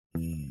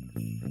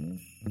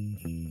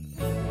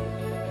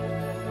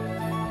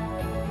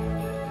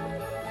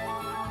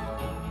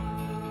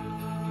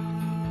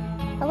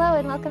Hello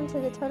and welcome to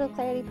the Total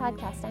Clarity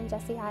Podcast. I'm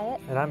Jessie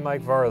Hyatt. And I'm Mike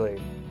Varley.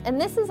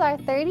 And this is our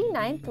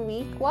 39th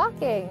week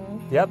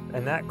walking. Yep,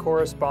 and that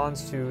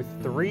corresponds to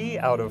 3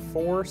 out of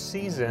 4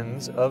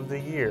 seasons of the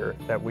year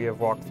that we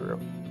have walked through.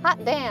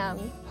 Hot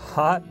damn.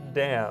 Hot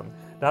damn.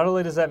 Not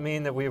only does that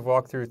mean that we have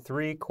walked through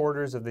 3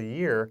 quarters of the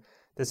year,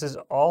 this is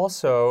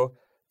also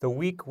the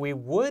week we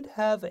would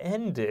have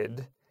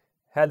ended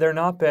had there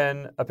not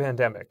been a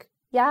pandemic.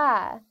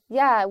 Yeah.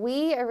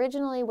 We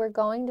originally were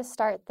going to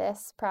start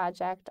this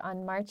project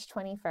on March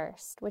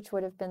 21st, which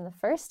would have been the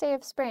first day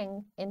of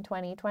spring in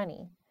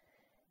 2020.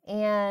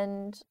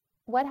 And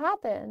what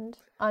happened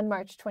on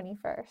March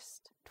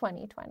 21st,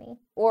 2020,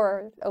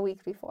 or a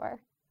week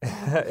before?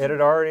 It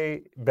had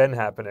already been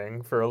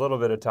happening for a little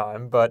bit of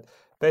time, but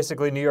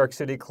basically New York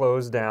City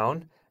closed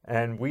down,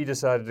 and we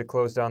decided to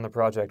close down the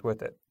project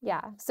with it.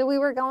 Yeah, so we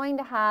were going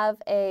to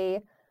have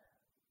a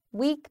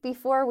week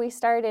before we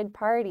started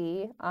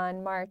party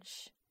on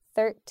March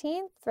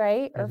 13th,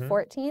 right? Or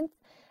 14th.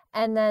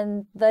 And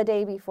then the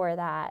day before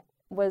that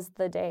was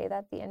the day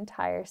that the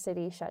entire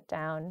city shut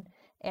down.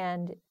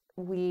 And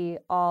we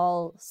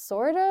all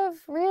sort of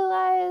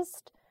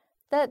realized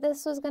that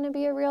this was going to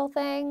be a real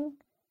thing.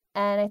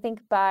 And I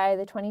think by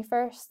the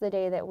 21st, the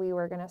day that we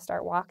were going to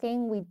start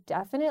walking, we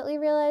definitely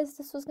realized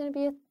this was going to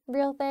be a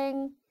real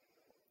thing.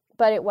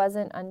 But it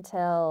wasn't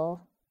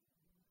until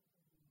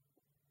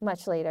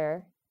much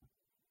later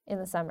in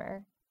the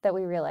summer that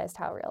we realized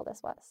how real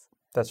this was.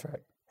 That's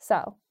right.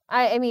 So,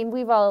 I mean,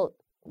 we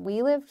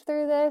lived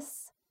through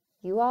this.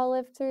 You all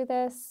lived through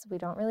this. We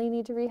don't really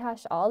need to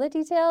rehash all the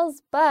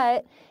details,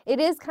 but it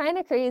is kind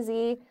of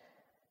crazy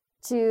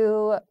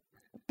to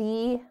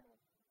be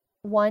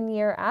 1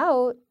 year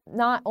out,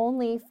 not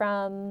only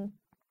from,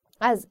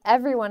 as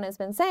everyone has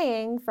been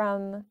saying,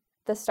 from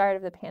the start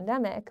of the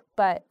pandemic,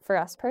 but for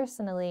us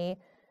personally,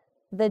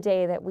 the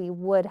day that we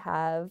would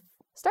have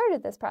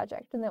started this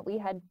project and that we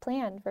had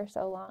planned for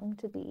so long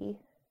to be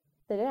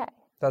the day.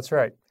 That's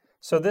right.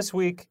 So this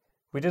week,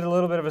 we did a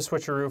little bit of a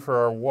switcheroo for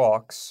our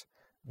walks.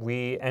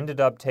 We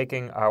ended up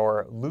taking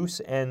our Loose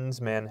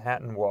Ends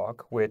Manhattan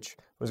walk, which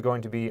was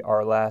going to be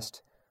our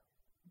last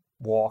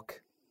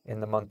walk in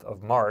the month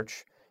of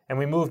March, and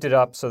we moved it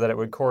up so that it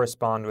would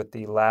correspond with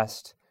the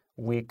last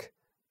week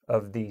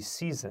of the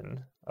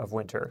season of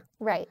winter.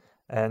 Right.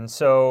 And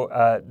so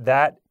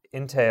that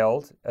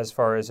entailed, as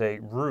far as a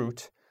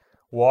route,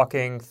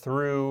 walking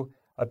through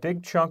a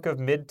big chunk of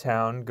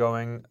Midtown,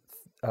 going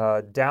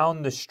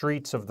down the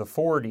streets of the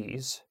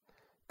 40s,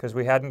 because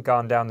we hadn't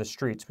gone down the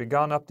streets. We'd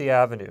gone up the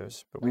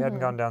avenues, but we hadn't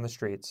gone down the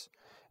streets.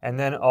 And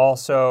then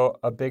also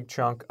a big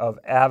chunk of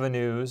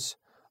avenues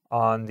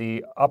on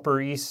the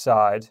Upper East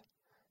Side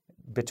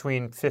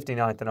between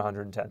 59th and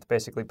 110th,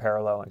 basically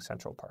paralleling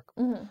Central Park.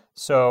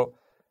 So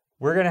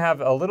we're going to have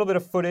a little bit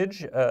of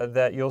footage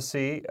that you'll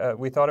see.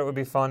 We thought it would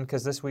be fun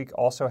because this week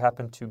also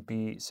happened to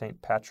be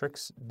St.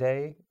 Patrick's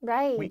Day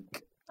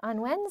week. On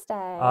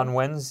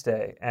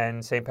Wednesday.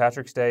 And St.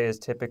 Patrick's Day is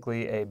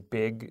typically a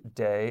big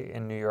day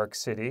in New York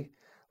City.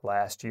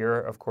 Last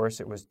year, of course,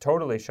 it was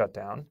totally shut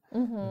down.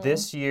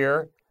 This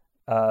year,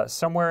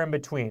 somewhere in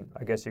between,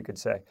 I guess you could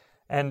say.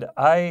 And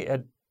I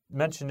had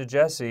mentioned to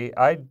Jessie,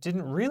 I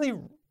didn't really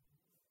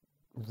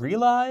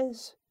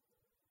realize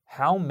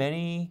how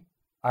many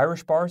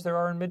Irish bars there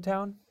are in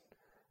Midtown.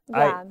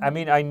 Yeah. I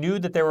mean, I knew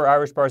that there were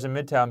Irish bars in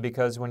Midtown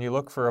because when you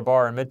look for a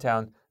bar in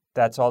Midtown,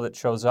 that's all that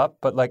shows up.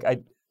 But like,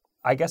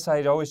 I guess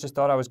I'd always just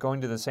thought I was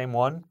going to the same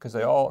one because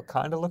they all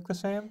kind of look the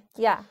same.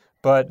 Yeah.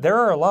 But there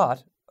are a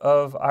lot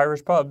of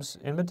Irish pubs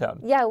in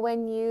Midtown. Yeah,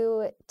 when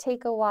you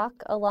take a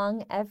walk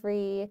along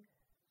every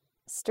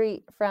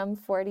street from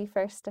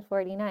 41st to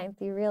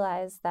 49th, you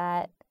realize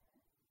that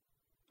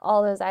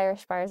all those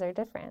Irish bars are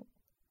different.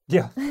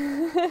 Yeah.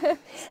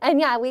 And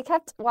yeah, we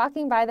kept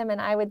walking by them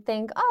and I would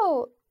think,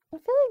 oh, I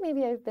feel like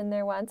maybe I've been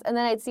there once. And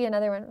then I'd see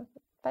another one.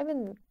 Have I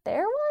been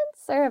there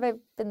once? Or have I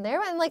been there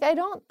once? Like, I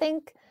don't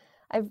think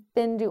I've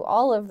been to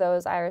all of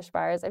those Irish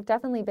bars. I've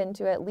definitely been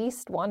to at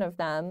least one of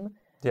them.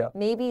 Yeah.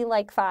 Maybe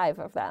like 5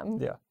 of them.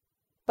 Yeah.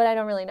 But I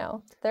don't really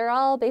know. They're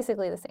all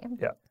basically the same.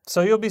 Yeah.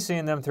 So you'll be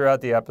seeing them throughout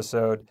the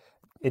episode.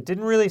 It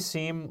didn't really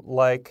seem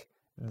like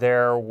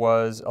there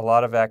was a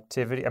lot of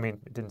activity. I mean,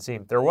 it didn't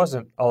seem. There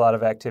wasn't a lot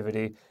of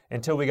activity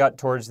until we got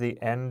towards the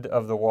end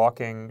of the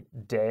walking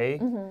day,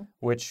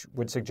 which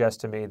would suggest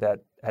to me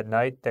that at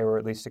night they were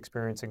at least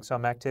experiencing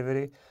some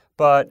activity.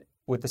 But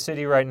with the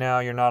city right now,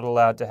 you're not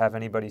allowed to have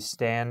anybody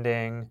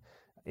standing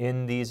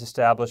in these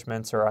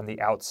establishments or on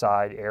the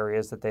outside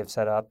areas that they've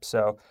set up.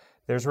 So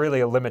there's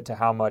really a limit to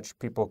how much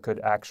people could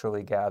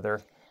actually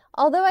gather.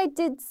 Although I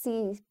did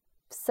see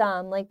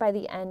some, like by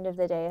the end of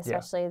the day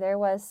especially, there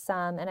was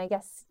some, and I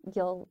guess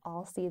you'll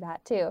all see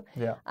that too.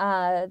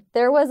 Yeah.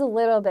 There was a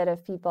little bit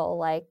of people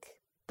like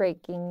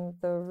breaking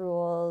the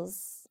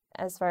rules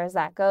as far as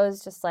that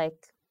goes, just like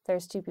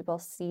there's 2 people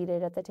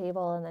seated at the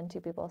table and then 2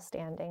 people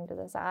standing to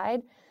the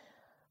side.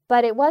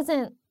 But it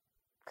wasn't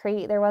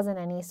there wasn't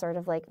any sort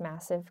of like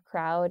massive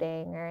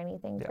crowding or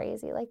anything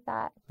crazy like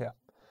that. Yeah.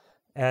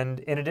 And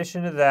in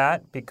addition to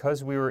that,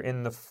 because we were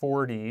in the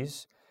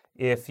 40s,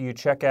 if you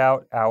check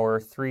out our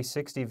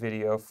 360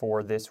 video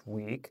for this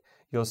week,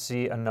 you'll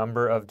see a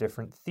number of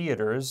different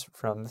theaters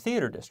from the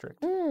theater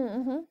district.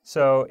 Mm-hmm.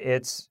 So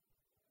it's,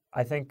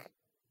 I think,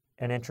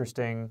 an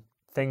interesting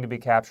thing to be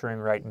capturing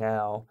right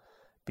now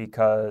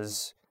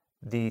because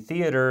the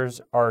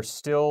theaters are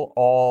still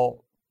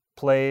all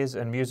plays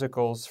and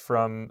musicals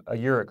from a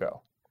year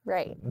ago.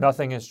 Right.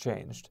 Nothing has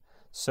changed.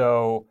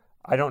 So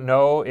I don't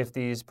know if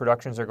these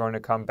productions are going to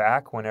come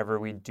back whenever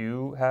we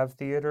do have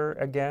theater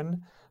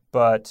again,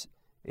 but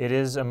it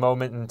is a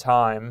moment in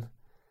time,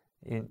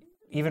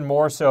 even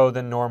more so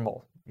than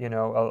normal. You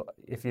know,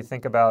 if you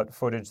think about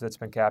footage that's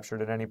been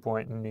captured at any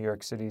point in New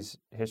York City's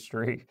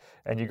history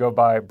and you go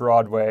by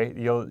Broadway,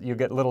 you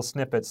get little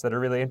snippets that are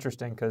really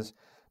interesting because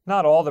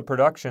not all the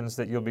productions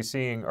that you'll be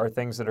seeing are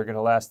things that are going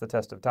to last the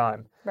test of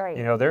time. Right.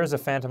 You know, there's a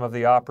Phantom of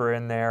the Opera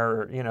in there,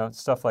 or, you know,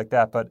 stuff like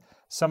that. But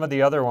some of the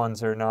other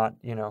ones are not,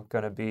 you know,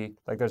 going to be,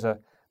 like there's a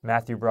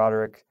Matthew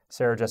Broderick,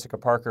 Sarah Jessica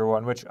Parker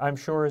one, which I'm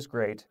sure is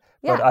great.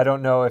 Yeah. But I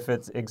don't know if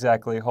it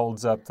exactly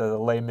holds up to the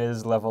Les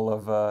Mis level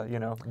of, you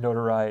know,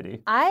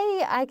 notoriety.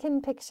 I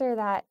can picture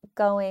that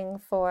going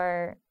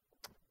for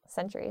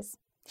centuries.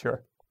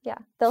 Sure. Yeah.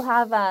 They'll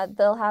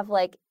have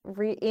like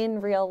in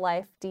real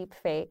life deep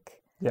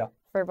fake. Yeah.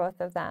 For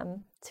both of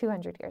them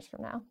 200 years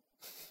from now.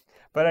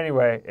 But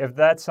anyway, if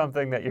that's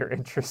something that you're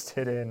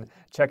interested in,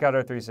 check out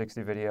our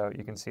 360 video.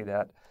 You can see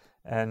that.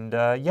 And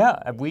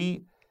yeah,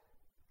 we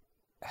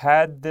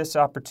had this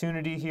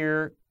opportunity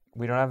here.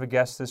 We don't have a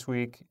guest this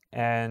week.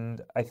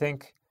 And I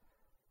think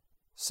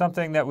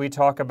something that we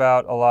talk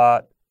about a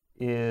lot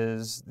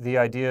is the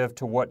idea of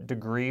to what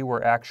degree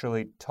we're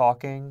actually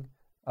talking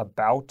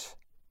about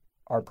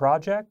our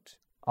project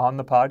on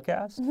the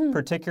podcast,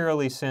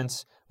 particularly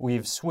since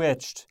we've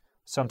switched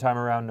sometime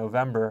around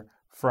November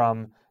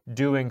from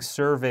doing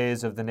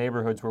surveys of the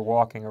neighborhoods we're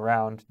walking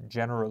around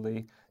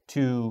generally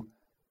to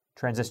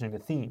transitioning to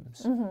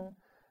themes. Mm-hmm.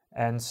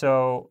 And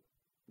so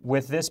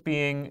with this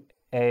being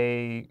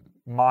a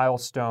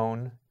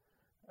milestone,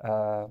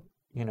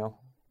 you know,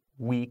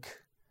 week,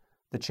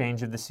 the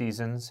change of the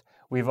seasons,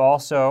 we've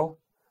also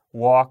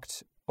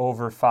walked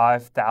over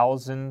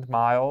 5,000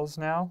 miles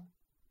now,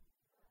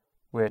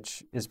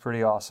 which is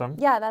pretty awesome.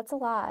 Yeah, that's a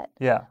lot.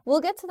 Yeah. We'll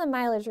get to the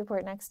mileage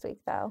report next week,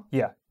 though.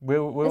 Yeah,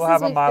 we'll This have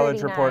is a week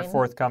mileage report 39.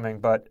 forthcoming,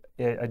 but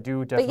I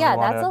do definitely But yeah,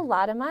 want that's a to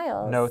lot of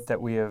miles. note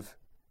that we have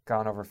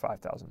gone over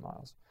 5,000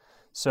 miles.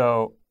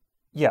 So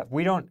yeah,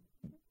 we don't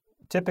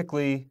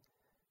typically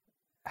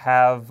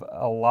have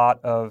a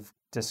lot of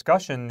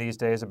discussion these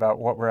days about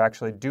what we're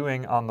actually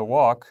doing on the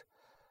walk,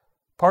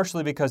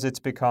 partially because it's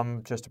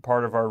become just a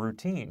part of our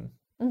routine,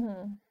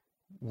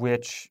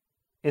 which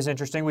is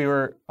interesting. We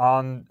were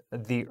on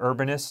the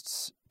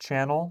Urbanists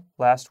channel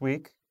last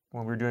week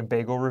when we were doing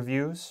bagel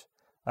reviews.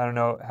 I don't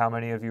know how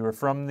many of you are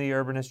from the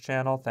Urbanist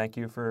channel. Thank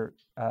you for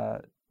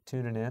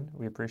tuning in.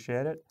 We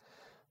appreciate it.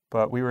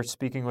 But we were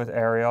speaking with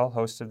Ariel,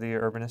 host of the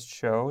Urbanist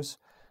shows,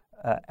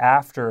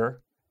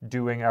 after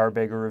doing our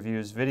bagel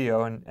reviews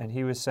video, and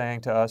he was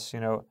saying to us, you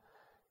know,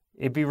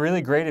 it'd be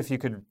really great if you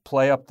could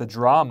play up the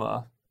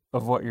drama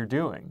of what you're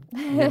doing.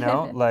 You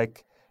know,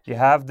 like you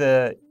have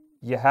the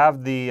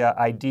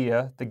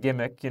idea, the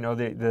gimmick, you know,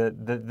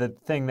 the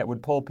thing that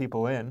would pull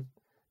people in,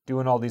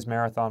 doing all these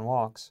marathon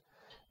walks.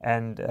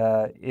 And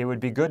it would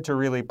be good to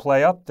really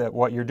play up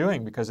what you're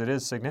doing because it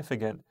is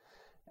significant.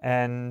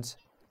 And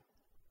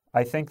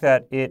I think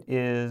that it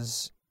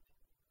is,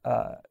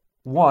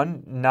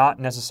 one, not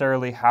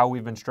necessarily how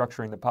we've been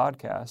structuring the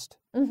podcast,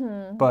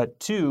 but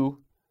two,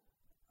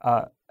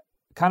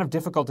 kind of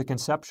difficult to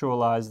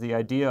conceptualize the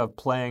idea of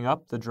playing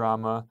up the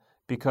drama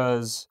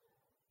because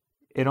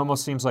it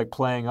almost seems like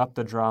playing up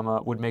the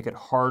drama would make it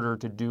harder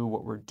to do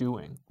what we're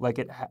doing. Like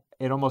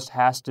it almost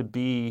has to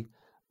be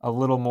a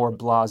little more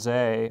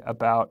blasé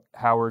about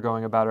how we're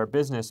going about our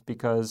business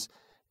because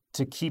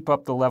to keep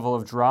up the level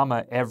of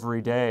drama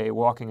every day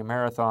walking a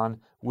marathon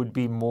would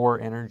be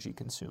more energy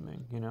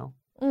consuming, you know?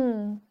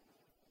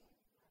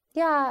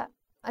 Yeah,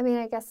 I mean,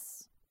 I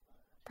guess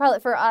probably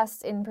for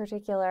us in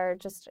particular,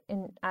 just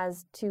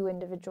as two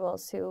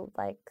individuals who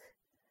like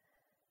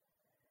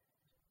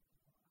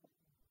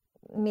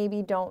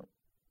maybe don't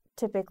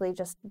typically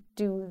just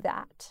do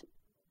that.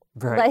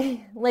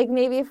 Right. Like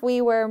maybe if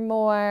we were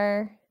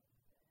more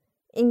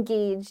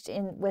engaged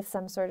with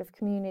some sort of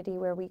community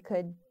where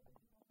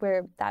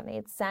that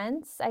made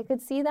sense, I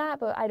could see that,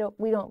 but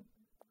we don't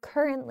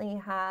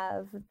currently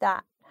have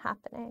that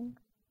happening.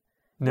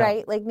 No.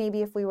 Right? Like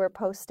maybe if we were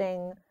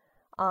posting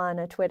on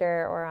a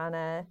Twitter or on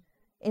a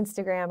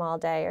Instagram all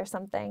day or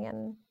something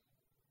and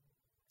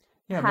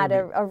had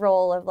a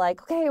role of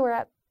like, okay, we're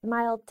at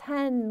mile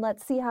 10,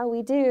 let's see how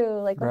we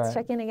do. Like, let's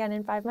check in again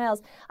in 5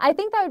 miles. I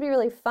think that would be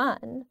really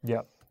fun.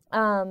 Yeah.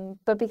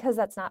 But because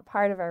that's not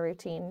part of our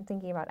routine,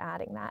 thinking about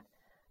adding that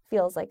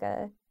feels like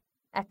a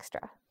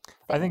extra thing.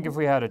 I think if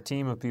we had a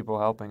team of people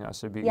helping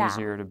us, it'd be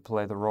easier to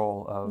play the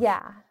role of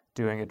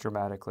doing it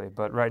dramatically.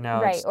 But right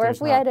now, or if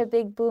we had a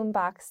big boom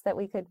box that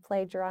we could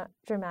play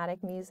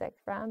dramatic music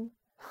from.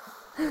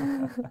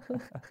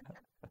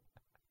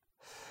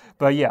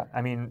 But yeah,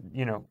 I mean,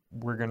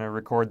 we're going to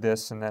record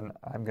this and then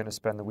I'm going to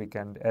spend the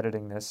weekend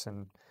editing this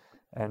and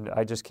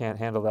I just can't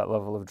handle that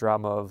level of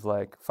drama of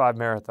like 5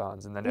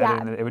 marathons and then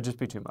editing it. It would just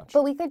be too much.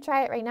 But we could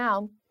try it right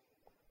now.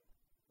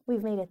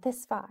 We've made it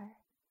this far.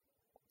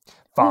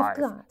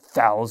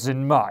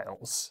 5,000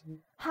 miles.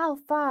 How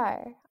far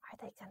are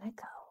they going to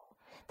go?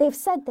 They've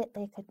said that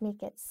they could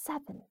make it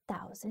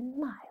 7,000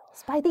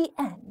 miles by the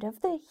end of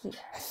the year.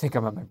 I think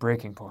I'm at my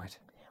breaking point.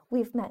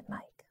 We've met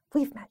Mike.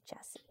 We've met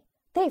Jesse.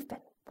 They've been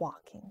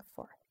walking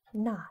for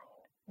 9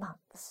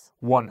 months.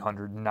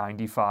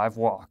 195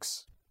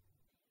 walks.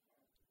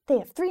 They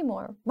have 3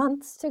 more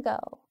months to go.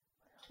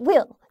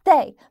 Will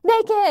they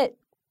make it?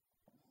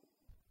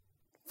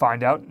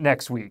 Find out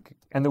next week,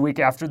 and the week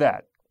after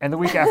that, and the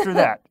week after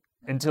that,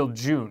 until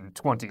June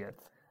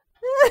 20th.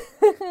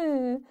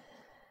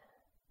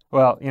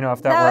 Well,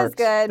 if that worked,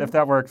 good. If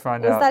that worked,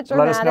 find Was out. that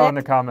Let us know in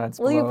dramatic? the comments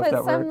Will below you if put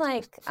that some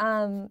worked.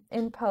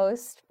 in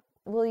post?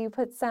 Will you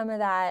put some of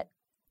that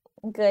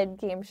good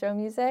game show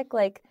music,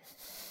 like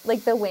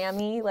the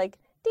whammy, like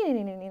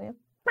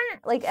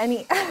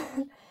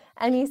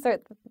any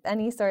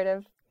sort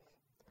of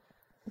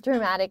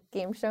dramatic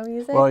game show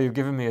music? Well, you've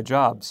given me a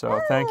job,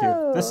 so thank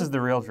you. This is the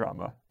real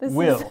drama.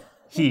 Will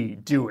he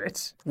do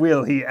it?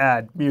 Will he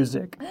add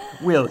music?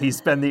 Will he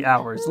spend the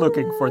hours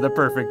looking for the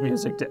perfect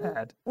music to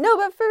add? No,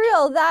 but for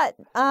real, that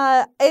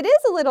it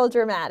is a little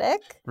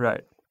dramatic.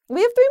 Right.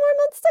 We have 3 more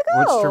months to go.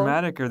 What's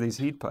dramatic are these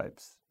heat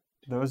pipes.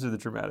 Those are the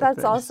dramatic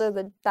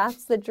things.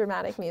 That's the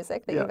dramatic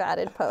music that you've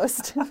added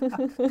post.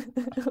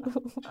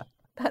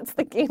 That's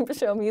the game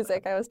show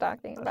music I was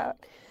talking about.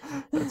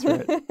 That's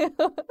right.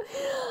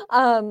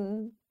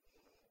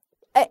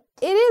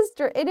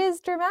 It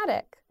is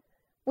dramatic.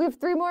 We have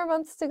 3 more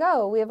months to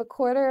go. We have a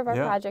quarter of our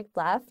project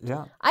left.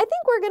 Yeah. I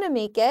think we're gonna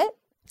make it.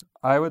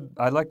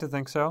 I'd like to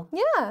think so.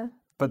 Yeah.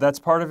 But that's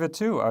part of it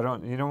too.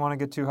 You don't want to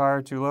get too high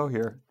or too low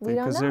here. We don't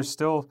know. Because there's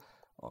still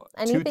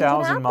Anything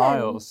 2,000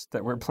 miles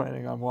that we're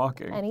planning on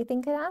walking.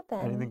 Anything could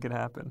happen. Anything could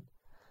happen.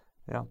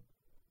 Yeah.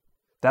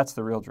 That's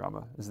the real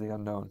drama, is the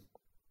unknown.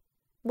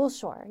 Well,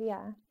 sure,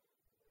 yeah.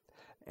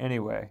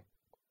 Anyway,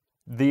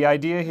 the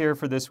idea here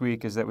for this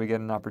week is that we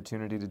get an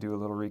opportunity to do a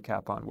little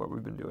recap on what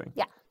we've been doing.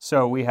 Yeah.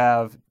 So we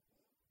have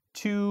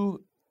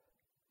 2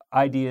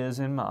 ideas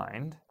in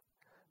mind.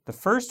 The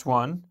first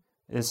one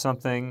is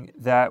something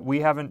that we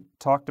haven't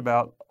talked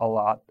about a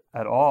lot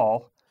at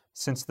all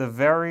since the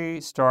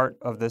very start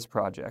of this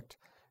project,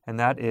 and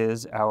that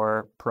is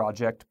our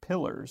project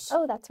pillars.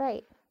 Oh, that's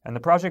right. And the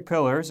project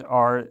pillars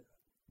are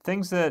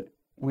things that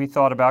we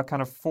thought about,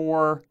 kind of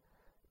 4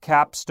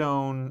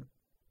 capstone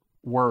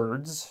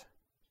words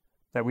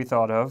that we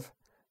thought of,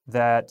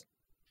 that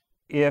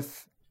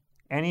if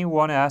any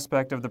one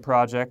aspect of the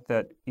project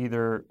that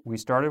either we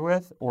started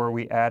with or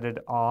we added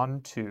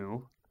on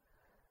to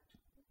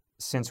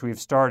since we've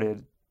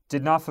started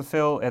did not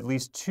fulfill at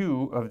least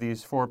 2 of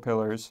these 4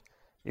 pillars,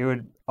 it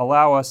would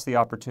allow us the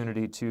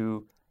opportunity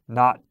to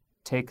not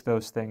take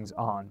those things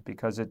on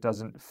because it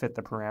doesn't fit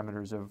the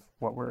parameters of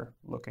what we're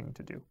looking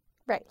to do.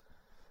 Right.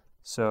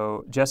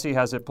 So Jessie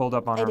has it pulled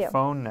up on her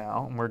phone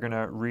now, and we're going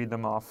to read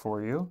them off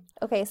for you.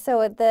 Okay,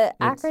 so the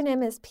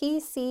acronym is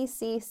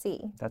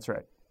PCCC. That's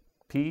right.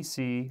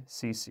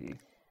 PCCC.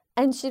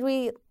 And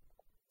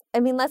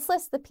let's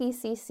list the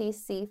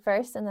PCCC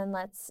first, and then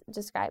let's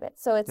describe it.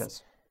 So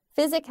it's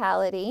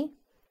physicality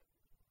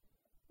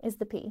is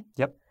the P.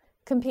 Yep.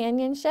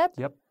 Companionship.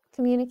 Yep.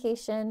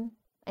 Communication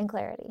and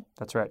clarity.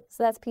 That's right.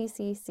 So that's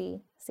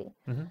PCCC.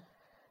 Mm-hmm.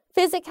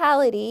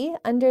 Physicality,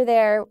 under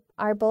there,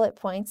 our bullet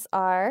points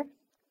are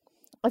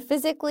a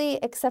physically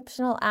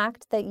exceptional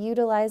act that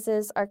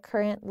utilizes our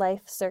current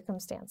life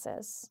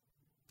circumstances.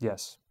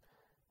 Yes,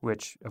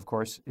 which, of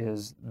course,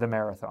 is the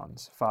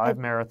marathons. 5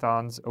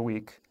 marathons a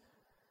week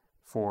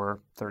for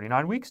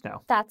 39 weeks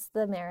now. That's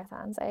the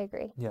marathons, I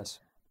agree.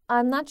 Yes.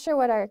 I'm not sure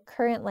what our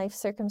current life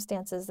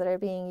circumstances that are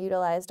being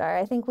utilized are.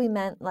 I think we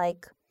meant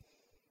like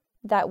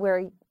that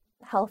we're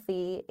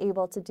healthy,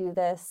 able to do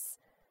this,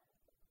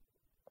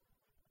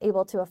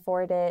 able to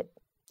afford it.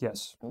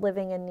 Yes.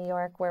 Living in New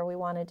York where we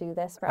want to do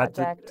this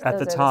project. At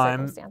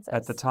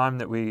the time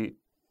that we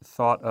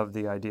thought of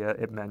the idea,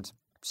 it meant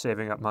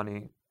saving up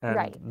money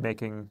and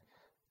making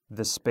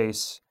the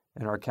space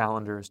in our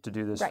calendars to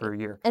do this for a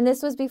year. And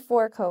this was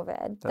before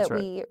COVID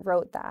we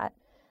wrote that.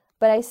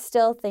 But I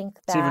still think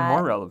that it's even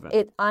more relevant.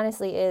 It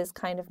honestly is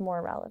kind of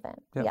more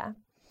relevant. Yeah.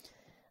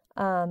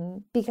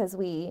 Because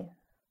we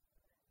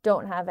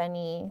don't have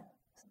any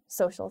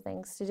social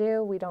things to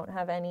do. We don't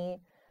have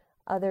any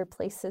other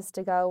places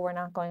to go. We're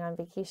not going on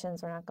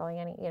vacations. We're not going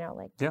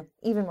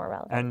even more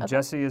relevant. And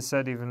Jessie has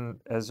said even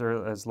as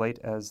late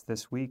as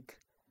this week,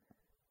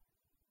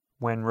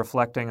 when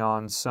reflecting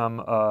on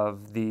some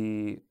of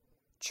the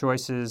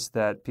choices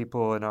that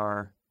people in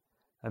our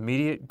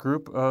immediate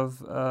group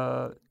of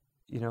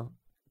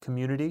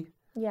community,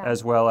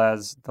 as well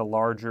as the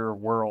larger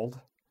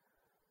world,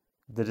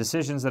 the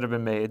decisions that have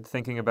been made,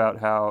 thinking about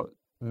how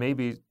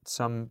maybe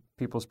some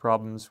people's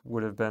problems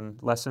would have been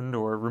lessened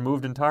or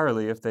removed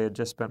entirely if they had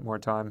just spent more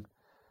time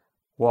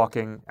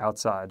walking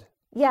outside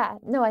Yeah,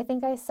 no, I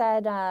think I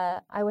said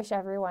I wish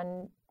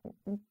everyone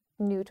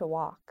knew to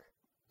walk.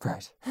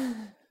 Right.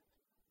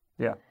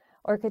 Yeah.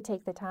 Or could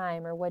take the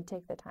time or would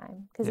take the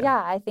time. Because,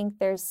 Yeah. I think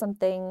there's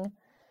something,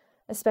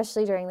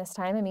 especially during this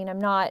time. I mean, I'm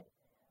not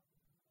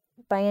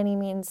by any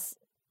means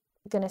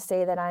going to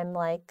say that I'm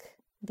like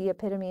the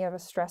epitome of a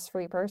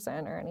stress-free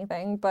person or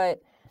anything,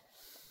 but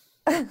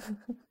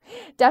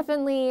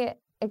definitely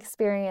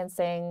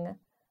experiencing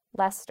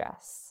less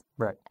stress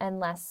Right. and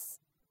less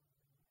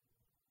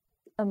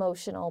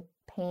emotional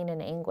pain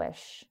and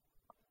anguish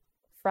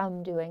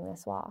from doing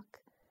this walk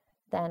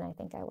than I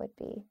think I would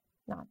be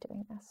not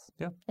doing this.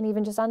 Yeah. And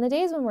even just on the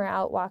days when we're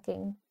out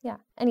walking. Yeah.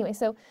 Anyway,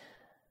 so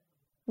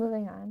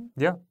moving on.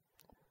 Yeah.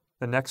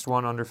 The next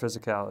one under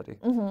physicality.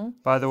 Mm-hmm.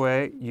 By the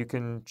way, you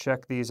can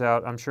check these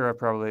out. I'm sure I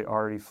probably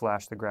already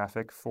flashed the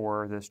graphic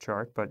for this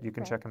chart, but you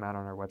can check them out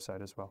on our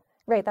website as well.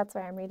 Right, that's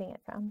where I'm reading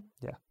it from.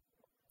 Yeah.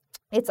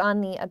 It's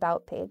on the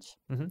About page,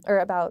 or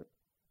About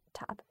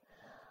tab.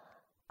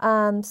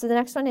 So the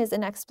next one is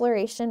an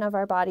exploration of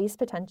our body's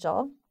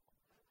potential.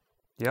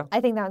 Yeah. I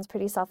think that one's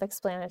pretty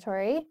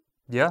self-explanatory.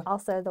 Yeah.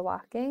 Also the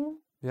walking.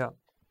 Yeah.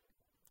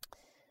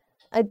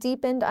 A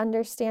deepened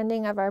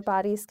understanding of our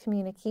body's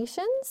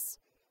communications.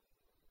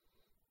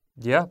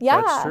 Yeah,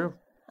 Yeah. that's true.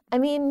 I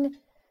mean,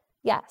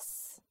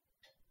 yes.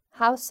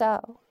 How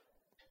so?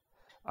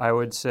 I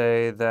would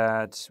say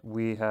that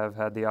we have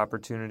had the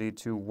opportunity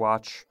to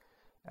watch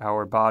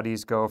our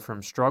bodies go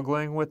from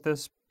struggling with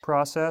this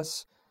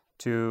process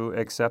to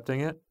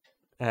accepting it,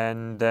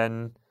 and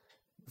then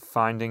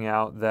finding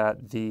out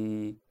that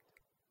the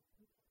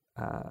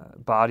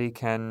body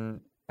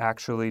can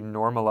actually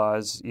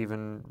normalize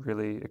even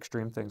really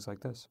extreme things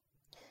like this.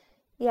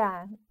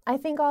 Yeah. I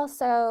think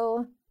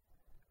also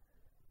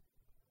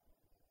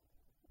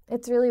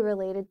it's really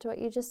related to what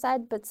you just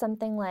said, but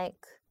something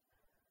like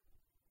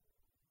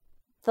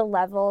the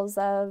levels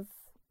of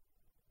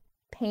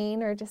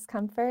pain or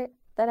discomfort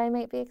that I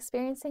might be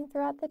experiencing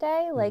throughout the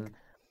day. Like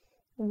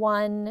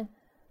one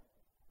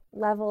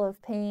level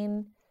of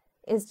pain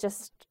is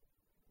just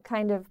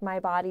kind of my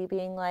body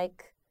being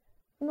like,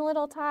 I'm a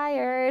little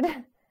tired.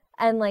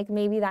 And like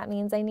maybe that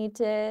means I need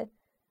to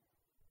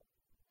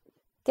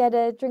get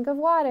a drink of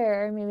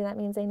water, or maybe that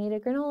means I need a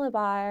granola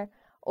bar,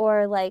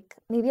 or like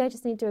maybe I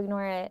just need to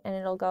ignore it and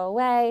it'll go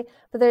away.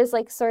 But there's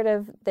like sort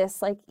of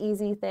this like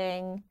easy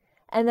thing.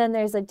 And then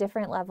there's a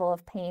different level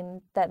of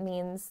pain that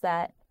means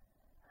that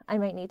I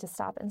might need to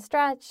stop and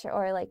stretch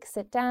or like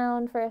sit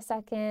down for a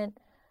second.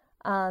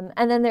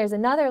 And then there's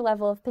another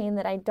level of pain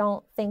that I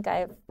don't think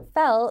I've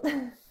felt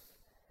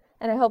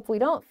and I hope we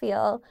don't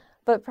feel,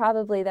 but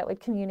probably that would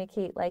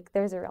communicate like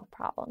there's a real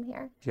problem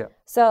here. Yeah.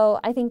 So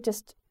I think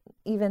just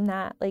even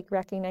that, like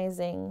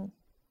recognizing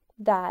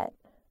that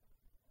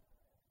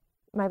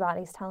my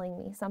body's telling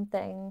me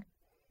something,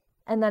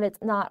 and that it's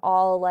not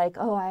all like,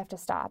 oh, I have to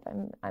stop.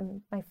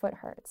 My foot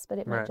hurts, but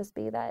it might just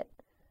be that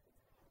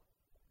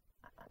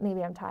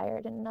maybe I'm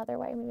tired in another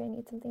way. Maybe I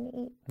need something to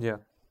eat. Yeah.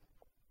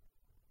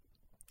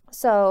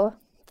 So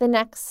the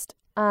next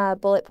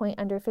bullet point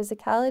under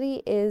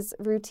physicality is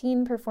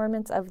routine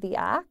performance of the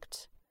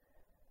act.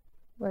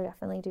 We're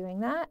definitely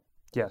doing that.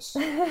 Yes.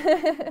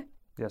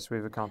 Yes,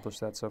 we've accomplished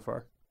that so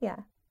far.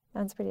 Yeah,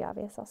 that's pretty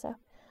obvious also.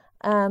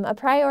 A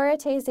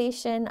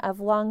prioritization of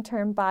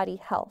long-term body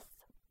health.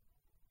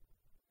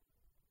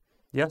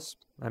 Yes.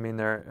 I mean,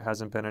 there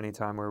hasn't been any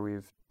time where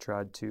we've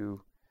tried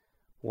to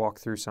walk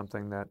through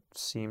something that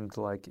seemed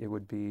like it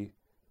would be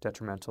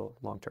detrimental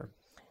long term.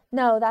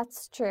 No,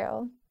 that's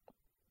true.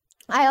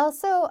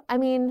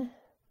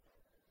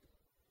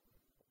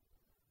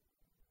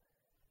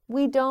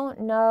 We don't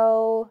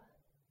know,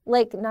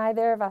 like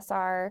neither of us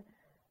are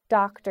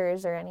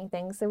doctors or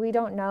anything, so we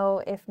don't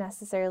know if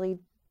necessarily,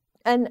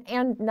 and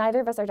neither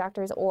of us are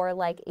doctors or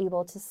like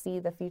able to see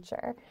the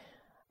future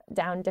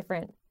down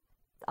different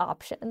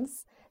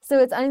options. So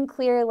it's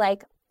unclear,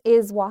 like,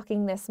 is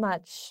walking this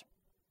much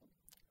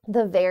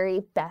the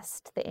very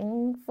best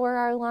thing for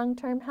our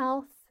long-term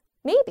health?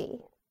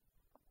 Maybe.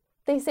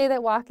 They say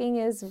that walking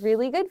is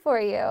really good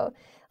for you,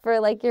 for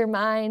like your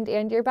mind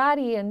and your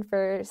body, and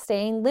for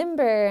staying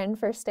limber and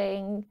for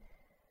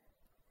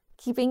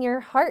keeping your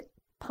heart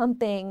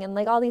pumping and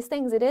like all these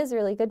things. It is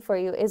really good for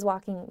you. Is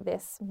walking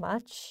this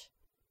much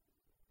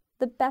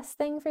the best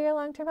thing for your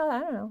long-term health? I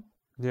don't know.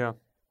 Yeah.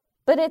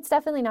 But it's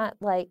definitely not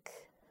like,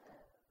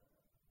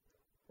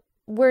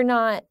 we're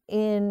not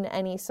in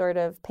any sort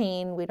of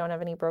pain. We don't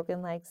have any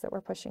broken legs that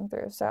we're pushing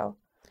through. So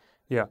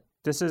yeah,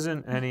 this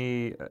isn't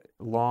any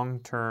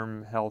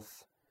long-term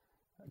health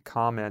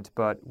comment,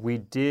 but we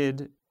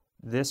did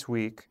this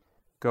week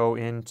go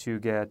in to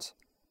get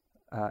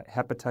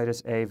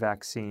hepatitis A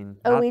vaccine.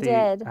 Oh, not we the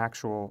did.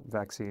 actual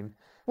vaccine.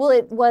 Well,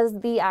 it was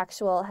the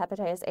actual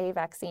hepatitis A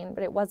vaccine,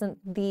 but it wasn't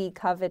the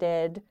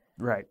coveted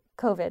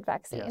COVID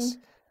vaccine. Yes.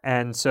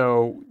 And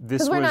so this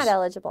was... Because we're not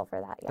eligible for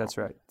that yet. That's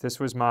right. This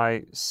was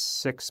my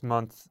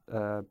 6-month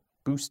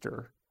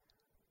booster.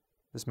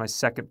 This is my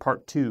second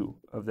part 2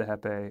 of the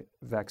Hep A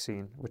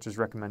vaccine, which is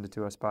recommended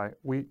to us by,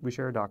 we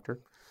share a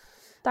doctor.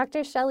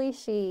 Dr. Shelley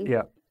Shee.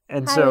 Yeah.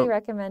 And Highly so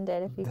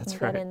recommended if you that's can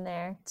get right. in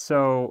there.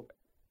 So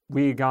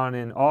we had gone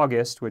in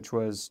August, which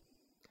was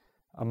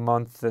a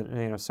month,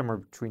 somewhere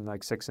between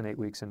like 6 and 8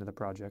 weeks into the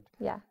project.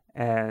 Yeah.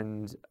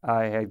 And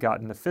I had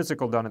gotten the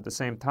physical done at the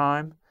same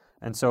time.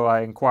 And so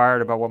I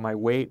inquired about what my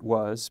weight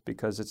was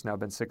because it's now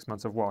been 6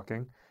 months of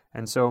walking.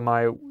 And so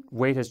my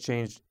weight has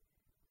changed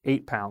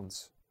 8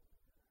 pounds.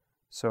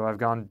 So I've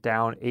gone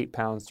down 8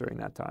 pounds during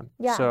that time.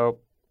 Yeah. So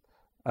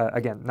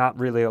again, not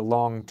really a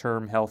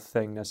long-term health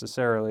thing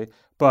necessarily,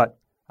 but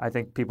I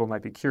think people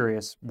might be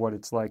curious what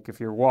it's like if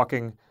you're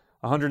walking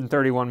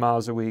 131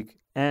 miles a week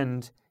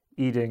and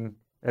eating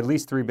at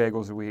least 3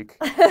 bagels a week,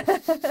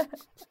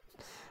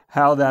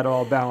 how that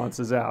all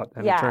balances out.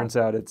 And Yeah. it turns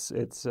out it's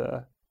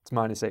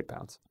minus 8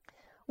 pounds.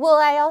 Well,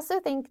 I also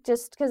think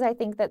just because I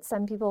think that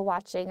some people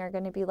watching are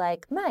going to be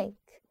like,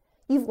 Mike,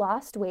 you've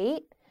lost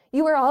weight.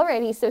 You were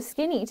already so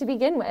skinny to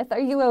begin with. Are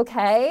you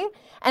okay?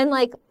 And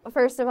like,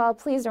 first of all,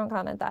 please don't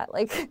comment that.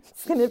 Like,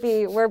 it's going to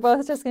be, we're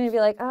both just going to be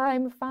like, oh,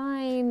 I'm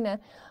fine.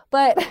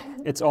 But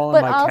it's all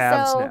in my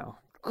calves now.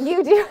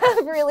 You do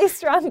have really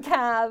strong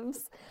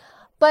calves.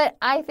 But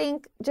I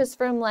think just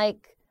from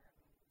like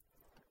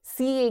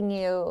seeing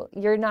you,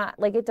 you're not,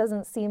 like, it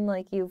doesn't seem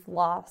like you've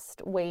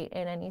lost weight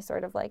in any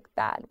sort of like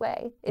bad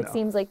way. It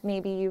seems like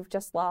maybe you've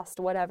just lost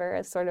whatever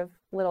as sort of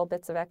little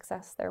bits of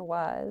excess there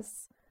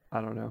was.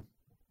 I don't know.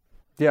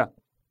 Yeah.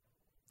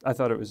 I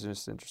thought it was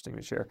just interesting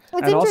to share.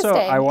 It's and also,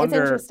 interesting. I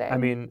wonder, It's interesting. I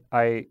mean,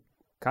 I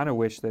kind of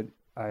wish that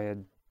I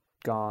had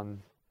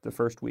gone the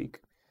first week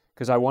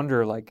because I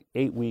wonder, like,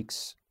 8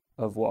 weeks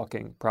of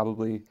walking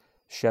probably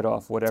shed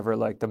off whatever,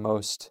 like, the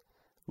most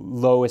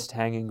lowest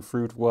hanging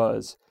fruit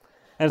was.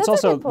 And That's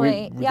it's also a good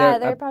point.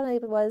 There probably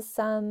was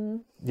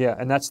some. Yeah,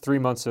 and that's 3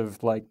 months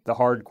of, like, the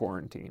hard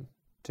quarantine,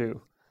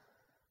 too.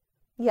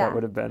 Yeah. That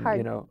would have been,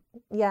 hard.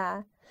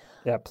 Yeah.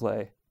 At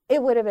play.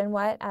 It would have been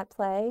what? At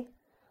play?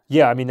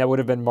 Yeah, I mean, that would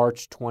have been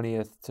March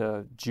 20th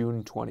to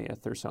June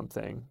 20th or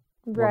something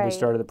when we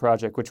started the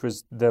project, which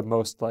was the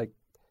most, like,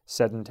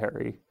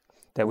 sedentary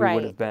that we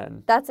would have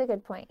been. That's a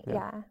good point.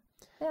 Yeah,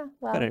 well,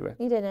 but anyway.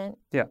 You didn't.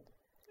 Yeah.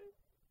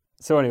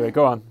 So anyway,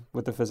 go on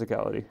with the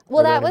physicality.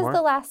 Well, that was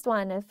the last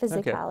one of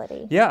physicality.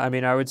 Okay. Yeah, I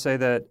mean, I would say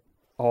that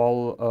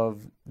all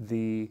of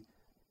the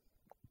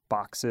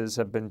boxes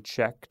have been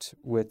checked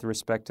with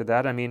respect to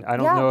that. I mean, I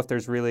don't know if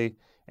there's really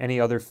any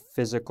other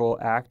physical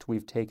act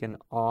we've taken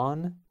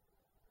on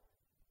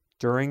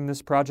during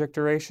this project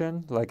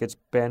duration. Like, it's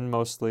been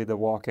mostly the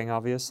walking,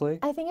 obviously.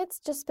 I think it's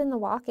just been the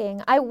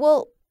walking.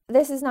 We'll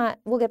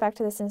get back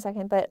to this in a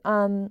second, but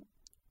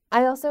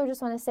I also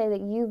just want to say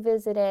that you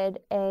visited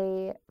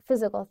a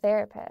physical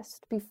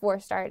therapist before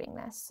starting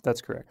this.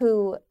 That's correct.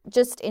 Who,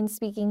 just in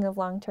speaking of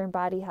long-term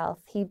body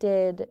health, he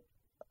did,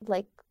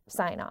 like,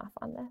 sign off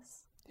on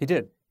this. He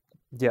did.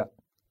 Yeah.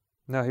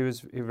 No, he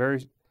was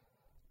very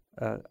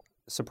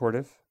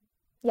supportive.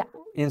 Yeah.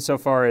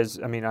 Insofar as,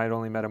 I mean, I'd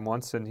only met him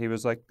once, and he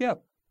was like, yeah,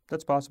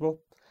 that's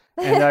possible.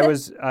 And I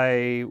was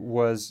a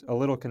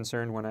little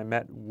concerned when I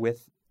met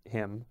with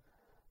him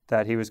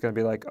that he was going to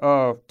be like,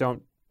 oh,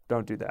 don't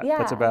do that. Yeah.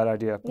 That's a bad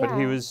idea. But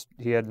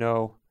he had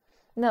no...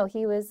 No,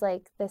 he was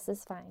like, this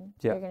is fine.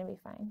 Yeah. You're going to be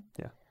fine.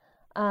 Yeah.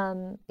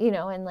 And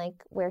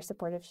like wear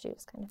supportive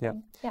shoes kind of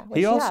thing. Yeah.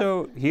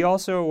 He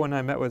also, when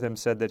I met with him,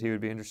 said that he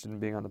would be interested in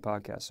being on the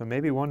podcast. So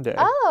maybe one day.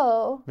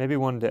 Oh. Maybe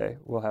one day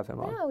we'll have him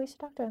on. Yeah, we should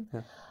talk to him.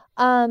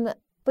 Yeah.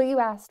 But you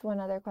asked one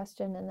other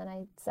question, and then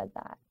I said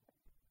that.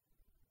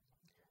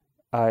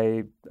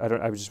 I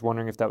was just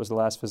wondering if that was the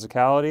last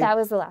physicality. That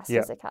was the last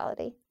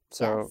physicality.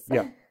 So,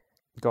 yes.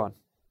 Go on.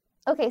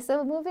 Okay,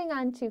 so moving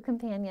on to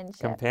companionship.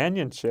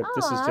 Companionship. Aww.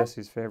 This is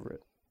Jesse's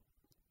favorite.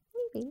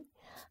 Maybe.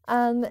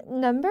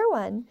 Number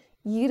 1,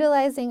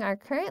 utilizing our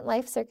current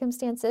life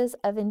circumstances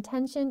of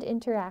intentioned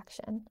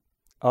interaction.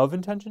 Of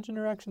intentioned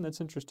interaction?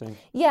 That's interesting.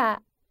 Yeah.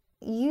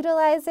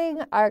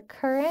 Utilizing our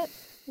current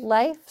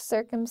life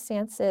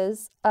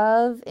circumstances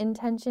of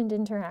intentioned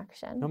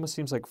interaction. It almost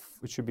seems like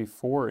it should be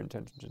for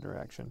intentioned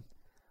interaction.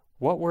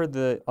 What were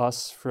the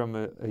us from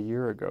a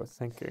year ago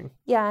thinking?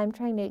 Yeah, I'm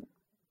trying to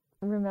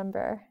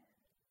remember.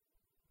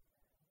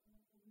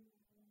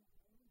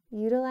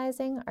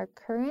 Utilizing our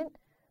current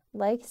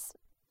life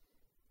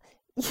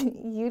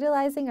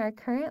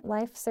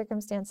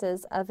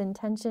circumstances of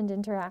intentioned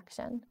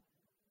interaction.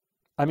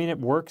 I mean, it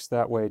works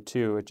that way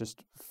too. It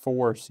just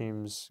for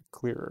seems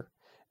clearer.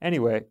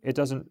 Anyway, it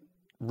doesn't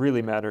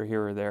really matter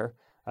here or there.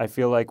 I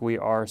feel like we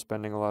are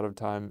spending a lot of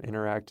time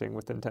interacting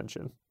with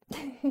intention.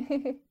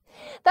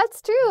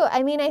 That's true.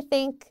 I mean, I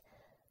think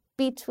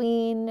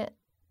between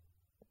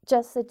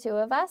just the two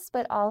of us,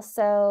 but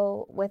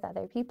also with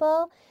other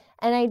people.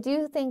 And I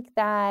do think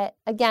that,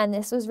 again,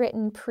 this was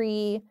written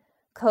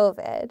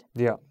pre-COVID.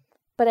 Yeah.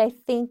 But I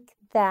think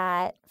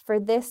that for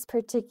this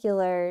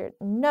particular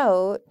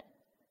note,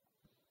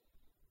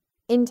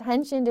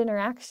 intentioned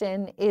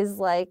interaction is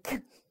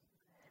like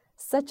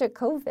such a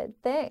COVID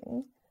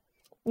thing.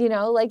 You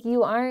know, like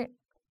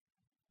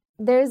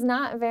there's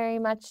not very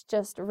much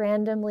just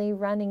randomly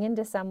running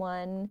into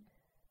someone,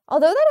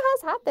 although that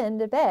has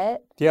happened a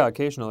bit. Yeah,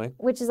 occasionally.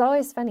 Which is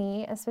always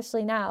funny,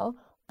 especially now.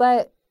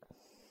 But,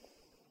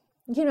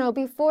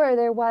 before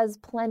there was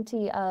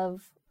plenty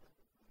of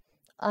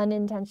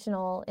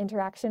unintentional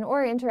interaction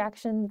or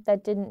interaction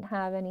that didn't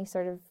have any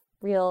sort of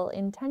real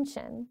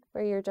intention,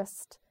 where you're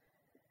just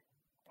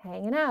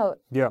hanging out,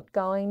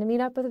 going to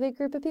meet up with a big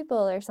group of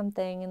people or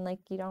something, and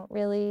you don't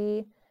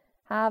really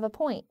have a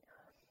point.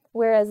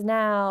 Whereas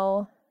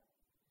now,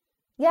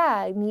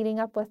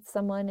 meeting up with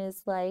someone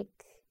is a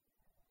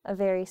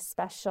very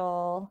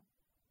special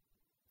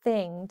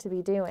thing to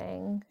be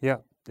doing. Yeah,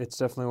 it's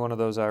definitely one of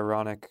those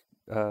ironic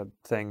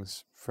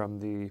things from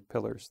the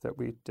pillars that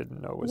we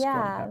didn't know was going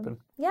to happen.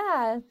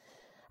 Yeah.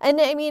 And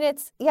I mean,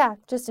 it's,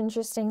 just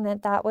interesting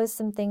that was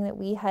something that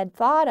we had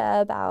thought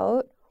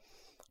about,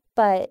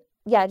 but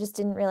just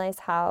didn't realize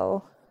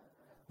how.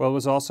 Well, it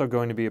was also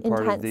going to be a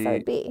part of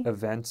the be.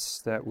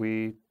 events that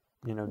we,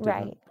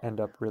 didn't end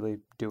up really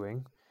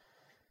doing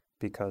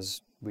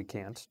because we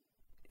can't.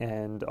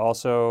 And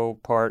also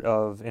part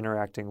of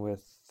interacting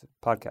with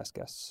podcast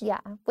guests. Yeah,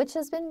 which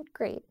has been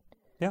great.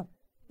 Yeah.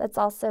 That's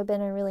also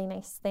been a really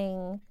nice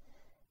thing,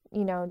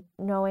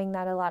 knowing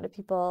that a lot of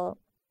people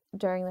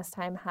during this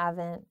time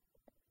haven't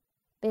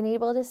been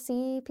able to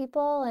see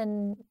people,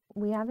 and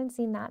we haven't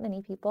seen that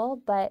many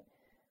people, but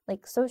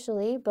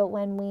socially, but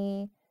when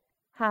we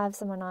have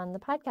someone on the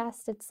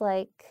podcast, it's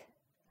a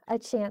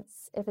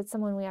chance, if it's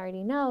someone we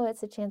already know,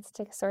 it's a chance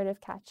to sort of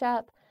catch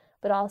up,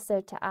 but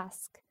also to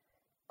ask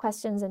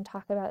questions and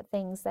talk about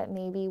things that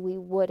maybe we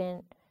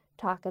wouldn't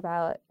talk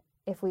about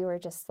if we were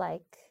just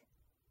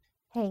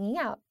hanging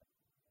out.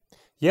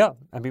 Yeah,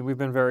 I mean, we've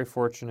been very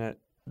fortunate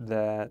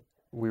that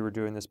we were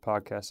doing this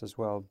podcast as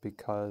well,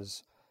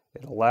 because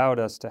it allowed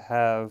us to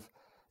have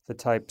the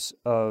types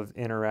of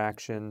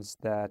interactions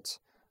that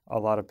a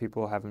lot of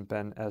people haven't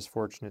been as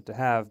fortunate to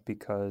have,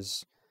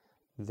 because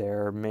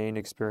their main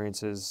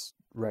experiences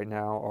right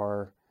now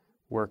are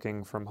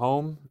working from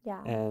home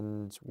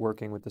and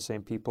working with the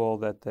same people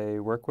that they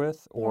work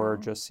with, or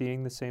just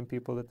seeing the same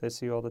people that they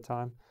see all the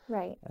time.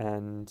 Right.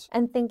 And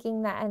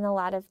thinking that, and a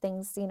lot of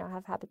things,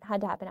 have had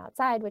to happen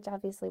outside, which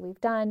obviously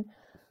we've done,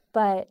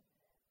 but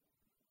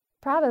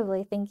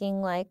probably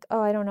thinking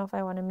oh, I don't know if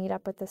I want to meet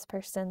up with this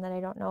person that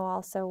I don't know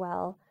all so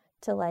well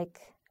to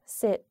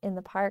sit in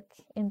the park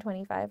in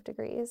 25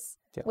 degrees,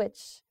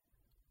 which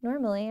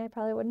normally I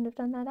probably wouldn't have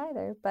done that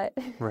either, but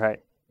right.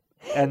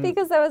 And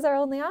because that was our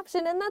only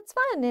option, and that's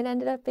fun. It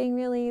ended up being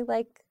really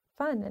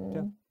fun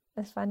and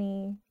a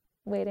funny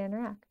way to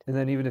interact. And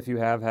then even if you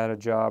have had a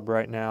job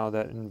right now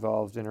that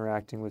involved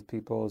interacting with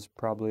people, is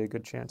probably a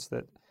good chance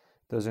that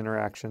those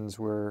interactions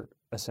were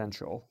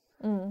essential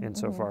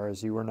insofar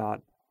as you were not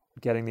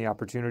getting the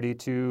opportunity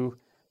to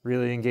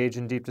really engage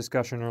in deep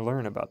discussion or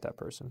learn about that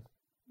person.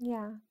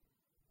 Yeah.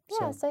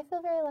 Yeah, so I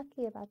feel very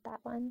lucky about that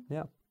one.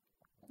 Yeah.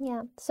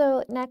 Yeah.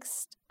 So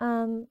next,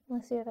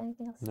 unless you have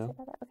anything else to say about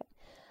that. Okay.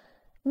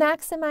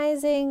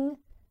 Maximizing,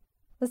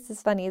 this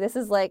is funny. This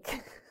is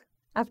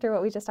after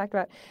what we just talked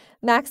about,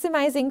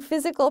 maximizing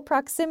physical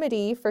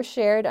proximity for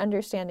shared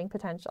understanding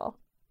potential.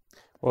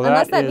 Well,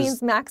 unless that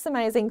means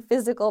maximizing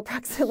physical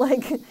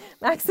proximity,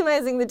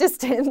 maximizing the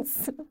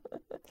distance.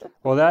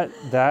 Well,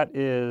 that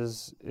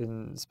is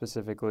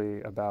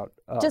specifically about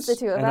us. Just the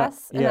two of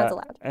us, and that's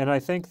allowed. And I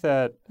think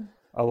that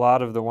a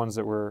lot of the ones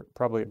that we're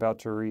probably about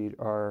to read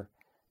are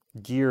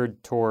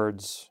geared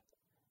towards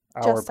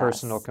our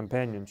personal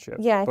companionship.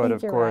 Yeah, I but think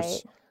of you're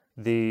course,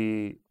 right.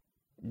 The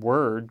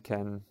word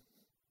can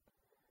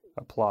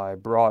apply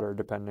broader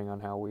depending on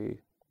how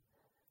we,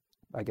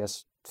 I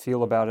guess,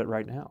 feel about it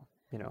right now.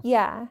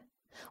 Yeah.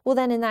 Well,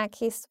 then in that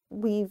case,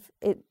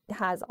 it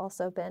has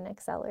also been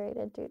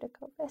accelerated due to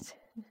COVID.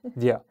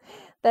 Yeah.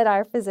 That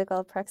our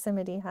physical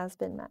proximity has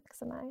been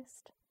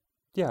maximized.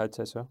 Yeah, I'd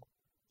say so.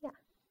 Yeah.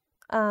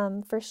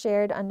 For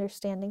shared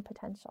understanding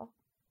potential.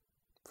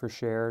 For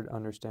shared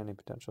understanding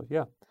potential.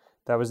 Yeah.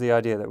 That was the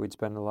idea, that we'd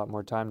spend a lot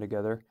more time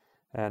together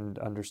and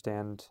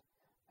understand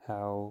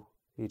how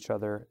each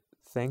other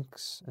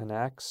thinks and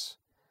acts,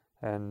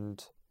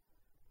 and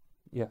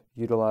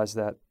utilize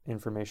that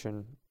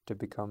information to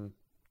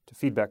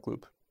feedback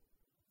loop,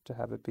 to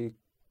have it be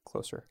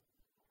closer.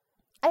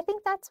 I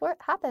think that's what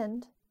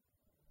happened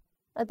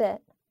a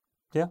bit.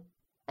 Yeah.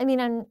 I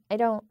mean, I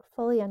don't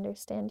fully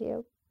understand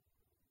you,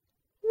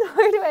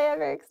 nor do I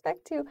ever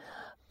expect to,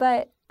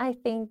 but I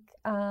think,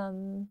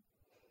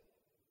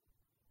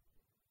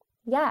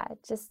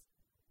 just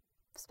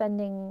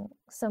spending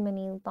so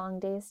many long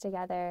days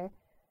together,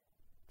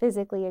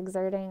 physically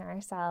exerting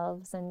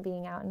ourselves and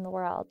being out in the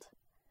world,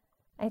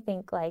 I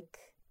think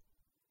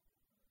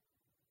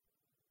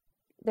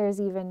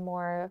there's even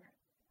more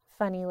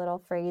funny little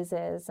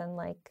phrases and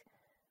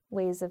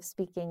ways of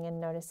speaking and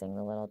noticing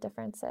the little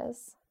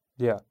differences.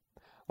 Yeah.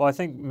 Well, I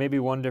think maybe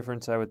one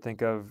difference I would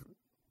think of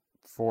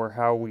for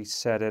how we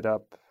set it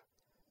up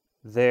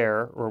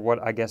there, or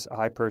what I guess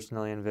I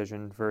personally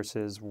envisioned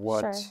versus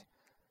what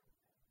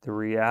the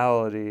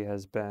reality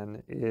has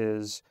been,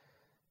 is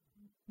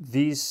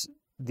these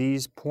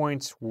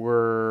points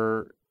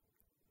were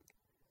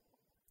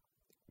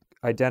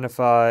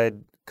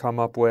identified, come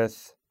up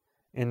with,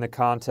 in the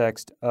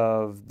context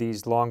of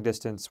these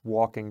long-distance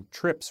walking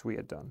trips we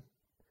had done.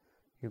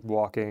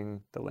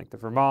 Walking the length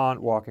of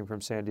Vermont, walking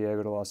from San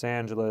Diego to Los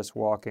Angeles,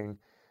 walking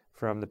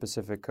from the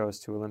Pacific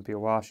Coast to Olympia,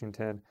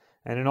 Washington.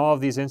 And in all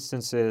of these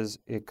instances,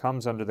 it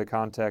comes under the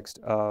context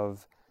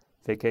of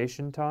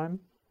vacation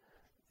time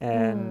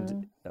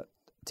and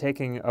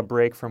taking a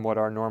break from what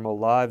our normal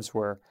lives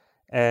were.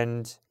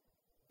 And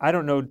I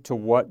don't know to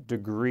what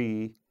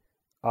degree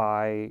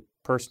I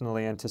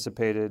personally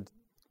anticipated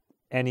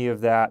any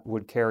of that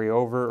would carry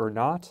over or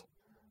not,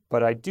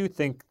 but I do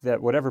think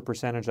that whatever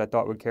percentage I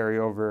thought would carry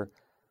over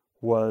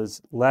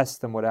was less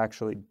than what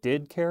actually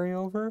did carry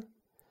over,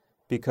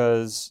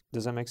 because,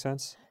 does that make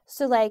sense?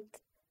 So like,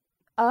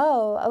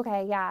 oh,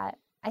 okay, yeah,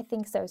 I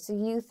think so. So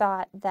you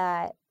thought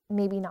that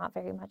maybe not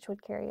very much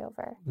would carry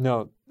over.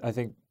 No,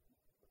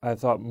 I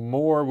thought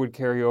more would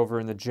carry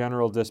over in the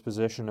general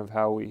disposition of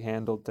how we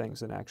handled things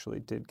than actually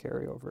did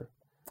carry over.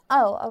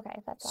 Oh, okay,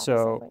 that's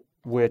so,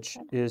 which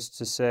is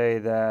to say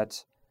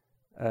that,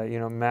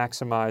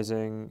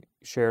 maximizing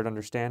shared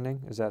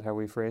understanding. Is that how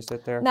we phrased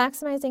it there?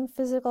 Maximizing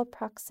physical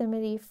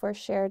proximity for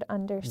shared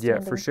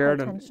understanding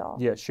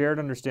potential. Shared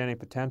understanding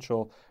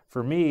potential.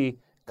 For me,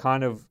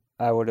 kind of,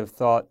 I would have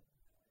thought,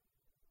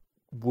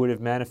 would have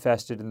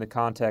manifested in the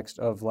context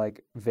of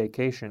like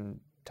vacation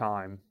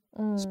time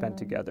spent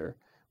together,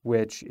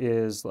 which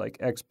is like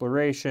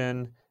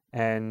exploration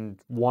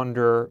and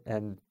wonder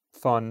and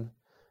fun.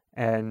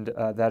 And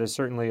that is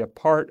certainly a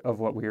part of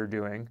what we are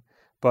doing.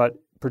 But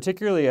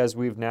particularly as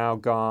we've now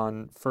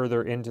gone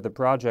further into the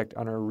project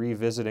on our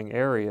revisiting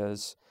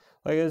areas,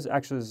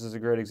 this is a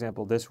great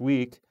example. This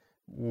week,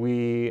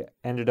 we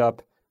ended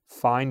up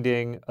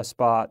finding a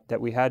spot that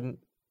we hadn't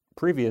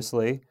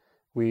previously.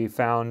 We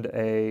found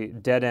a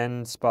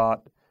dead-end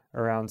spot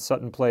around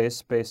Sutton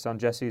Place based on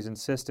Jesse's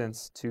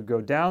insistence to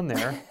go down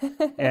there.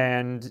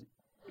 And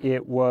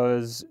it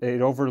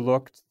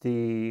overlooked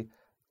the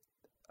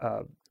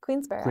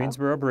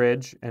Queensboro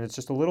Bridge, and it's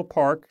just a little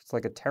park. It's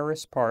like a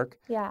terrace park.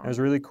 Yeah. And it was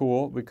really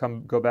cool. We'd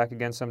go back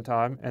again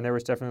sometime, and there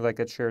was definitely like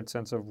a shared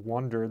sense of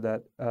wonder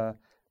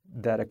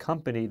that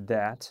accompanied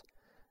that.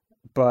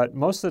 But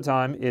most of the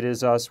time, it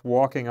is us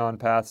walking on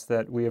paths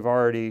that we have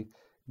already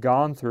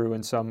gone through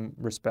in some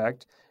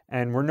respect,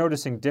 and we're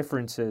noticing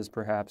differences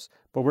perhaps,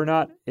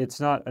 but it's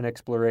not an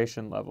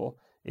exploration level.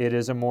 It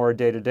is a more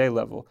day-to-day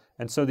level.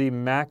 And so the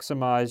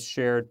maximized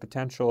shared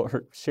potential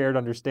or shared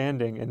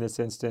understanding in this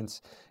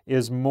instance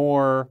is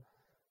more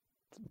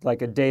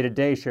like a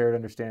day-to-day shared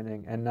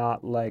understanding and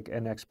not like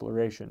an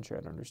exploration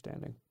shared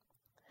understanding.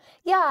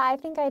 Yeah, I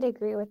think I'd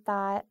agree with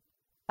that.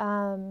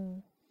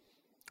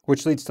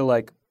 Which leads to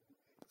like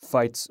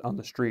fights on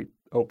the street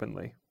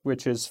openly,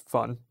 which is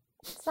fun.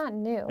 It's not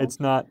new. It's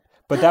not,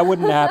 but that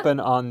wouldn't happen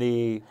on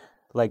the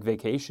like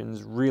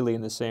vacations really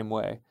in the same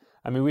way.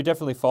 I mean, we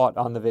definitely fought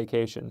on the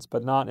vacations,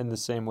 but not in the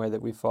same way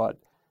that we fought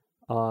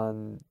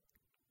on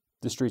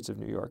the streets of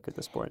New York at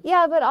this point.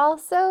 Yeah, but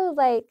also,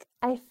 like,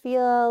 I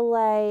feel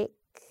like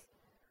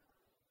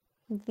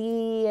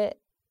the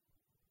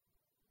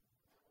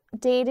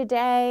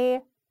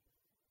day-to-day,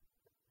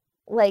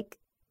 like,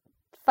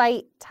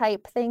 fight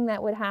type thing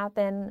that would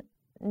happen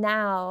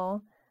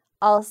now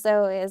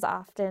also is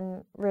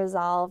often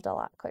resolved a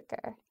lot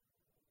quicker.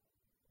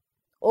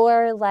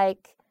 Or,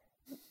 like,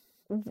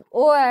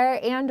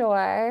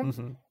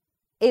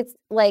 it's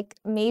like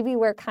maybe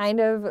we're kind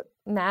of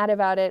mad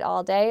about it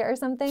all day or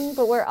something,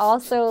 but we're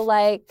also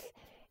like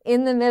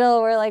in the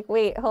middle, we're like,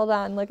 wait, hold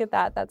on, look at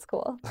that, that's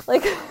cool.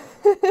 Like,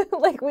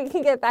 like we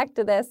can get back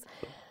to this.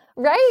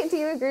 Right? Do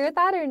you agree with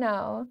that or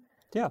no?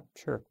 Yeah,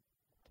 sure.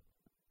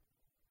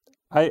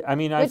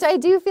 Which I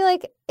do feel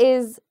like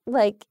is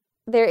like,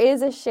 there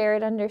is a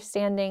shared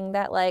understanding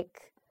that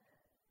like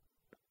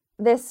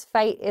this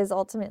fight is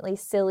ultimately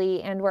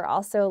silly, and we're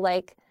also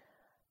like,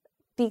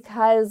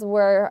 because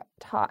we're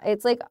taught,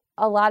 it's like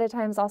a lot of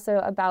times also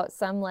about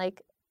some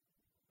like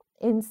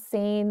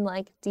insane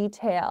like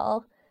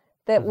detail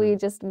that we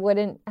just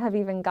wouldn't have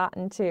even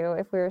gotten to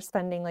if we were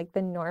spending like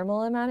the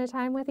normal amount of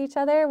time with each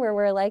other, where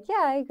we're like,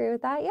 yeah, I agree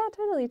with that. Yeah,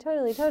 totally.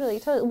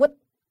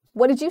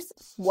 What did you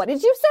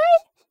say?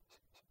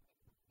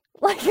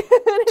 Like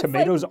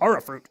tomatoes are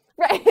a fruit.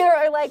 Right.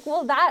 Or like,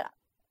 well, that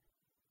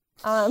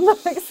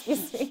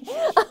excuse me.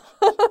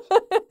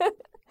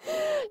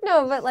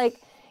 No, but like,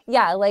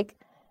 yeah, like,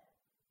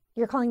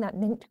 you're calling that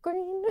mint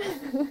green?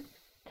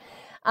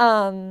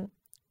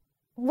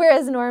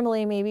 Whereas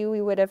normally maybe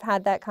we would have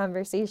had that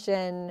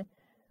conversation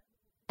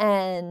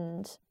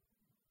and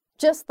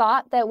just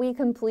thought that we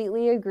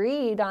completely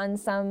agreed on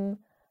some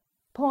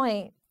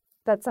point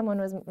that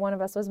one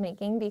of us was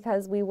making,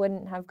 because we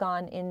wouldn't have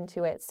gone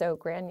into it so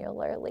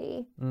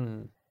granularly.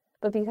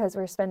 But because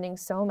we're spending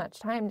so much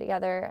time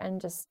together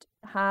and just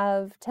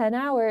have 10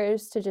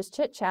 hours to just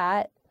chit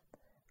chat,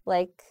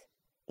 like,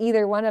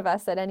 either one of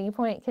us at any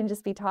point can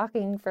just be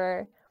talking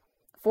for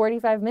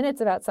 45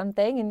 minutes about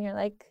something, and you're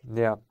like,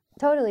 yeah,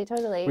 totally.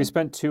 We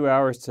spent 2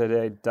 hours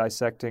today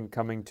dissecting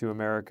Coming to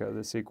America,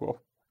 the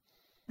sequel.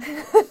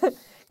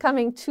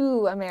 Coming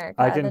to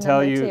America. I can the tell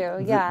number you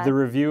two. Yeah. the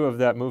review of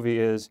that movie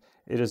is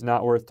it is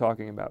not worth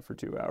talking about for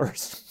 2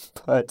 hours.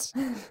 But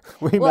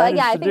we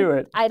managed to do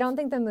it. I don't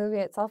think the movie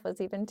itself was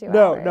even 2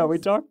 No, hours. no, we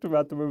talked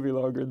about the movie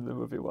longer than the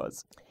movie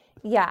was.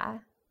 Yeah.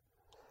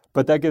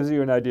 But that gives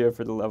you an idea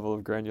for the level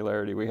of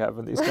granularity we have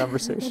in these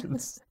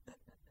conversations.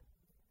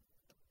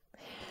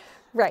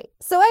 Right.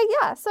 So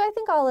I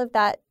think all of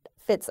that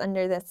fits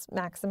under this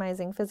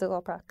maximizing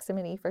physical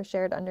proximity for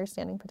shared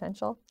understanding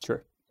potential.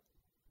 Sure.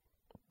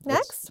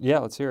 Next.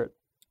 Let's hear it.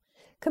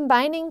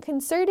 Combining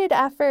concerted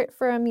effort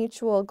for a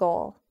mutual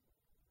goal.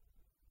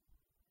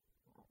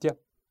 Yeah.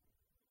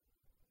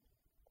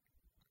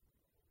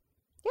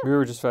 We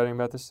were just fighting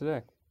about this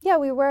today. Yeah,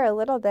 we were a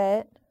little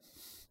bit.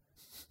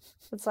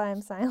 That's why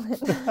I'm silent.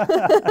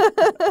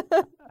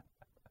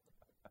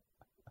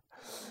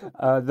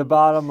 The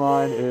bottom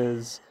line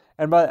is,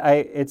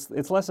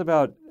 it's less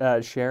about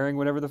sharing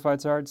whatever the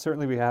fights are. I'd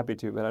certainly be happy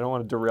to, but I don't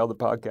want to derail the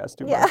podcast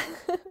too much.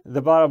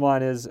 The bottom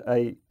line is,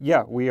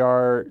 we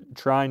are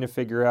trying to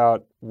figure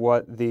out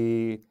what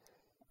the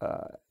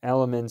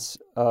elements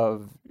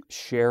of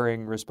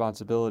sharing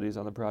responsibilities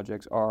on the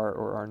projects are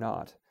or are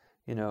not.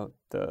 You know,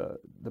 the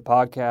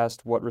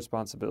podcast, what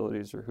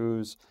responsibilities are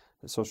whose,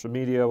 the social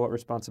media, what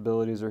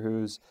responsibilities are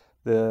whose,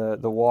 the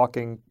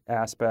walking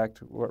aspect,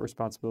 what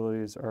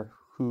responsibilities are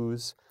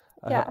whose.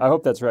 Yeah. I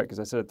hope that's right because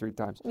I said it 3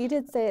 times. You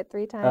did say it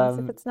 3 times.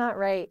 If it's not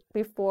right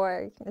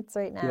before, it's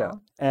right now. Yeah.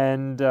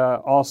 And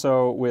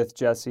also with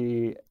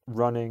Jessie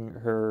running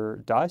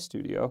her dye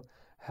studio,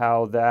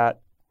 how the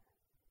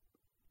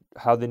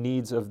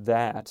needs of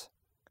that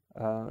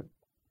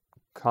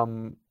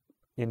come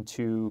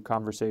into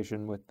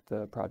conversation with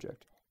the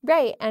project.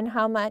 Right. And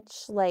how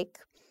much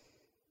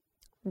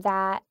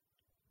that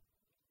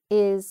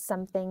is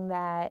something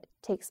that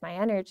takes my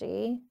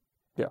energy.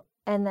 Yeah.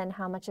 And then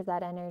how much of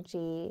that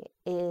energy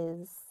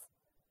is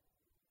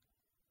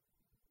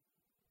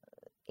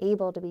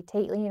able to be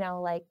taken,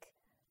 like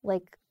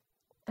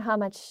how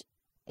much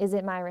is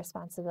it my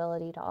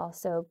responsibility to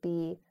also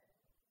be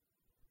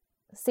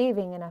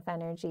saving enough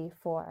energy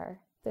for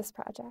this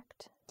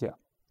project? Yeah.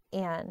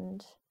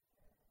 And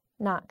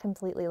not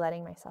completely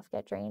letting myself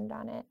get drained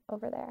on it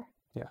over there.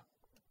 Yeah.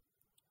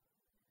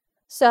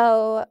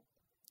 So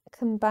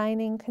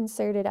combining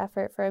concerted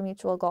effort for a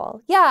mutual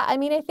goal. Yeah, I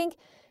mean, I think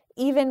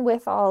even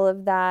with all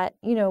of that,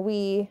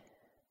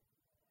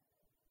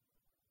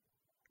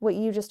 what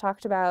you just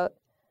talked about,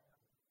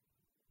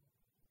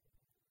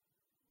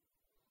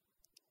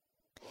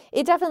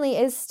 it definitely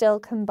is still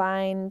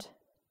combined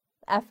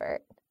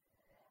effort.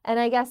 And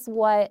I guess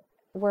what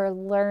we're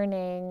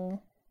learning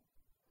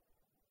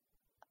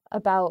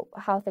about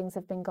how things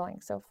have been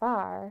going so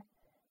far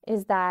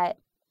is that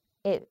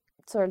it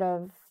sort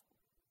of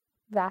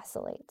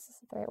vacillates. Is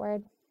that the right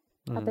word?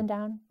 Mm-hmm. Up and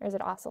down? Or is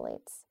it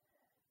oscillates?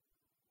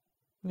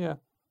 Yeah.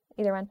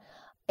 Either one.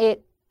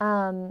 It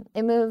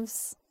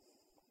moves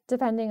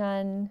depending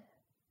on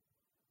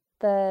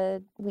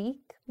the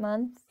week,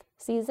 month,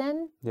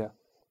 season. Yeah.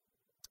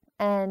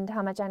 And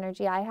how much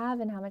energy I have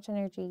and how much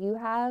energy you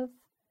have.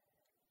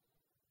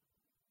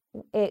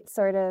 It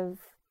sort of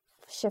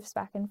shifts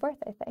back and forth,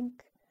 I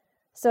think.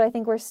 So I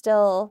think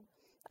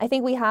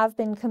we have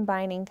been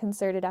combining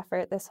concerted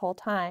effort this whole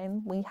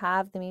time. We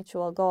have the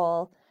mutual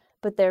goal,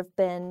 but there have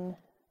been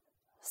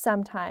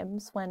some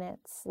times when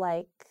it's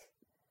like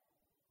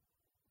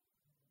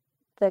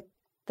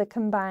the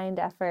combined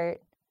effort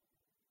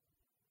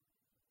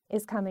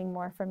is coming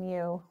more from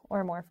you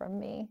or more from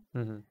me.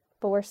 Mm-hmm.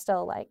 But we're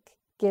still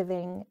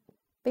giving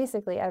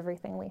basically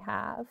everything we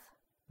have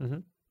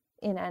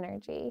in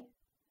energy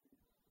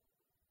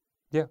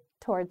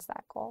towards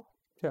that goal.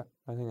 Yeah,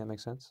 I think that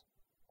makes sense.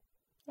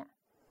 Yeah.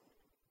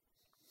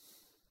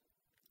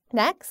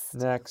 Next.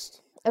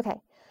 Okay.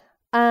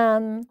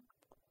 Is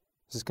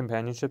this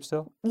companionship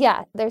still?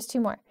 Yeah, there's 2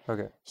 more.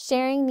 Okay.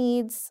 Sharing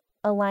needs,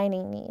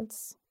 aligning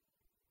needs.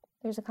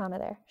 There's a comma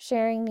there.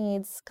 Sharing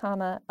needs,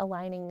 comma,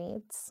 aligning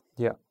needs.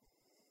 Yeah.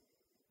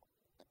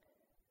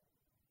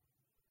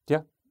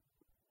 Yeah.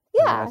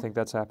 Yeah. I think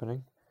that's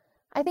happening.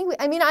 I think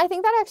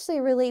that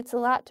actually relates a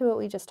lot to what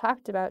we just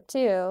talked about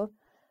too,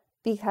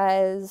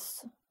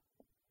 because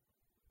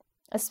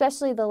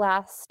especially the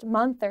last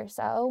month or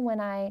so when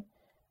I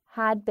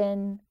had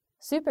been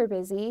super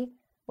busy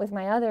with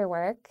my other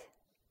work,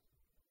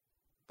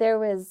 there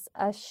was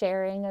a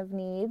sharing of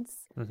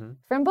needs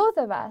from both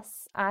of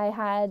us. I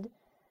had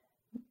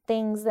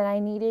things that I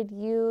needed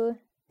you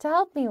to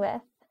help me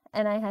with,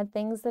 and I had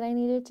things that I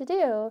needed to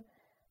do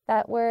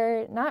that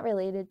were not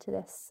related to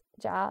this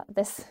job,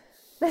 this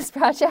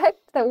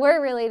project, that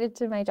were related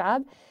to my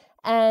job.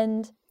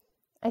 And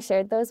I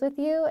shared those with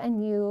you,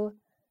 and you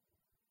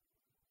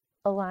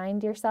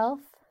aligned yourself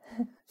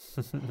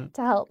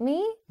to help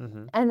me.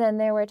 Mm-hmm. And then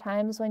there were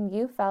times when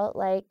you felt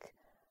like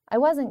I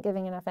wasn't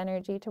giving enough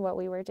energy to what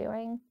we were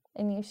doing,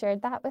 and you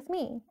shared that with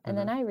me. And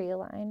then I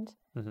realigned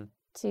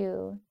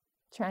to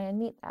try and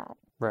meet that.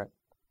 Right.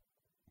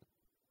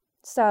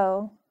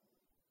 So,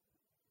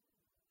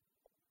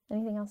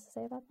 anything else to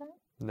say about that?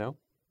 No.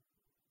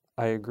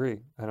 I agree.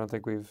 I don't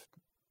think we've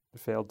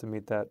failed to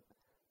meet that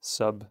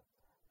sub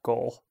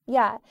goal.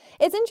 Yeah.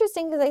 It's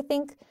interesting because I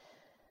think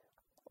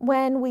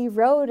when we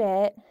wrote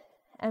it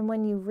and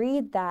when you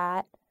read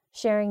that,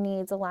 sharing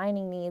needs,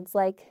 aligning needs,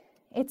 like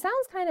it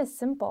sounds kind of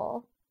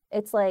simple.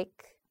 It's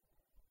like,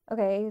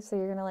 okay, so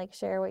you're going to like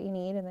share what you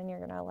need and then you're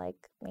going to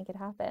like make it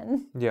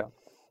happen. Yeah.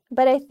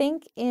 But I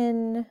think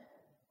in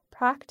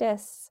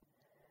practice,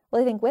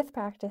 well, I think with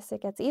practice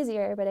it gets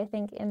easier, but I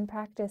think in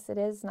practice it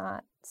is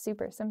not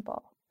super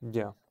simple.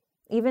 Yeah.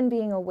 Even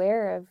being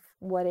aware of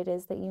what it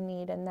is that you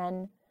need and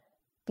then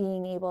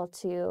being able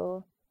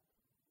to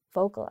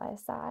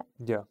vocalize that.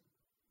 Yeah.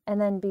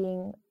 And then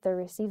being the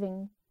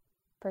receiving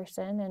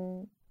person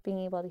and being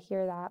able to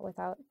hear that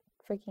without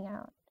freaking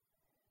out.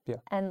 Yeah.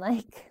 And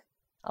like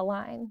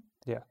align.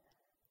 Yeah.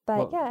 But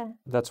Well, yeah.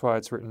 That's why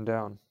it's written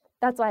down.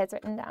 That's why it's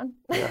written down.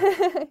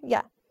 Yeah.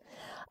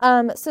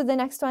 Yeah. So the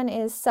next one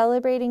is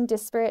celebrating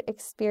disparate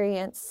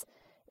experience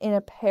in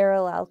a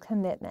parallel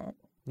commitment.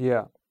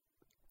 Yeah.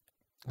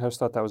 I just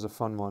thought that was a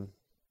fun one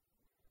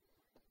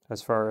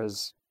as far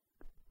as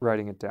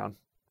writing it down.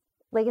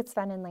 Like it's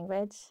fun in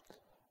language.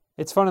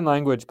 It's fun in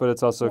language, but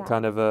it's also Yeah.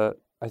 kind of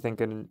I think,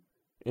 an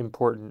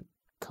important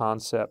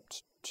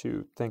concept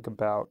to think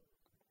about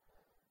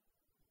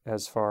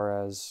as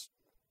far as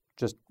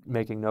just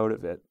making note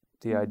of it.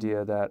 The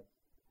idea that,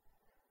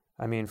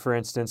 I mean, for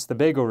instance, the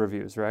bagel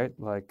reviews, right?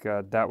 Like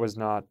that was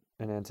not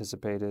an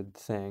anticipated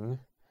thing,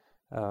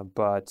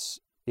 but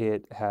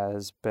it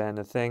has been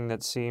a thing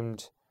that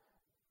seemed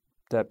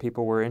that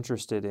people were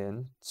interested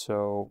in.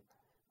 So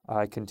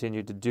I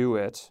continued to do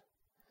it,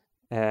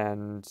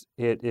 and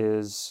it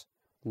is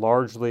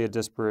largely a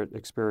disparate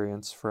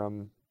experience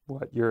from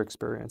what your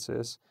experience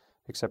is,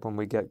 except when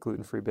we get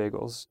gluten-free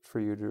bagels for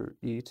you to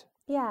eat.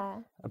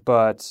 Yeah.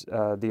 But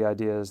the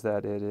idea is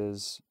that it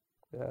is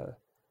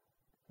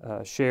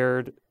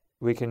shared.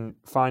 We can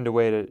find a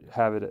way to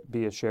have it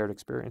be a shared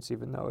experience,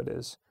 even though it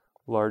is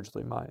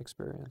largely my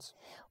experience.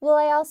 Well,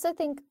 I also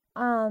think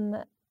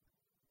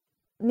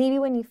maybe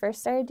when you first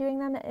started doing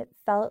them, it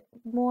felt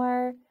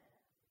more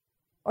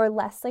or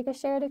less like a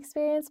shared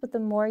experience, but the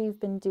more you've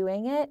been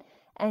doing it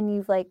and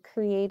you've like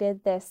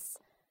created this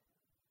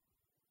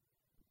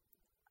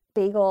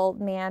bagel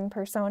man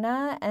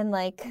persona and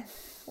like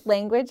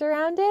language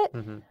around it,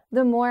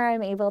 the more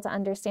I'm able to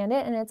understand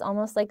it. And it's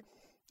almost like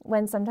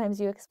when sometimes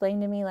you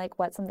explain to me like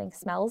what something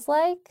smells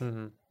like,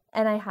 and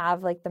I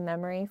have like the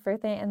memory for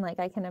things and like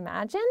I can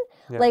imagine,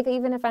 like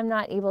even if I'm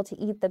not able to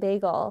eat the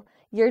bagel,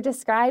 you're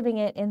describing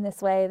it in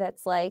this way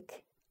that's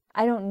like,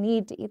 I don't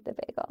need to eat the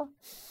bagel.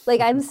 Like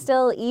I'm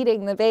still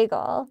eating the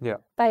bagel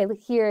by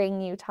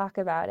hearing you talk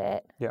about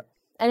it. Yeah.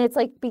 And it's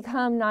like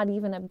become not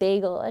even a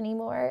bagel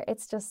anymore.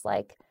 It's just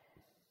like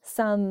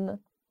some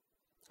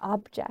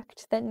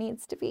object that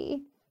needs to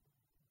be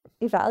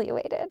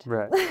evaluated.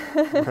 Right.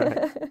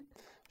 Right.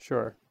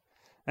 Sure.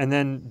 And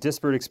then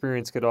disparate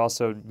experience could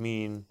also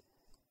mean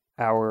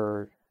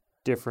our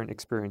different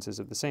experiences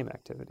of the same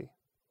activity.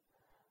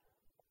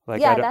 Like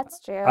yeah, that's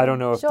true. I don't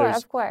know if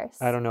of course.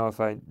 I don't know if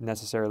I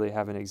necessarily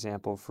have an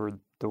example for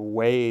the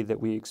way that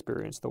we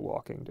experience the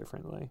walking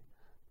differently,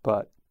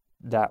 but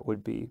that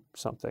would be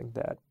something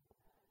that,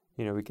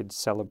 you know, we could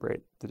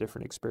celebrate the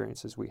different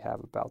experiences we have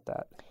about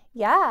that.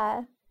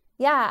 Yeah.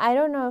 Yeah, I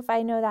don't know if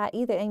I know that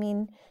either. I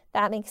mean,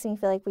 that makes me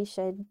feel like we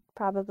should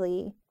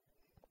probably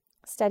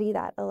study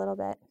that a little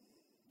bit.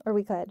 Or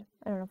we could.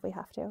 I don't know if we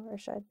have to or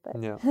should,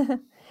 but Yeah.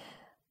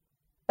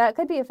 that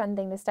could be a fun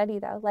thing to study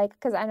though, like,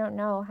 because I don't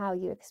know how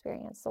you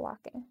experience the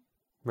walking.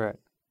 Right.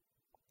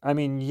 I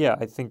mean, yeah,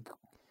 I think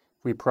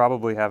we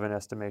probably have an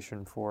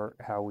estimation for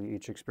how we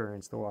each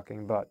experience the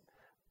walking, but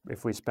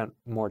if we spent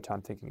more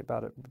time thinking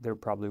about it, there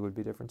probably would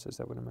be differences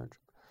that would emerge.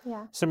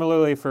 Yeah.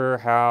 Similarly, for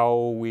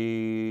how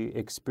we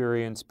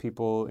experience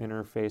people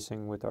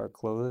interfacing with our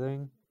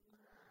clothing,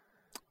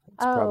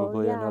 it's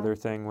probably another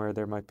thing where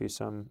there might be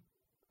some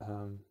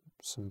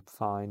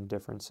fine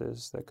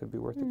differences that could be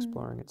worth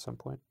exploring at some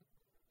point.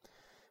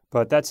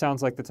 But that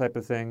sounds like the type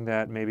of thing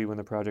that maybe when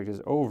the project is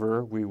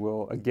over, we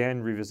will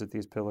again revisit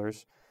these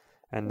pillars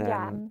and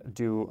then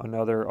do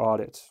another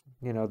audit.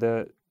 You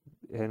know,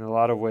 in a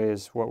lot of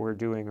ways, what we're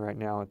doing right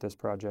now at this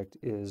project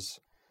is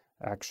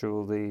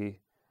actually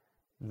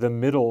the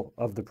middle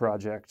of the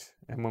project.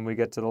 And when we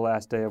get to the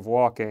last day of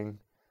walking,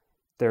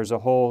 there's a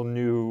whole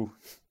new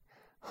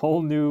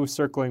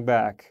circling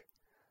back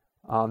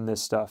on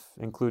this stuff,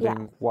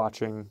 including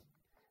watching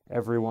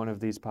every one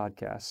of these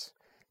podcasts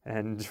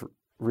and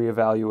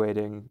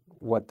reevaluating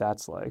what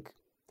that's like.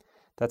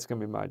 That's going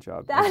to be my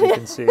job, as you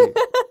can see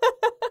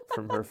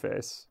from her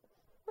face.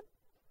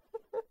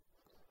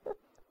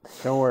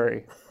 Don't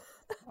worry.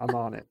 I'm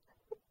on it.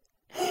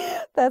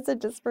 That's a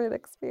disparate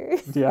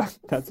experience. Yeah,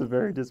 that's a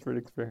very disparate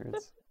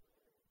experience.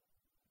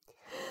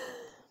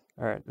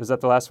 All right. Is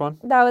that the last one?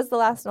 That was the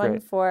last one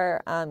Great.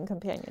 for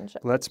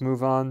companionship. Let's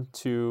move on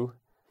to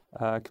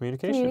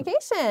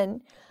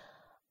communication.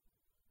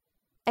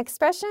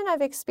 Expression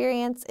of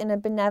experience in a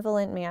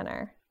benevolent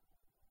manner.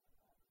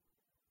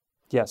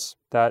 Yes,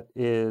 that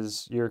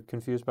is, you're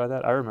confused by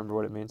that? I remember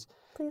what it means.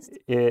 Please.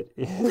 It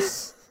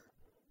is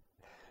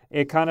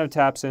it kind of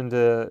taps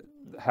into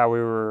how we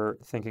were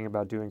thinking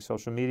about doing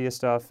social media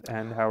stuff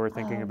and how we're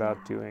thinking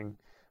about doing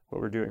what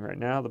we're doing right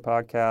now, the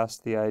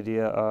podcast, the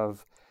idea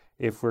of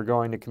if we're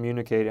going to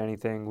communicate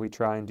anything, we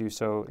try and do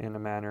so in a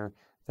manner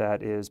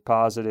that is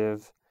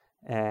positive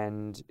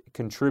and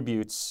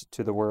contributes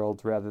to the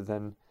world rather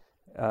than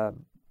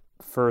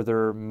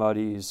further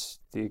muddies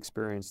the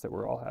experience that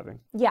we're all having.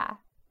 Yeah.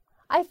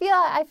 I feel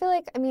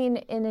like, I mean,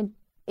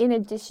 in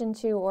addition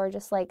to, or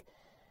just like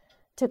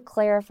to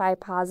clarify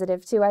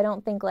positive too, I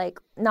don't think like,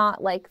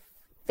 not like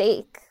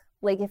fake,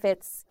 like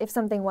if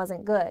something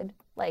wasn't good,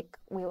 like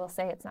we will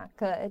say it's not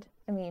good.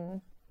 I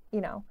mean,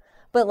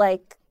 but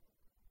like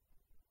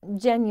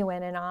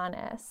genuine and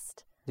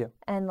honest. Yeah.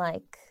 And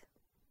like,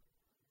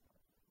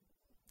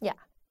 yeah,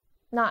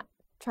 not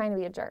trying to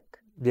be a jerk.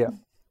 Yeah.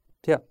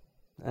 Yeah.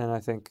 And I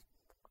think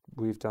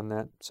we've done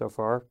that so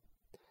far.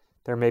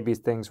 There may be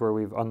things where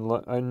we've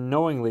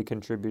unknowingly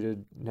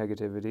contributed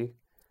negativity.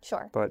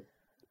 Sure. But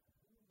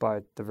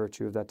by the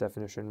virtue of that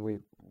definition, we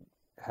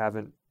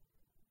haven't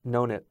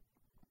known it.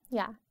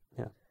 Yeah.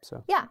 Yeah.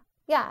 So. Yeah.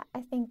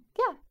 I think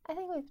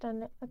we've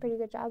done a pretty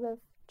good job of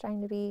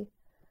trying to be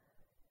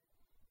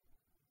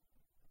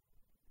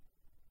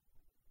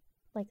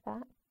like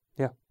that.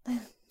 Yeah.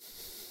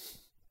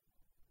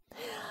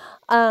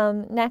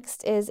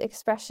 Next is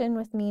expression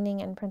with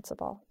meaning and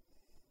principle.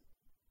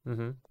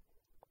 Mm-hmm.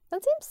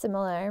 That seems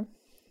similar.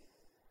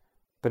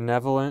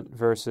 Benevolent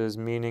versus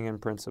meaning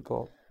and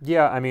principle.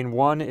 Yeah, I mean,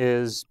 one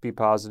is be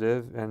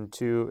positive, and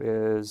two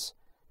is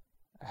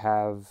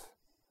have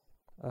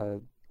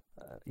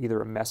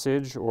either a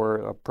message or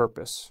a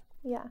purpose.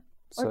 Yeah,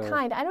 or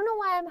kind. I don't know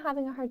why I'm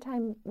having a hard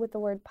time with the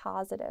word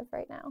positive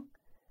right now.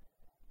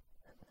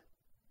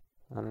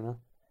 I don't know.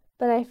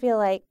 But I feel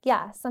like,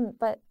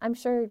 but I'm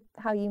sure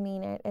how you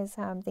mean it is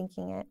how I'm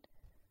thinking it.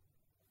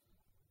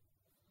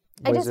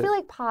 I just feel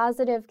like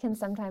positive can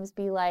sometimes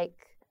be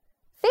like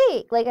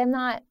fake. Like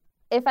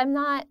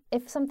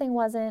if something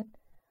wasn't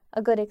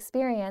a good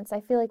experience,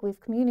 I feel like we've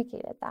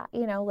communicated that,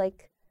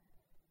 like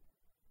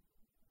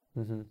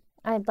mm-hmm.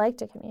 I'd like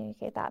to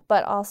communicate that,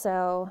 but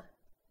also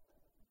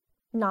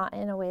not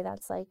in a way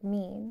that's like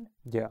mean.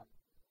 Yeah.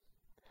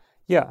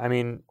 Yeah, I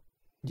mean,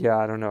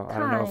 I don't know. I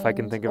don't know if I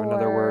can think of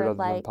another word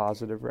other than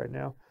positive right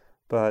now.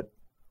 But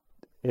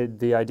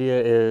the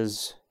idea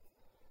is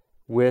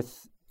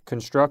with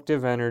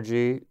constructive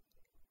energy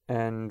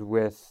and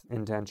with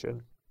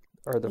intention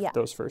are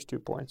those first 2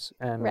 points.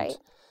 And right.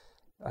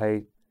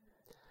 I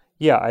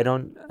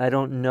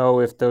don't know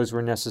if those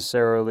were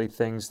necessarily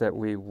things that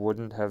we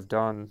wouldn't have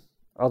done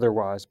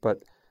otherwise,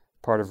 but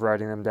part of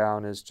writing them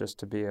down is just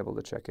to be able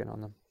to check in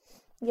on them.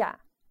 Yeah.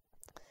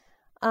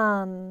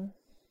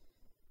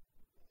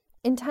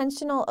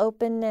 Intentional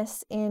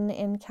openness in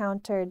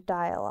encountered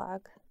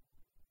dialogue.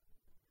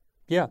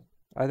 Yeah,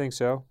 I think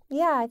so.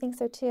 Yeah, I think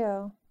so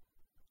too.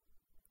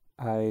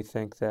 I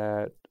think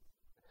that,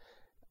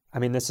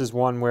 this is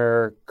one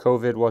where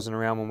COVID wasn't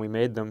around when we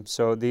made them.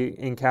 So the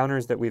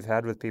encounters that we've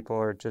had with people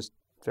are just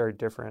very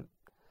different.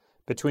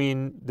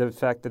 Between the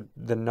fact that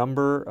the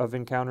number of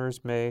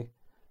encounters may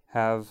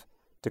have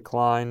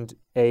declined,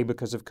 A,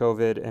 because of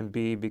COVID, and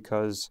B,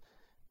 because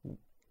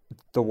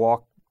the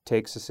walk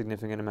takes a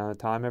significant amount of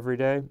time every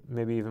day,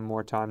 maybe even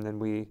more time than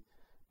we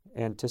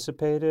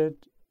anticipated,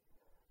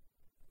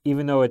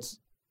 even though it's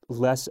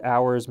less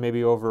hours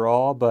maybe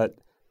overall, but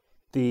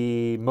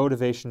the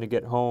motivation to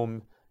get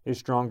home is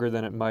stronger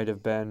than it might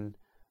have been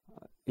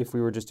if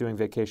we were just doing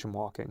vacation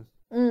walking.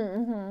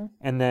 Mm-hmm.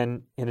 And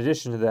then in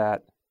addition to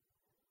that,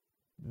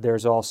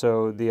 there's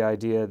also the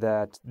idea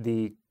that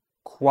the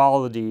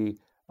quality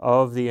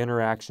of the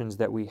interactions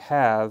that we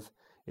have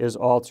is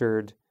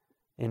altered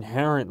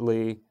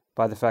inherently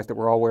by the fact that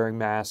we're all wearing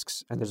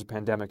masks and there's a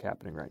pandemic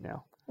happening right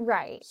now.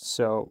 Right.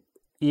 So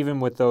even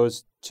with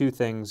those two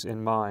things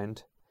in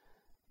mind,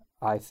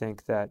 I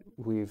think that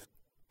we've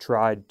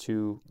tried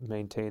to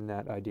maintain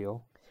that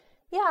ideal.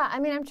 Yeah,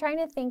 I'm trying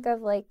to think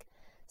of like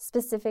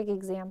specific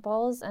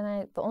examples,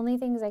 and the only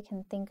things I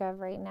can think of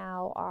right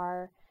now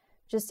are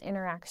just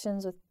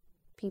interactions with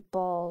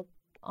people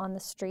on the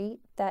street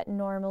that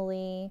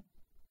normally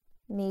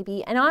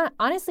maybe, and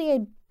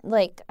honestly,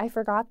 I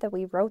forgot that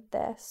we wrote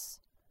this.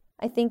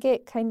 I think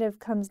it kind of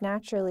comes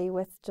naturally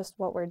with just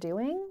what we're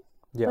doing,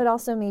 but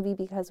also maybe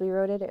because we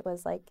wrote it, it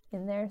was like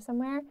in there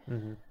somewhere.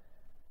 Mm-hmm.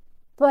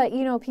 But,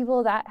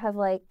 people that have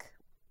like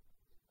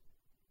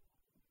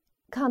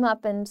come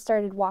up and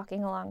started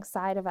walking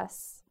alongside of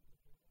us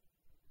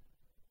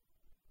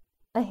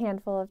a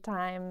handful of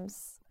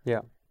times.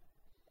 Yeah.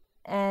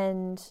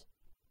 And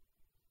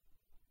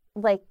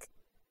like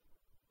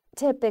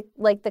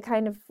the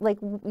kind of like,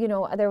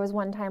 there was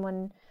one time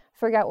when,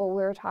 forget what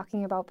we were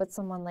talking about, but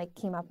someone like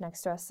came up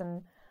next to us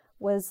and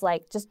was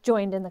like just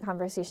joined in the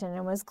conversation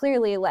and was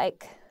clearly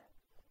like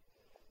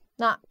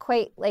not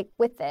quite like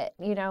with it,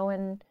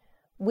 and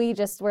we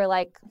just were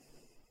like,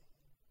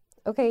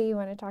 okay, you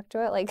want to talk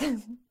to it? Like,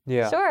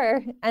 yeah,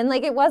 sure. And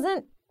like, it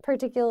wasn't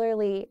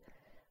particularly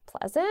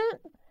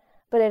pleasant,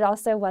 but it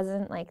also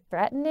wasn't like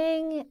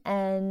threatening.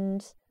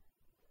 And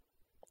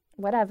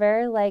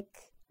whatever, like,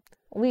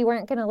 we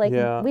weren't going to, like,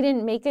 Yeah. we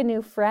didn't make a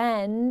new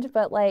friend,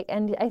 but, like,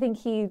 and I think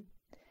he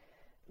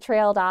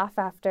trailed off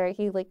after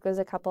he, like, was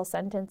a couple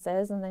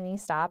sentences, and then he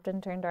stopped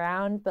and turned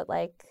around, but,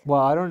 like...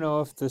 Well, I don't know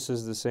if this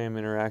is the same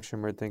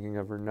interaction we're thinking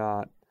of or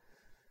not,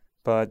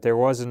 but there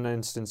was an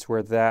instance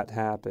where that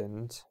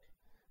happened,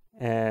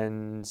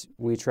 and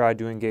we tried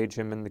to engage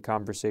him in the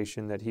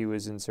conversation that he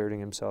was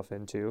inserting himself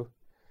into,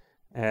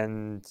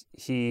 and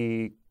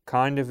he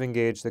kind of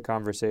engaged the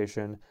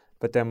conversation,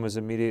 but then was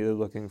immediately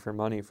looking for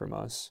money from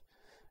us.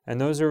 And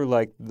those are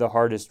like the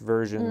hardest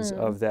versions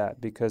of that,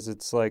 because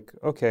it's like,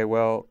 okay,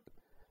 well,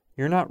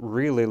 you're not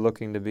really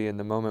looking to be in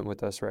the moment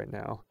with us right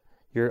now.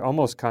 You're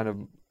almost kind of,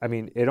 I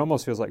mean, it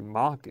almost feels like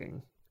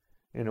mocking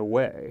in a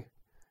way,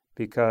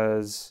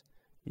 because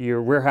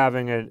we're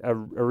having a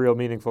real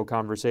meaningful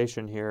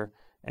conversation here,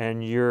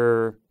 and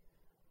you're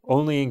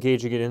only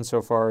engaging it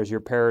insofar as you're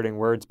parroting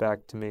words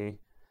back to me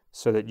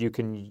so that you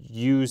can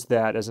use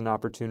that as an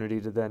opportunity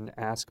to then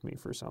ask me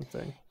for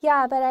something.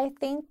 Yeah, but I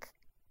think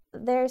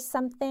there's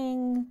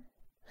something,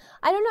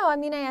 I don't know, I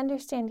mean, I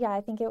understand, yeah,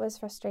 I think it was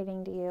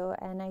frustrating to you,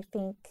 and I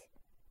think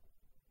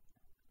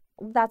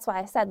that's why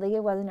I said, like,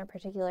 it wasn't a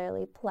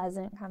particularly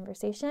pleasant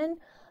conversation,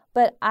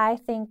 but I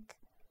think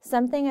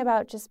something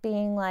about just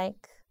being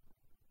like,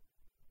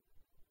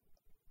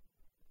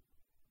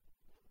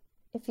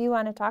 if you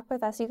want to talk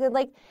with us, you could,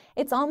 like,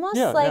 it's almost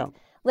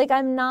like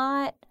I'm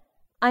not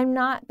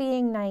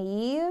being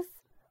naive,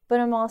 but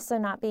I'm also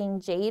not being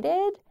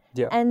jaded.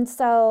 Yeah. And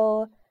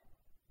so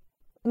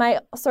my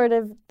sort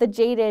of the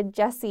jaded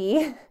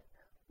Jessie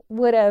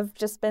would have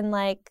just been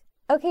like,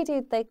 okay,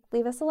 dude, like,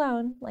 leave us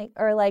alone, like,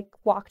 or like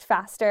walked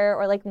faster,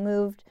 or like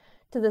moved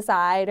to the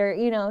side, or,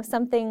 you know,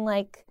 something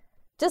like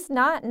just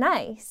not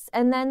nice.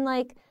 And then,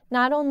 like,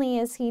 not only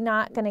is he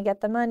not going to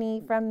get the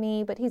money from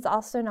me, but he's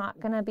also not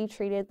going to be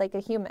treated like a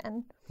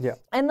human. Yeah.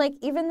 And, like,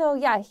 even though,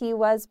 yeah, he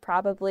was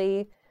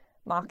probably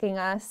mocking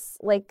us,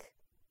 like,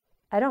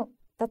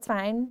 that's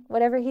fine.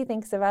 Whatever he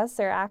thinks of us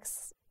or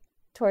acts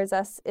towards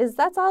us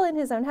that's all in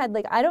his own head.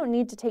 Like, I don't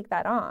need to take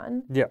that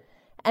on. Yeah.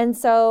 And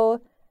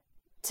so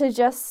to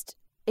just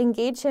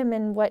engage him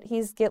in what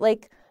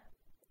like,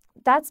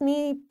 that's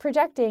me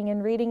projecting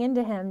and reading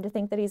into him to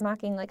think that he's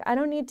mocking. Like, I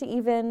don't need to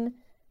even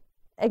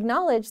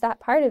acknowledge that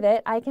part of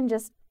it. I can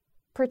just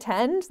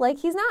pretend like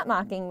he's not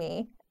mocking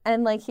me,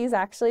 and like he's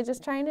actually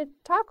just trying to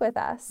talk with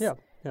us. Yeah,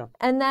 yeah.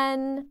 And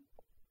then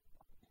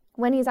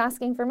when he's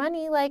asking for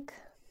money, like,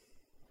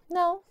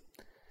 no.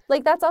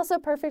 Like, that's also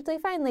perfectly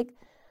fine. Like,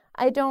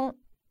 I don't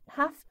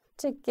have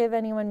to give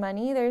anyone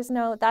money.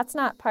 That's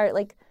not part,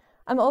 like,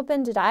 I'm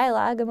open to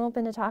dialogue. I'm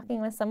open to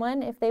talking with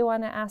someone. If they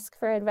want to ask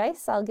for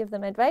advice, I'll give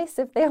them advice.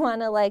 If they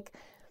want to, like,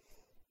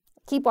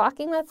 keep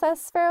walking with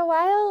us for a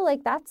while,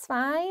 like, that's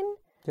fine.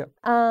 Yep.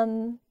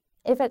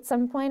 If at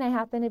some point I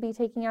happen to be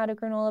taking out a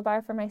granola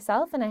bar for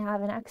myself and I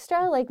have an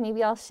extra, like,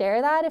 maybe I'll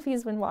share that if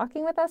he's been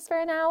walking with us for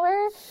an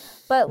hour.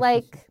 But,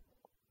 like,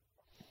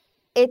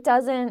 it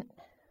doesn't,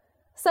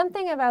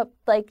 something about,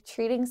 like,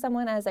 treating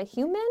someone as a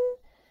human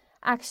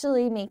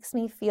actually makes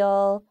me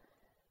feel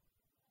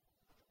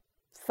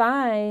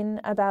fine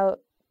about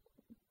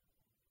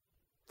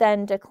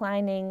then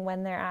declining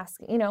when they're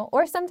asking, you know,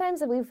 or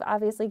sometimes we've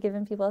obviously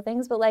given people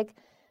things, but, like,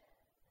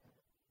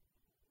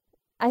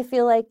 I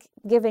feel like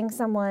giving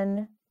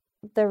someone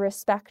the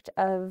respect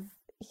of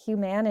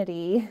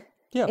humanity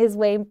is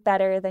way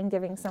better than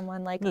giving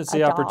someone, like, it's a the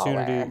dollar.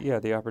 opportunity. Yeah,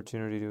 the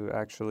opportunity to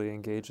actually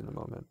engage in the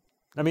moment.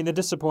 I mean, the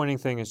disappointing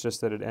thing is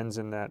just that it ends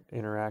in that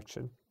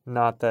interaction,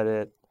 not that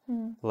it,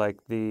 like,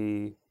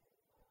 the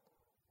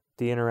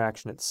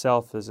interaction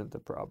itself isn't the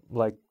problem.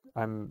 Like,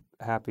 I'm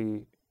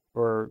happy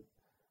or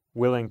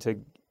willing to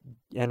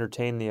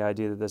entertain the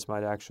idea that this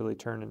might actually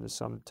turn into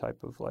some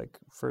type of, like,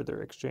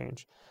 further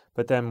exchange.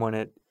 But then when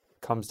it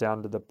comes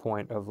down to the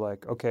point of,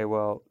 like, okay,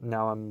 well,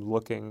 now I'm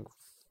looking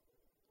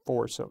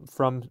for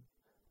something.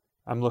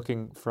 I'm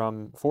looking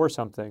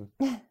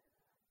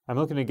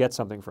to get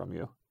something from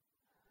you.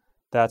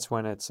 That's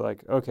when it's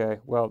like, okay,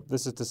 well,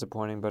 this is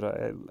disappointing, but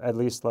at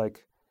least,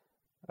 like,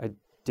 I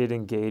did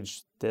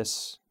engage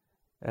this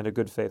at a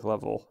good faith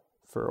level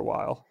for a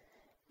while.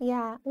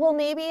 Yeah. Well,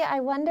 maybe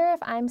I wonder if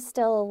I'm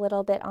still a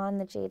little bit on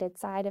the jaded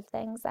side of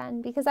things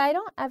then, because I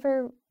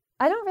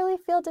don't really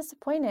feel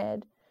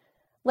disappointed.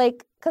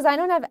 Like, because I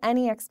don't have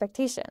any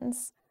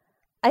expectations.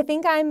 I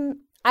think I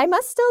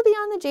must still be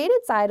on the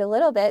jaded side a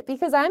little bit,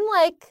 because I'm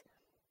like,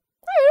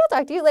 all right, I'll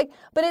talk to you. Like,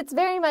 but it's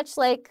very much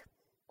like,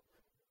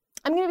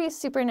 I'm going to be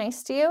super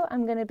nice to you.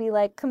 I'm going to be,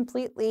 like,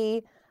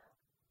 completely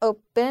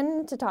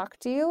open to talk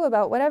to you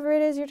about whatever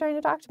it is you're trying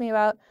to talk to me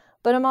about.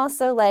 But I'm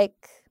also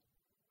like,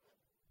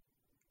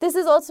 this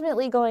is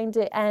ultimately going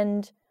to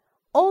end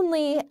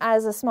only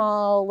as a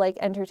small, like,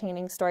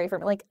 entertaining story for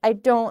me. Like, I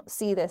don't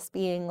see this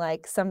being,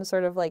 like, some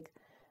sort of, like,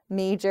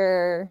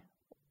 major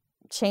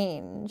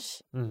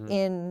change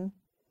in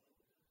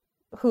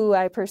who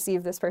I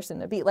perceive this person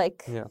to be.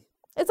 Like,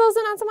 it's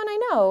also not someone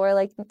I know, or,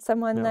 like,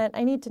 someone that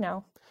I need to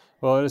know.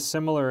 Well, it was a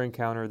similar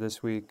encounter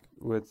this week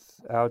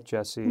without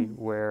Jessie,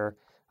 where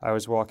I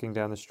was walking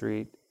down the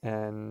street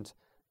and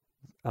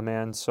a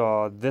man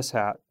saw this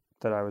hat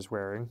that I was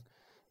wearing,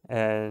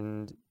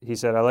 and he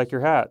said, "I like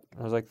your hat."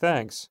 I was like,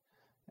 "Thanks."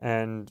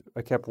 And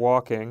I kept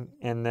walking,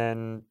 and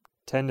then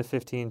 10 to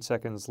 15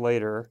 seconds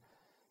later,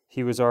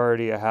 he was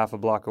already a half a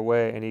block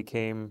away, and he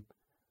came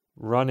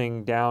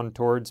running down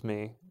towards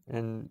me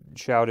and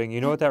shouting,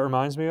 "You know what that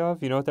reminds me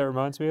of? You know what that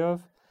reminds me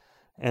of?"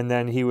 And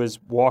then he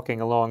was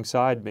walking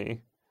alongside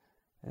me,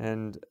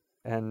 and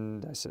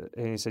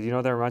he said, "You know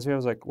what that reminds me of?" I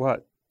was like,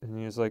 "What?" And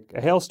he was like,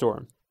 a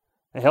hailstorm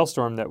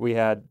that we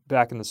had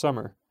back in the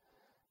summer.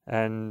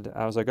 And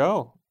I was like,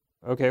 "Oh,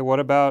 okay, what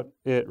about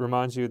it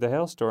reminds you of the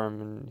hailstorm?"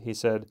 And he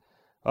said,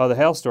 "Oh, the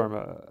hailstorm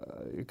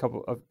a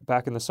couple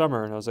back in the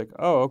summer." And I was like,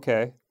 "Oh,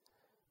 okay."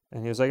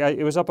 And he was like,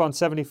 "It was up on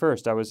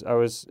 71st. I was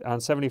on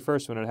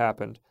 71st when it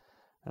happened."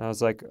 And I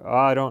was like, "Oh,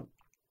 I don't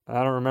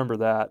remember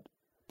that.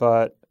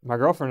 But my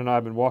girlfriend and I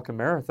have been walking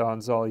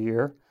marathons all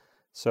year,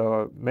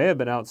 so I may have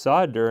been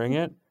outside during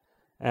it.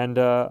 And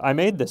I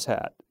made this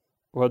hat.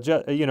 Well,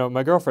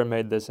 my girlfriend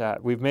made this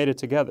hat. We've made it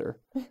together."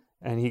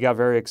 And he got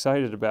very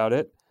excited about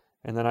it.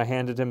 And then I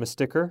handed him a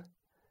sticker.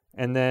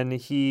 And then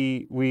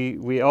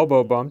we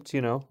elbow bumped,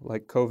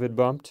 like COVID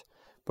bumped.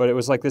 But it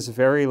was like this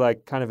very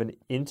like kind of an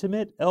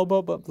intimate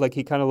elbow bump. Like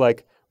he kind of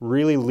like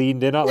really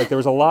leaned in on, like there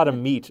was a lot of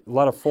meat, a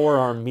lot of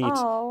forearm meat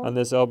on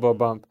this elbow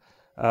bump.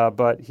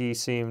 But he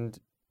seemed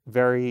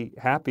very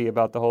happy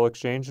about the whole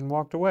exchange and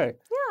walked away.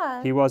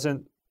 Yeah. He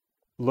wasn't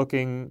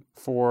looking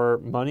for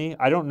money.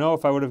 I don't know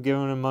if I would have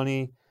given him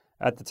money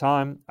at the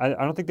time. I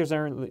don't think there's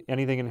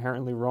anything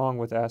inherently wrong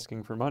with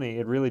asking for money.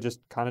 It really just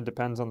kind of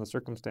depends on the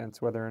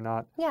circumstance whether or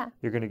not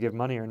you're going to give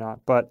money or not.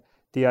 But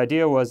the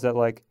idea was that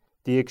like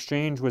the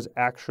exchange was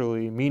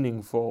actually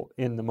meaningful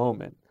in the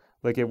moment.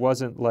 Like it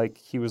wasn't like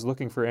he was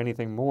looking for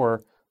anything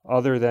more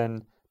other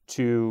than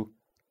to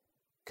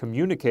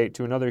communicate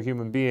to another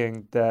human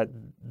being that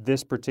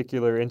this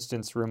particular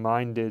instance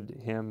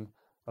reminded him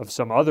of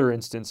some other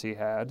instance he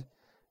had,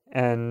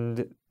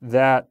 and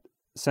that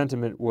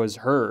sentiment was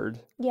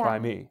heard by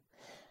me.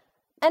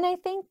 And I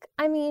think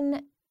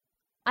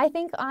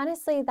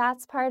honestly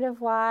that's part of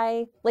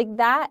why, like,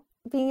 that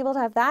being able to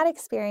have that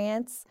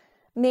experience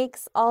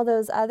makes all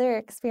those other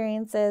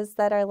experiences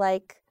that are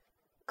like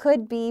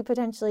could be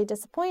potentially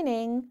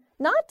disappointing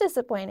not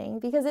disappointing,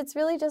 because it's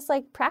really just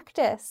like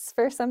practice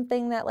for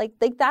something that like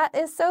that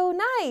is so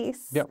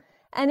nice. Yep.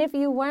 And if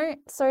you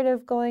weren't sort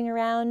of going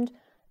around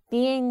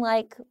being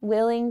like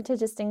willing to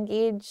just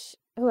engage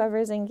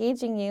whoever's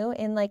engaging you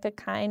in like a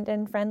kind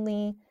and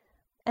friendly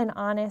and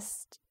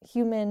honest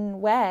human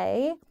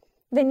way,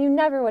 then you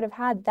never would have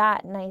had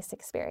that nice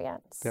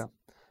experience. Yeah.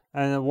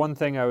 And one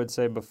thing I would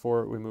say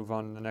before we move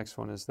on to the next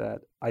one is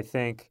that I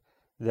think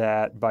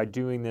that by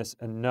doing this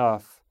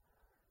enough,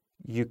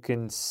 you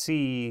can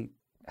see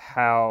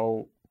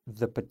how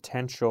the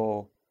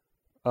potential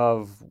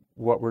of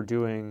what we're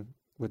doing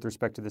with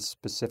respect to this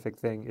specific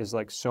thing is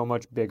like so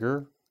much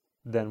bigger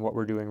than what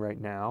we're doing right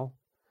now.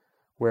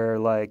 Where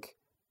like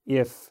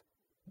if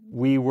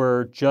we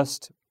were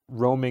just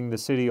roaming the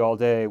city all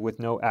day with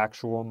no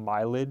actual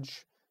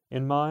mileage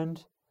in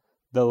mind,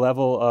 the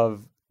level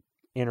of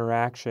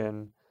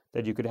interaction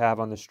that you could have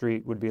on the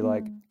street would be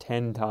like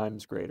 10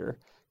 times greater,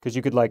 because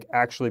you could like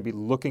actually be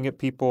looking at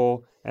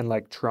people and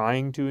like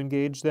trying to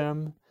engage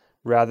them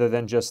rather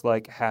than just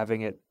like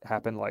having it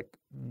happen like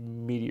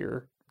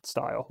meteor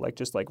style, like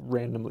just like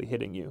randomly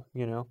hitting you,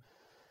 you know?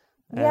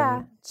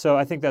 And so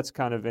I think that's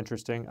kind of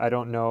interesting. I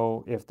don't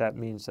know if that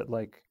means that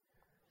like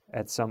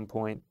at some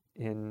point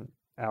in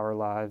our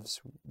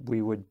lives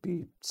we would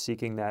be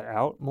seeking that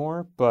out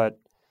more, but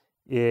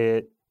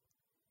it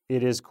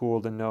is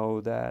cool to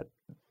know that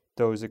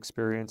those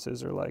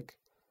experiences are like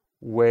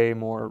way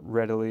more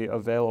readily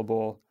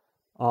available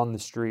on the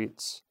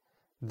streets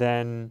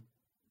than,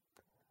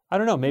 I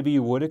don't know, maybe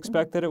you would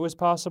expect that it was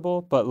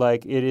possible, but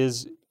like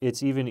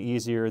it's even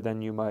easier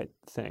than you might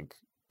think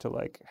to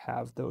like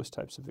have those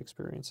types of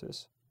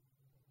experiences.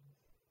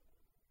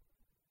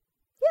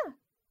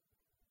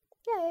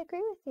 Yeah, I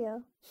agree with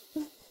you.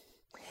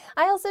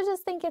 I also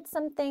just think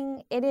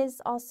it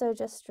is also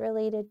just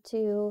related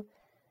to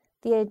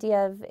the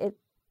idea of it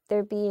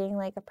there being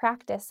like a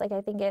practice. Like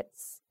I think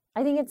it's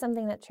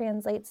something that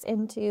translates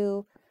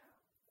into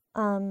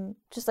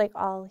just like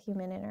all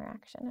human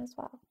interaction as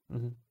well.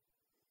 Mm-hmm.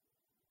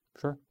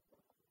 Sure.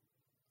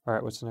 All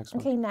right, what's the next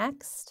one? Okay,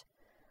 next.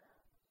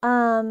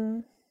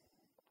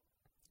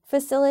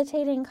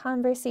 Facilitating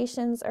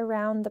conversations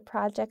around the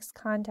project's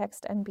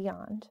context and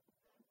beyond.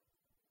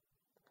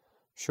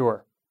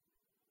 Sure.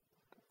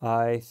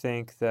 I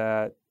think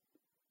that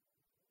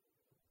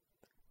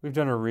we've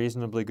done a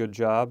reasonably good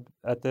job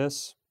at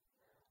this.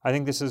 I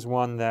think this is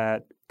one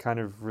that kind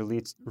of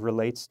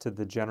relates to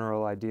the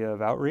general idea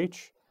of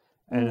outreach.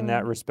 And in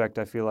that respect,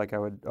 I feel like I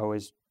could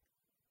always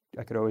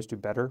do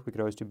better. We could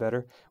always do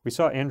better. We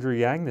saw Andrew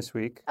Yang this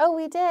week. Oh,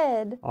 we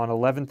did. On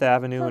 11th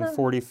Avenue and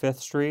 45th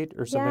Street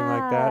or something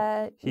like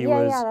that.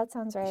 Yeah, that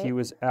sounds right. He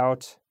was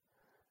out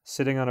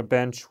sitting on a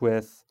bench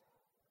with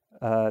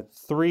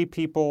 3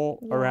 people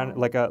around Yeah.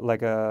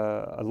 like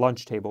a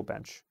lunch table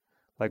bench,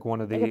 like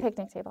one of Like a the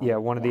picnic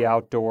table. one of the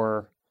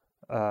outdoor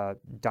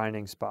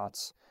dining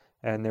spots.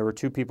 And there were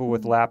 2 people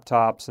with Mhm.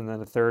 laptops, and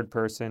then a third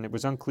person. It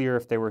was unclear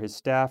if they were his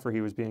staff or he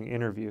was being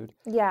interviewed.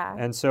 Yeah.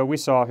 And so we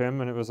saw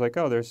him, and it was like,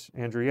 oh, there's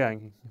Andrew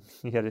Yang.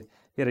 He had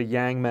a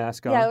Yang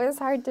mask Yeah, on, it was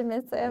hard to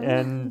miss him.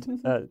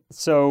 and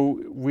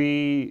so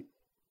we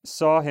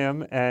saw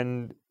him,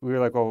 and we were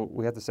like, well,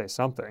 we had to say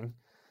something.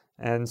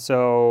 And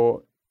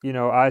so,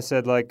 I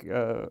said like,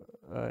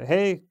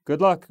 hey, good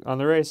luck on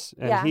the race.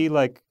 And Yeah. he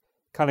like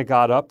kind of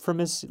got up from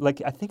his,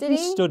 like, I think Did he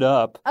he? stood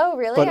up, Oh,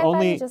 really? but I thought he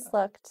only, just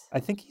looked. I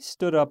think he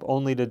stood up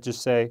only to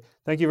just say,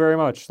 thank you very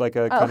much. Like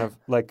a Oh. kind of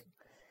like,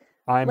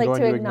 I'm Like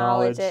going to to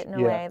acknowledge acknowledge. it in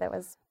a way that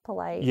was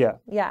polite. Yeah.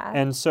 Yeah.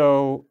 And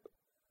so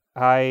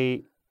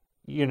I,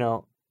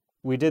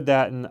 we did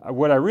that. And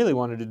what I really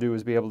wanted to do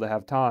was be able to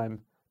have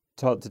time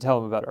to tell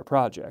him about our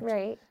project.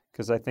 Right.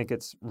 Because I think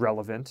it's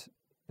relevant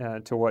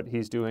to what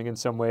he's doing in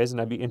some ways. And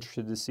I'd be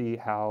interested to see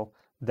how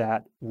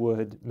that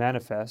would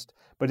manifest.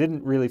 But it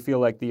didn't really feel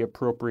like the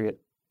appropriate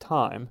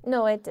time.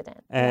 No, it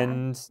didn't.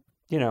 And,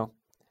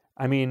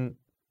 I mean,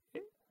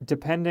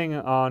 depending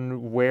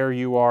on where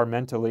you are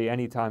mentally,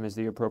 any time is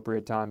the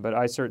appropriate time. But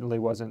I certainly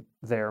wasn't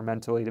there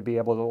mentally to be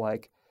able to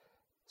like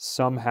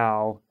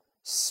somehow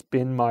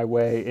spin my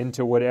way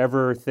into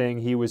whatever thing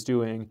he was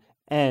doing.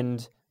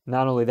 And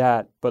not only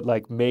that, but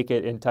like make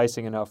it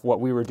enticing enough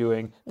what we were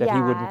doing that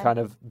he wouldn't Yeah. kind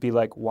of be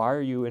like, why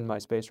are you in my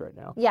space right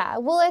now? Yeah.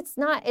 Well,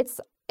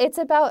 it's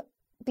about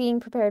being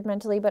prepared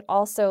mentally, but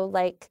also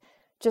like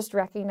just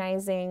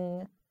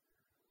recognizing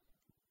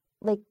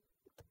like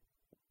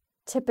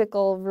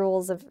typical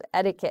rules of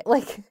etiquette.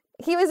 Like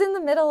he was in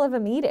the middle of a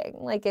meeting.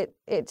 Like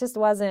it just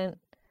wasn't,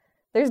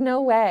 there's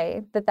no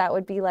way that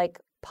would be like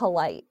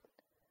polite.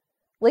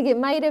 Like you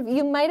might have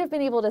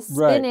been able to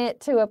spin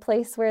it to a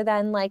place where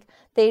then like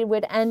they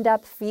would end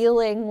up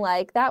feeling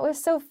like that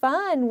was so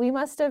fun. We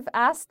must have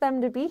asked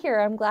them to be here.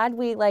 I'm glad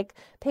we like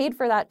paid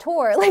for that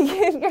tour. Like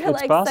you're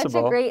It's like possible.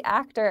 such a great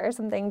actor or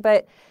something.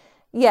 But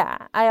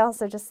yeah, I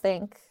also just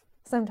think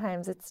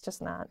sometimes it's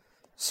just not.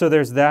 So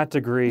there's that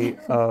degree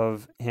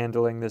of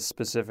handling this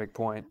specific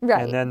point.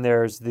 Right. And then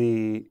there's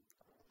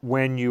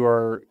when you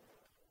are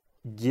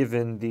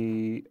given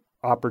the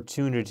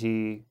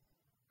opportunity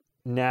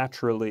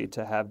naturally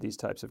to have these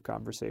types of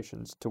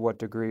conversations, to what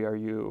degree are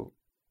you,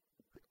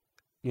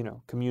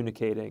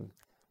 communicating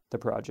the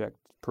project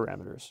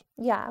parameters?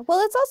 Yeah.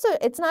 Well,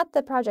 it's not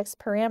the project's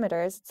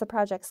parameters, it's the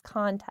project's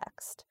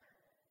context.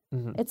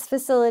 Mm-hmm. It's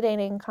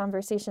facilitating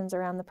conversations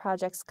around the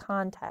project's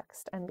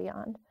context and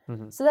beyond.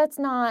 Mm-hmm. So that's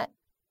not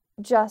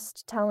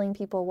just telling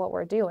people what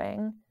we're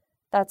doing.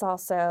 That's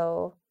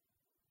also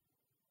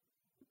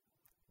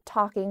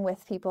talking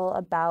with people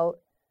about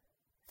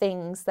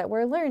things that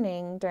we're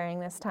learning during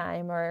this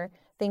time or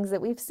things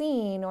that we've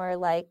seen, or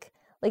like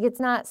it's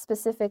not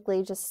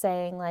specifically just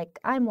saying like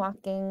I'm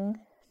walking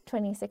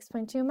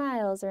 26.2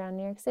 miles around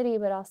New York City,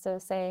 but also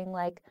saying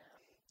like,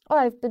 oh,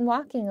 I've been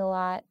walking a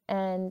lot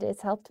and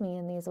it's helped me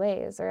in these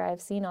ways, or I've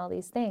seen all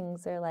these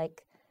things, or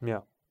like,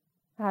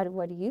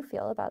 what do you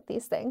feel about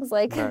these things?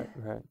 Like, right.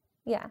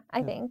 Yeah,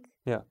 I think.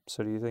 Yeah.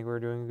 So do you think we're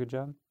doing a good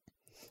job?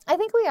 I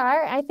think we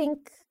are. I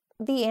think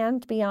the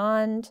and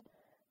beyond,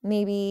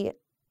 maybe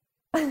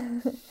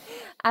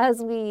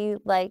as we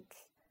like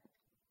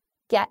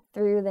get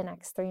through the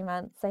next 3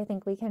 months, I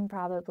think we can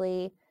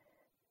probably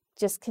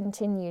just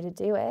continue to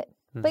do it.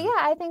 Mm-hmm. But yeah,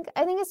 I think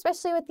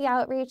especially with the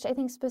outreach, I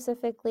think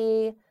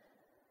specifically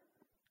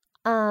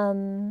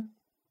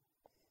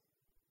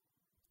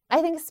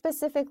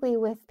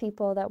with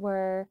people that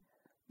we're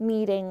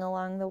meeting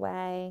along the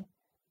way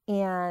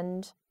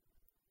and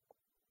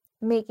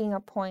making a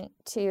point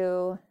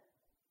to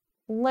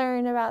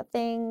learn about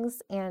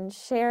things and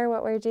share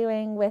what we're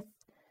doing with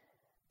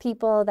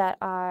people that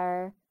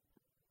are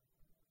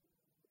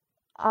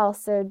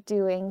also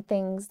doing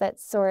things that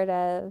sort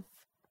of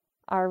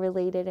are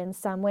related in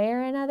some way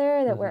or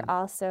another that we're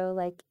also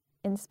like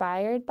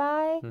inspired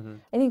by.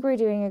 I think we're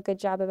doing a good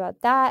job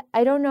about that.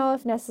 I don't know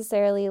if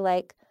necessarily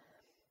like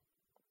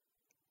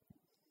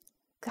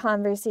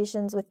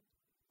conversations with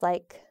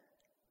like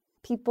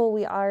people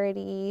we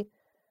already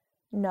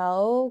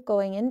know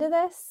going into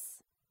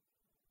this.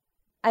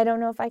 I don't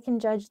know if I can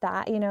judge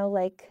that,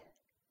 like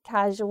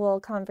casual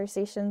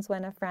conversations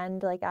when a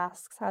friend like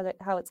asks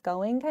how it's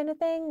going kind of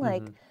thing.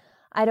 Like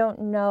I don't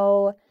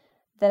know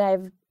that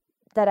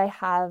I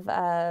have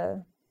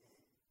a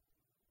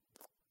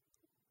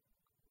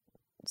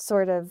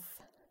sort of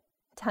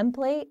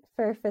template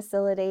for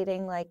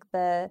facilitating like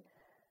the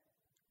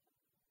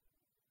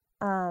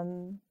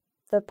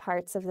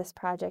parts of this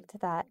project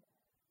that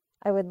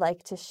I would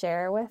like to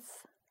share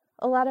with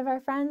a lot of our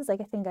friends.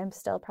 Like I think I'm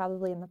still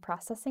probably in the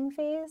processing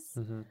phase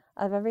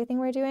of everything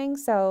we're doing.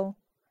 So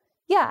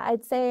yeah,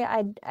 I'd say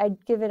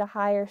I'd give it a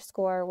higher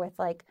score with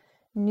like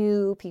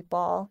new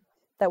people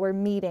that we're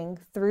meeting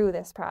through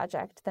this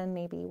project than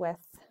maybe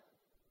with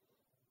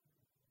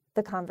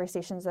the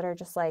conversations that are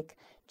just like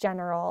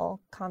general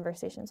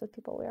conversations with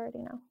people we already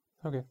know.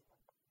 Okay.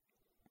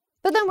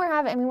 But then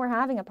we're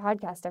having a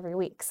podcast every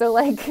week. So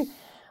like,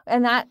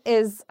 and that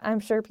is, I'm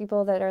sure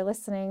people that are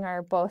listening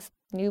are both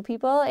new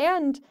people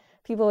and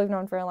people we've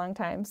known for a long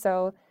time.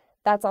 So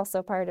that's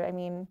also part of, I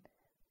mean,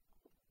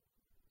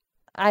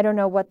 I don't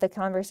know what the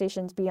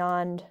conversations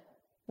beyond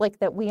like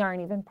that we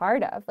aren't even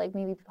part of. Like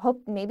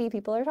maybe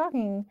people are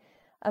talking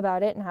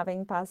about it and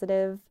having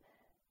positive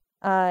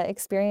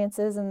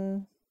experiences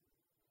and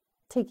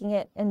taking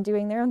it and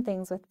doing their own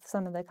things with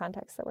some of the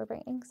context that we're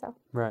bringing. So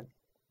Right.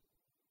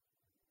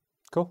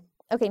 Cool.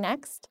 Okay,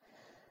 next.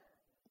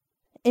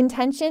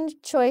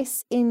 Intentioned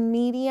choice in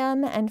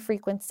medium and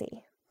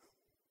frequency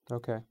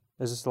Okay.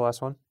 Is this the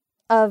last one?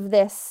 of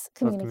this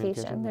communication,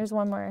 communication. yeah. There's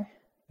one more.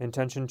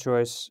 Intention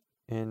choice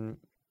in...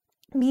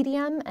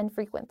 Medium and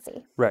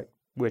frequency. Right.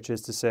 Which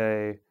is to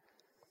say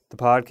the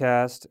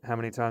podcast, how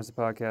many times the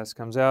podcast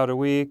comes out a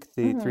week,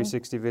 the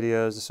 360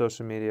 videos, the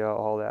social media,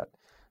 all that.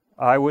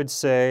 I would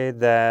say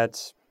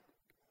that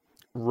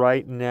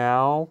right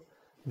now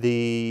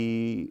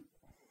the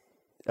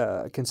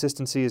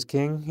consistency is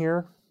king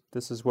here.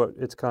 This is what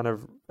it's kind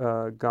of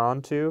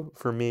gone to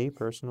for me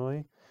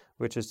personally,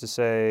 which is to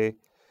say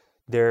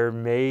there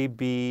may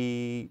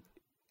be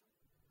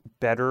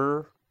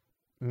better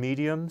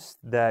mediums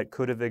that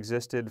could have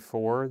existed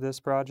for this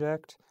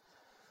project.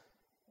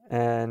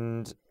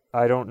 And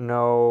I don't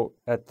know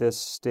at this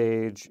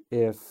stage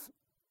if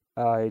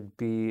I'd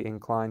be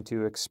inclined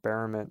to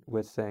experiment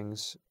with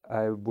things.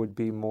 I would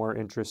be more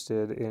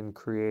interested in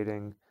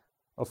creating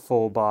a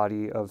full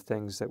body of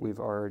things that we've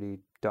already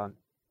done,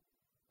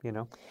 you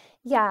know?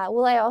 Yeah,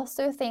 well, I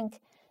also think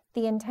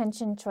the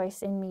intention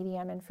choice in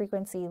medium and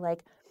frequency,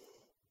 like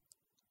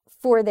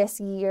for this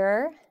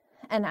year,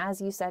 and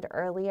as you said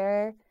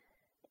earlier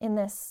in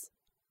this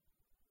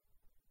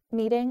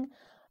meeting,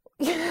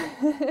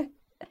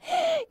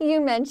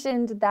 you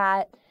mentioned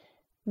that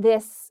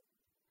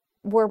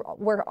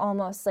we're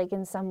almost like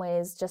in some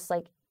ways just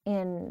like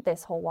in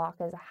this whole walk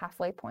as a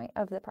halfway point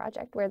of the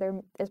project where there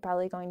is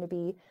probably going to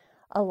be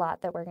a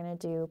lot that we're going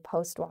to do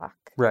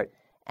post-walk. Right.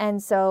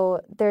 And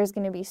so there's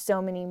going to be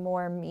so many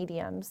more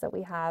mediums that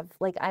we have.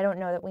 Like, I don't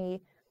know that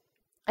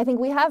I think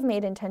we have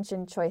made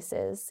intention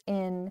choices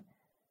in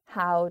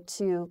how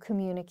to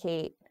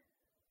communicate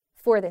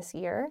for this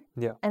year.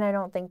 Yeah. And I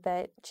don't think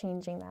that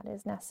changing that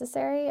is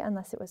necessary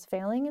unless it was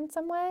failing in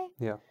some way.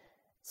 Yeah.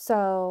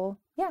 So,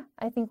 yeah,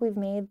 I think we've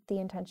made the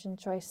intention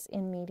choice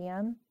in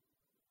medium.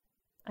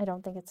 I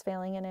don't think it's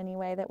failing in any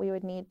way that we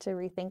would need to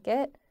rethink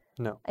it.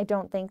 No. I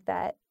don't think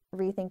that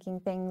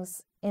rethinking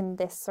things in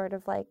this sort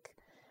of like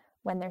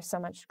when there's so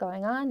much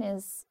going on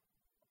is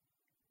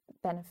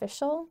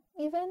beneficial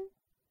even.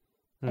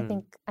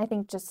 I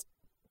think just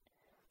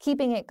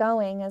keeping it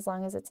going as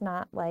long as it's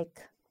not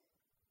like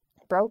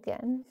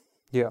broken.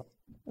 Yeah.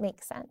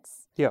 Makes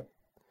sense. Yeah.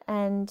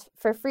 And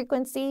for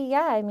frequency,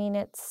 yeah, I mean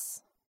I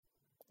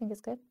think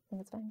it's good. I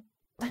think it's fine.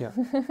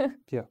 Yeah.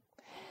 Yeah.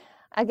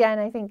 Again,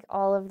 I think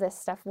all of this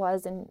stuff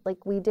was, and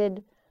like we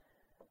did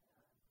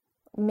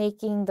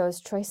making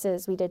those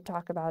choices, we did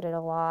talk about it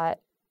a lot.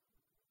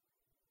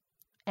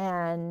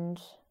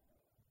 And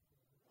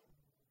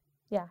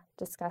yeah,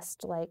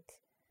 discussed like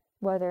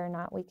whether or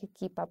not we could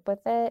keep up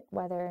with it,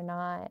 whether or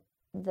not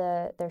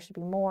there should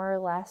be more,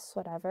 less,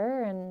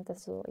 whatever. And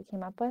this is what we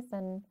came up with.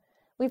 And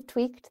we've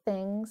tweaked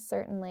things,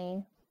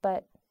 certainly,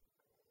 but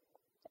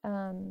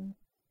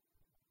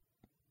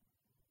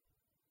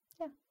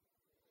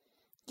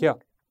Yeah.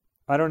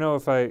 I don't know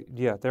if I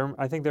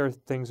think there are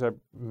things I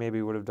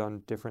maybe would have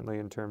done differently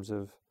in terms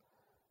of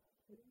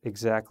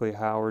exactly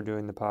how we're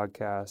doing the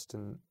podcast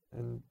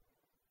and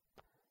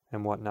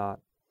whatnot.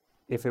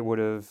 If it would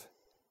have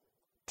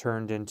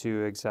turned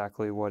into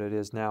exactly what it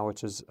is now,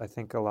 which is, I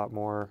think, a lot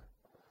more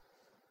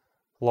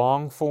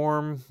long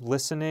form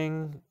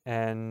listening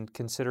and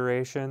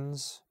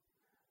considerations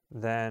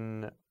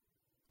than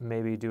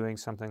maybe doing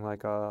something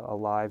like a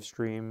live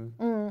stream,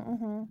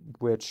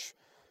 which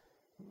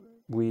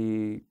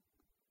we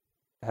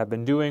have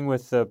been doing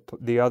with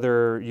the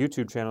other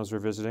YouTube channels we're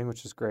visiting,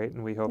 which is great.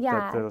 And we hope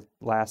that the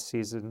last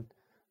season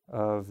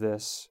of the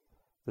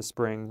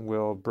spring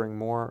will bring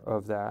more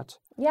of that.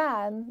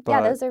 Yeah,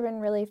 those have been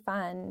really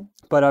fun.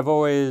 But I've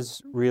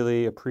always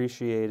really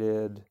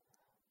appreciated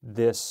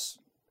this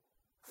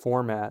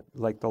format,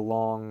 like the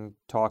long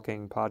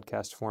talking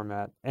podcast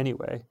format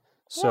anyway.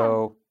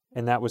 So,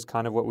 and that was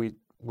kind of what we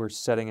were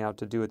setting out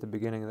to do at the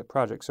beginning of the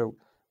project. So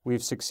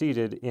we've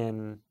succeeded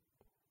in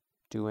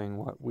doing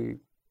what we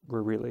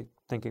were really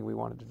thinking we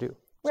wanted to do.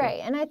 Right,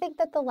 and I think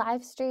that the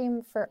live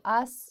stream for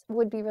us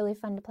would be really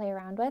fun to play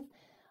around with.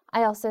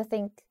 I also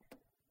think...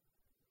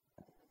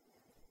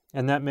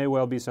 And that may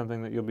well be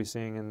something that you'll be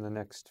seeing in the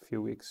next few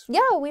weeks.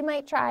 Yeah, we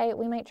might try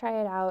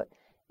it out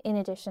in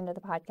addition to the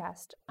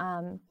podcast.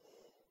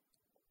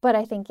 But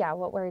I think,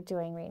 what we're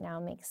doing right now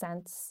makes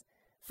sense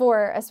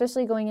for,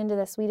 especially going into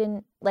this,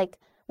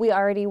 we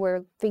already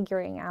were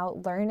figuring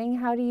out learning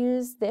how to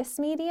use this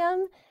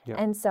medium. Yep.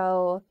 And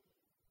so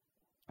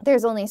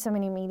there's only so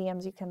many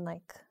mediums you can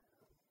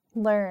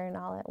learn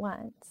all at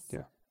once.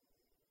 Yeah.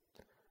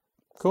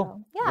 Cool.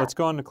 So, yeah. Let's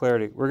go on to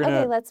clarity.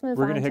 Okay, let's move on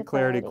We're gonna to hit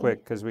clarity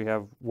quick because we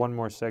have one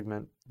more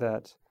segment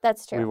that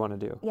That's true. we want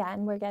to do. Yeah,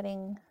 and we're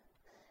getting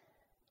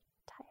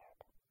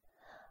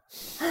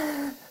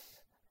tired.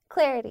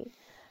 Clarity.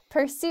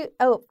 Pursuit.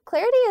 Oh,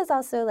 clarity is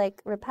also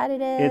like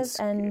repetitive It's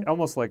and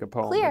almost like a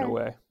poem clear. in a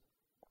way.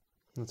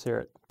 Let's hear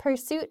it.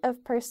 Pursuit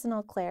of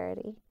personal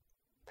clarity.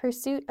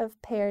 Pursuit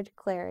of paired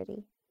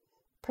clarity.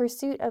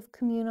 Pursuit of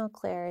communal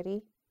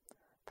clarity.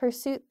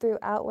 Pursuit through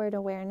outward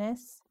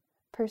awareness.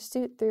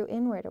 Pursuit through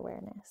inward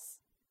awareness.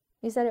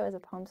 You said it was a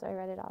poem, so I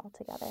read it all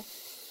together.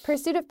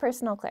 Pursuit of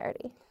personal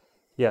clarity.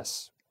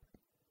 Yes.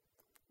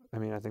 I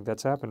mean, I think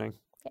that's happening.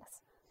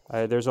 Yes.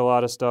 There's a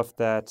lot of stuff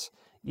that,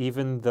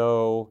 even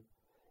though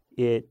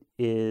it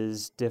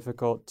is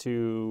difficult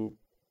to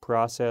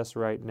process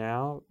right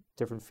now,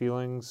 different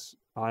feelings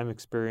I'm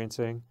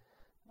experiencing,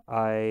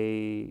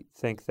 I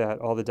think that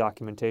all the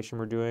documentation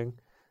we're doing,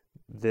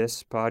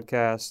 this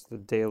podcast, the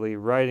daily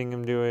writing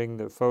I'm doing,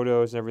 the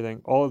photos and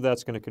everything, all of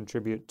that's going to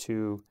contribute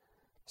to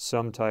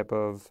some type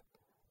of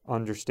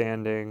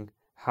understanding.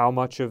 How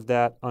much of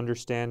that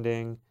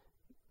understanding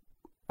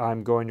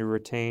I'm going to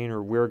retain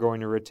or we're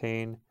going to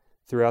retain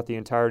throughout the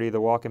entirety of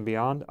the walk and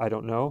beyond, I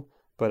don't know,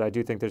 but I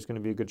do think there's going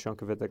to be a good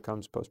chunk of it that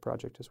comes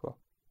post-project as well.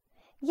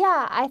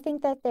 Yeah, I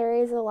think that there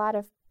is a lot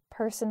of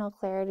personal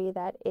clarity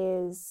that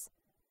is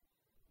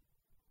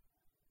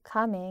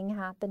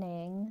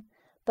happening,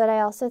 but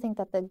I also think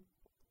that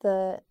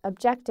the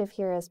objective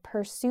here is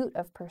pursuit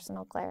of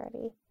personal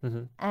clarity.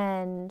 Mm-hmm.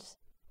 And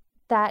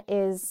that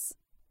is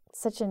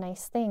such a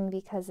nice thing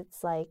because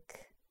it's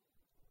like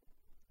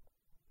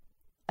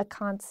a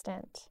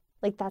constant,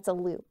 like that's a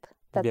loop.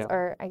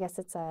 Or I guess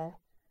it's a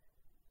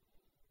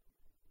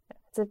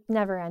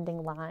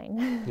never-ending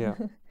line. Yeah.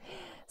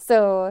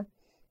 So,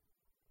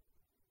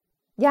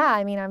 yeah,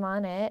 I mean, I'm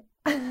on it.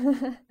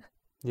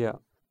 Yeah.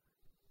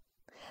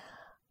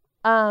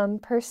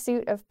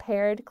 Pursuit of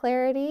paired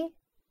clarity,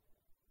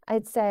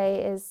 I'd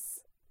say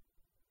is,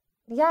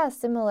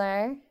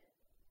 similar.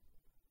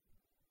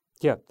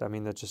 Yeah, I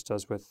mean, that just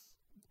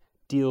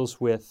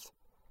deals with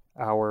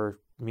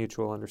our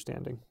mutual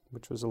understanding,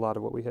 which was a lot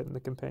of what we hit in the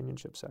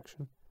companionship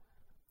section.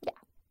 Yeah.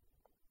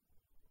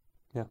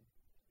 Yeah,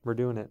 we're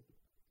doing it.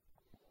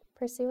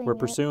 We're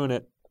pursuing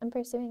it. I'm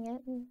pursuing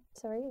it, and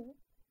so are you.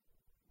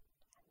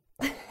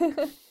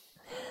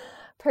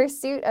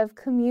 Pursuit of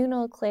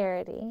communal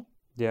clarity.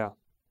 Yeah.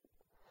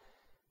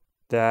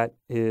 That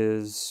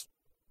is,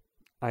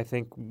 I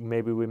think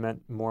maybe we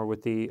meant more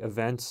with the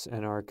events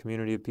and our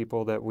community of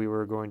people that we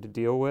were going to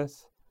deal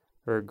with,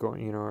 or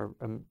going, our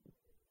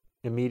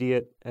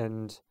immediate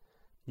and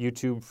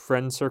YouTube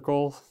friend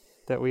circle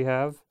that we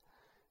have.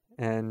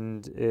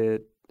 And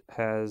it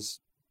has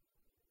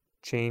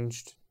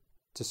changed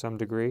to some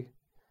degree.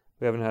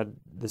 We haven't had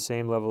the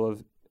same level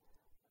of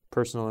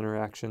personal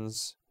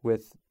interactions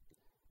with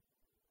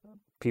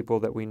people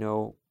that we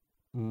know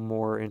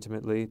more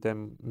intimately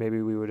than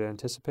maybe we would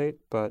anticipate,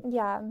 but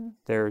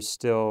there's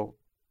still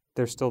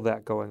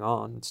that going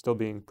on. It's still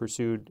being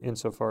pursued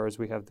insofar as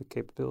we have the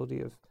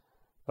capability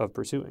of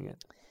pursuing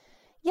it.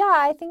 Yeah,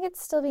 I think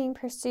it's still being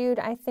pursued.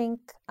 I think,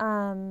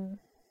 I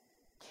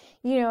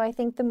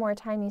think the more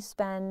time you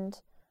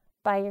spend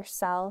by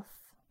yourself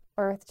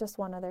or with just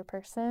one other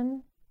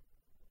person,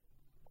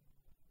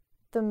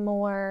 the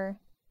more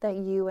that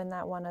you and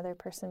that one other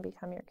person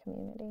become your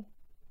community.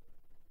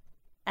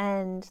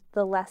 And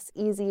the less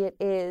easy it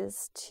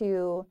is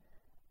to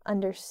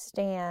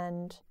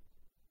understand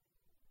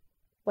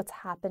what's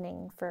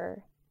happening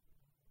for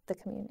the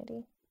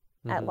community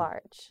at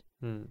large.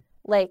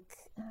 Like,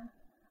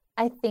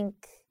 I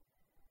think,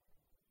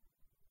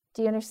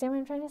 do you understand what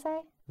I'm trying to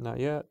say? Not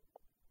yet.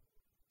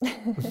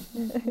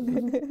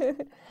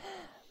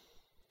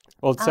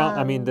 Well,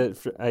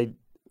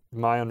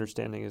 my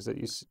understanding is that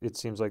it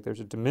seems like there's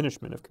a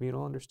diminishment of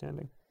communal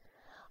understanding.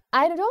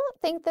 I don't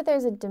think that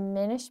there's a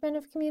diminishment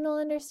of communal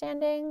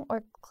understanding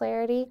or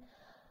clarity,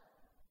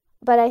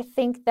 but I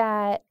think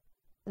that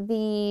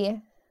the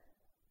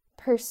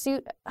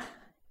pursuit,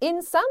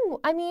 in some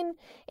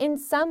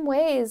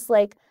ways,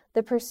 like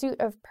the pursuit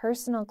of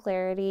personal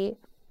clarity,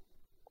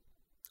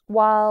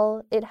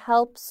 while it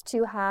helps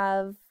to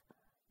have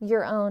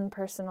your own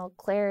personal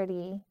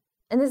clarity,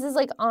 and this is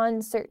like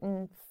on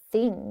certain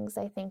things,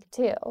 I think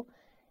too,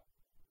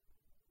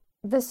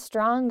 the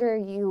stronger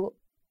you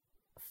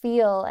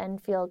feel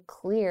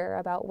clear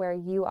about where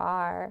you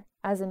are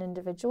as an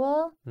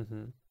individual,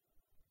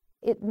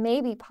 it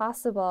may be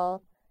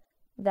possible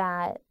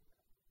that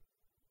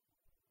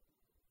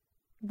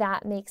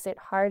makes it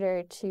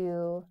harder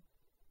to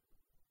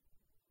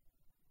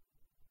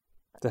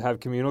have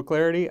communal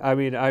clarity. I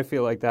mean, I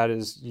feel like that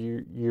is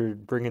you're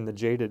bringing the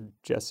jaded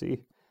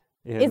Jesse.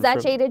 Is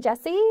that jaded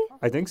Jesse?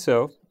 I think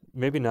so.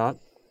 Maybe not.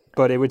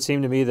 But it would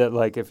seem to me that,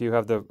 like, if you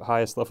have the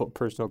highest level of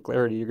personal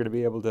clarity, you're going to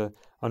be able to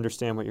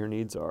understand what your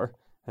needs are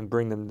and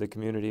bring them to the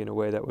community in a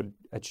way that would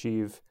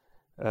achieve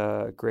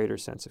a greater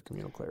sense of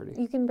communal clarity.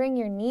 You can bring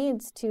your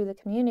needs to the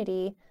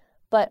community,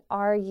 but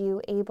are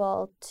you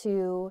able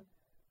to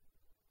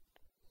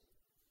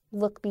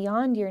look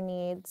beyond your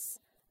needs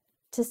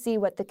to see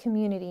what the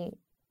community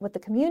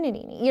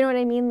needs. You know what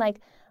I mean?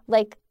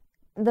 Like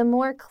the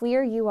more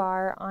clear you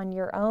are on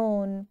your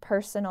own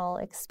personal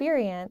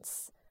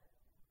experience,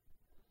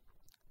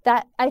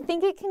 that I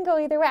think it can go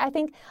either way. I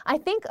think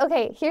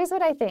okay, here's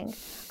what I think.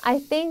 I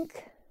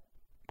think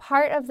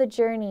part of the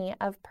journey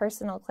of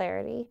personal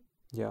clarity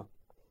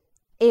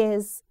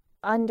is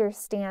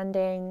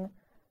understanding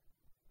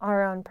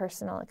our own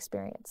personal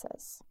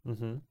experiences.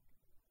 Mm-hmm.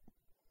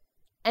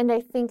 And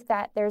I think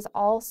that there's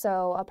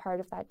also a part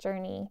of that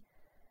journey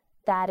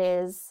that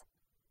is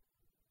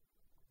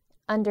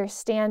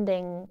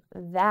understanding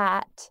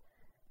that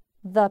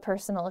the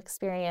personal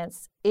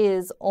experience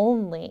is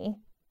only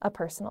a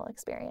personal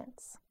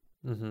experience.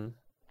 Mm-hmm.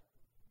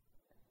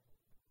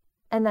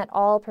 And that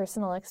all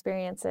personal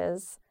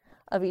experiences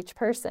of each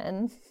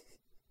person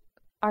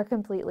are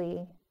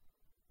completely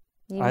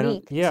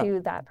unique to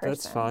that person.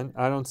 That's fine.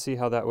 I don't see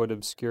how that would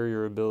obscure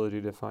your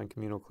ability to find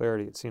communal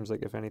clarity. It seems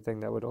like, if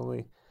anything, that would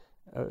only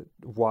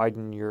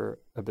widen your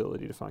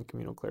ability to find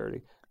communal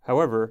clarity.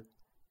 However,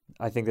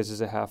 I think this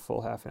is a half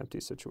full, half empty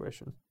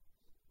situation.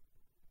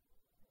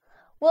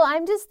 Well,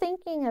 I'm just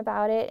thinking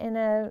about it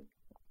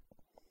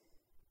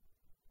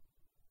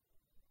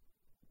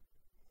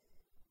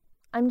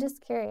I'm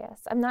just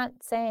curious. I'm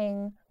not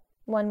saying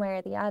one way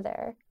or the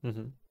other.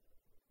 Mm-hmm.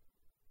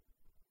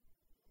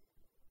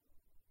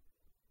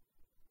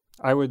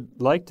 I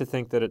would like to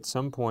think that at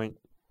some point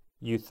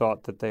you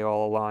thought that they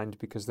all aligned,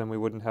 because then we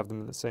wouldn't have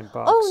them in the same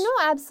box. Oh,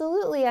 no,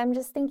 absolutely. I'm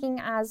just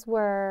thinking as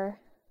we're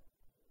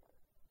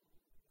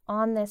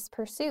on this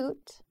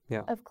pursuit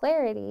of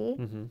clarity,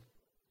 mm-hmm.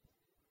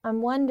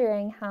 I'm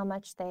wondering how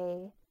much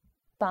they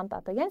bump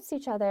up against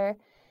each other.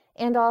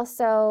 And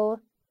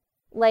also,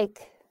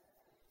 like,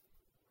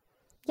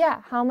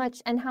 how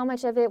much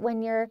of it,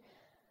 when you're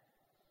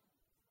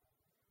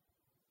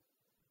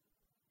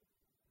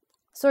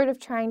sort of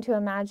trying to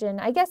imagine,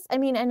 I guess, I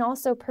mean, and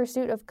also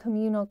pursuit of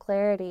communal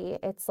clarity,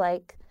 it's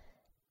like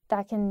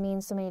that can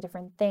mean so many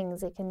different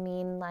things. It can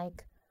mean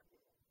like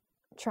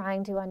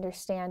trying to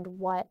understand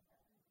what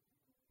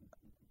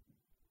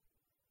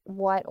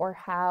or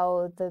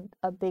how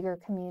a bigger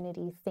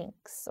community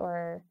thinks,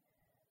 or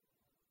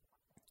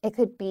it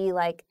could be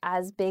like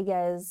as big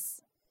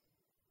as,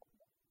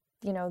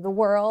 you know, the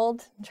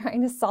world,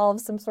 trying to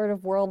solve some sort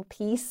of world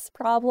peace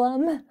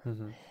problem.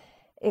 Mm-hmm.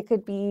 It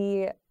could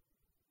be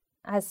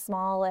as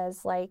small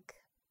as like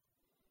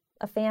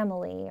a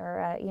family or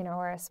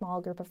a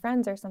small group of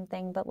friends or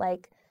something. But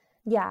like,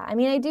 yeah, I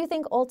mean, I do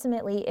think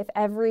ultimately if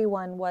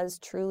everyone was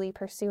truly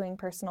pursuing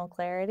personal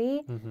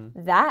clarity, mm-hmm.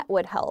 that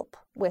would help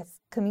with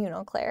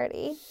communal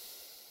clarity,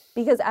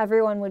 because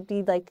everyone would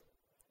be like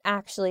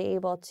actually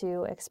able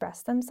to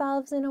express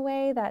themselves in a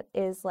way that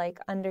is like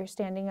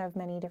understanding of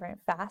many different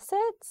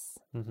facets.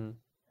 Mm-hmm.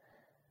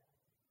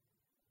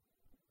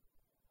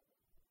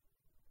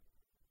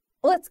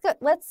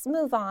 Let's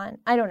move on.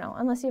 I don't know,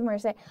 unless you have more to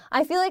say.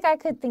 I feel like I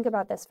could think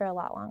about this for a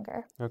lot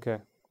longer. Okay.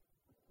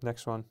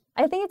 Next one.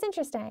 I think it's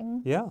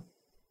interesting. Yeah.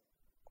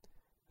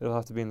 It'll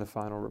have to be in the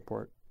final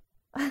report.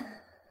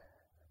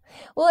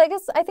 Well, I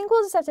think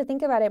we'll just have to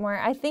think about it more.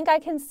 I think I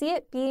can see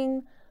it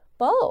being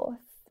both.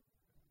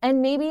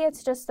 And maybe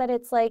it's just that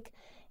it's like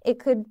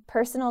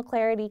personal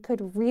clarity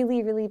could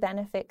really, really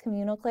benefit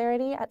communal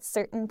clarity at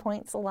certain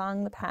points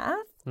along the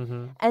path.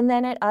 Mm-hmm. And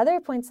then at other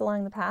points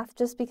along the path,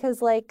 just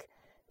because like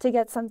to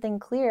get something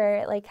clear,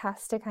 it like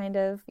has to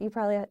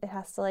it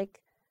has to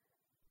like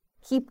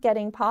keep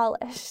getting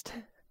polished.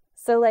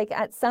 So like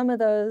at some of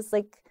those,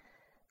 like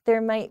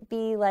there might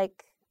be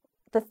like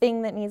the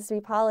thing that needs to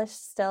be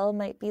polished still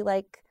might be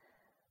like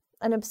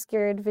an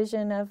obscured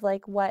vision of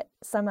like what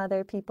some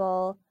other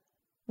people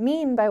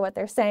mean by what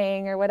they're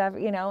saying or whatever,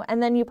 you know,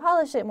 and then you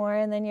polish it more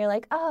and then you're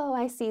like, oh,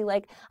 I see,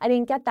 like I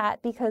didn't get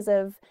that because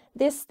of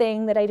this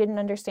thing that I didn't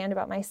understand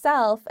about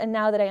myself, and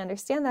now that I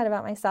understand that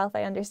about myself,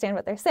 I understand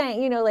what they're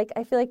saying, you know, like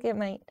I feel like it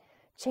might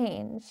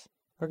change.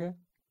 Okay.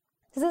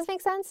 Does this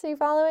make sense? Are you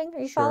following?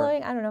 Sure.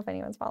 Following? I don't know if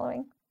anyone's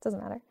following. Doesn't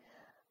matter.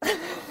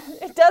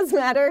 It does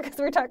matter because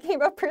we're talking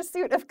about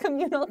pursuit of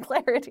communal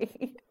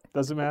clarity.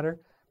 Does it matter?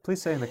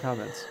 Please say in the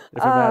comments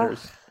if it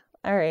matters.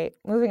 All right,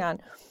 moving on.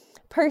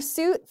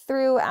 Pursuit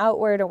through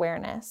outward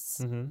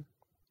awareness. Mm-hmm.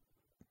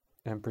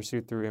 And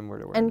pursuit through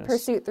inward awareness. And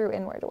pursuit through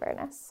inward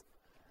awareness.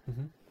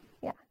 Mm-hmm.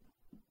 Yeah.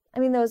 I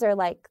mean, those are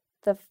like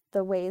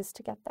the ways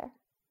to get there.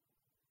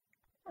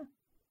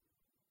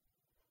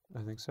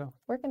 I think so.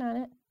 Working on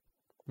it.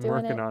 I'm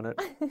working on it.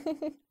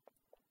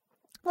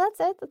 Well, that's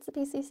it. That's the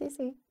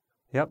PCCC.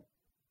 Yep.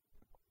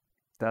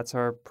 That's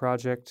our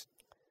project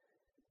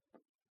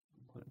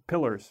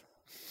pillars.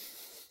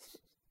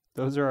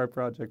 Those are our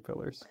project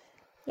pillars.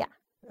 Yeah.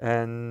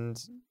 And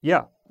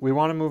yeah, we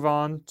want to move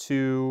on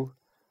to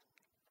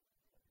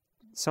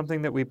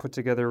something that we put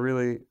together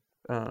really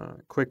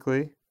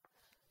quickly.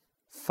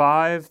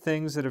 5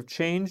 things that have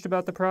changed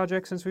about the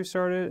project since we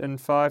started, and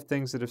 5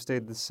 things that have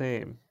stayed the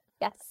same.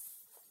 Yes.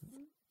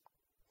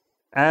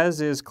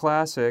 As is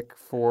classic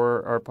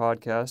for our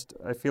podcast,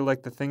 I feel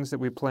like the things that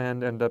we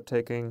planned end up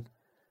taking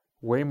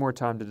way more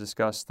time to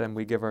discuss than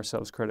we give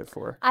ourselves credit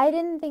for. I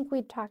didn't think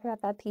we'd talk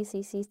about that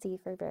PCCC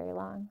for very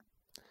long.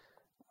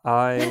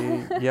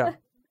 Yeah.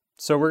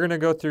 So we're going to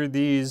go through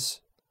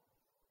these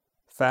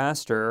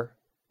faster,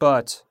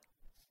 but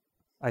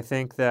I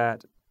think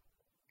that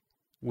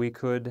we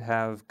could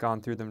have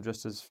gone through them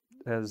just as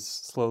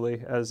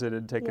slowly as it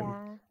had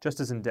taken, just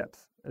as in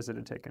depth as it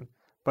had taken.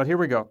 But here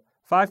we go.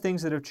 5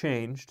 things that have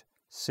changed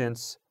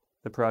since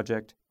the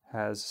project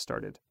has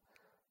started.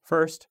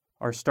 First,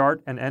 our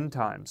start and end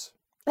times.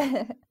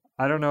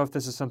 I don't know if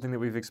this is something that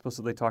we've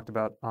explicitly talked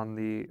about on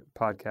the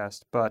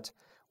podcast, but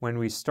when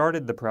we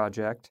started the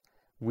project,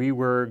 we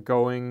were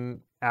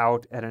going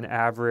out at an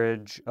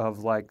average of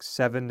like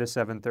 7 to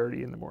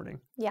 7:30 in the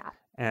morning. Yeah.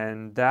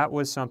 And that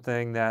was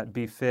something that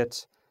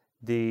befit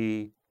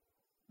the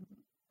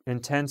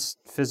intense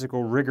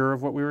physical rigor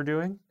of what we were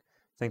doing.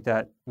 I think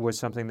that was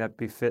something that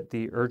befit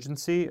the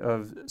urgency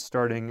of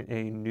starting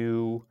a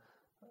new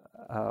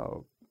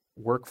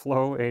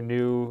workflow, a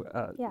new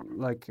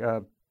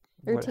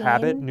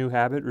new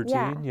habit,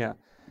 routine. Yeah.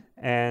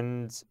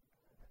 And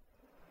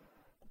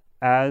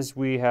as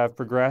we have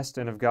progressed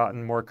and have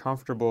gotten more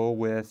comfortable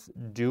with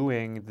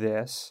doing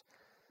this,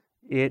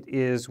 it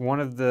is one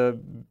of the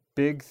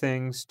big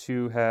things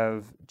to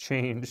have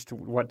changed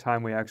what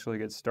time we actually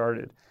get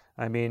started.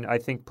 I mean, I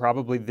think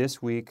probably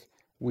this week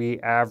we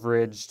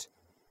averaged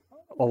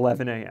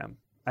 11 a.m.,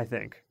 I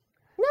think.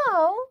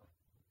 No.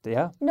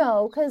 Yeah.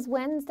 No, because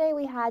Wednesday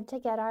we had to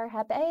get our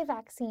Hep A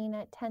vaccine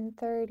at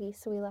 10:30,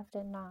 so we left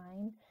at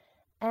 9.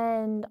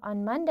 And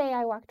on Monday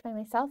I walked by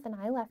myself and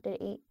I left at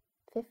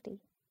 8:50.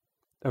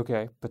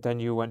 Okay, but then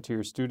you went to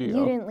your studio.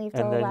 You didn't leave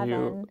till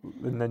 11.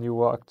 And then you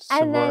walked some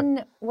more. And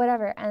then,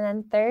 whatever. And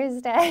then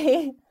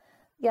Thursday,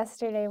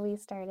 yesterday we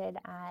started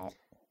at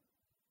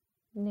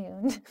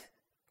noon.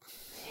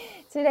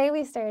 Today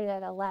we started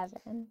at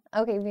 11.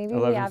 Okay, maybe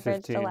we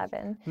averaged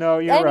 11. No,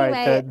 you're anyway,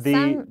 right.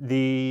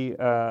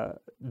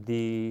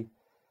 The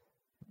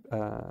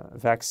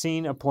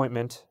vaccine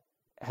appointment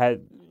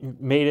had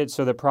made it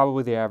so that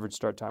probably the average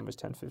start time was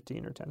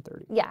 10:15 or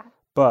 10:30. Yeah.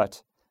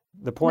 But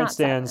the point Not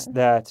stands 7.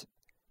 that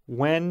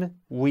when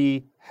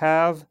we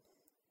have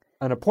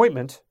an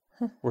appointment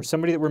or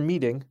somebody that we're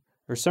meeting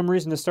or some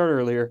reason to start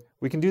earlier,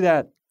 we can do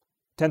that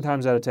 10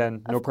 times out of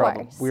 10, no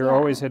problem. We are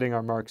always hitting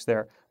our marks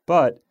there.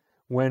 But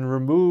when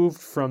removed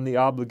from the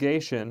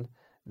obligation,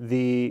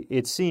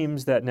 it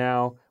seems that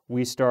now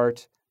we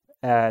start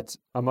at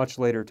a much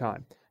later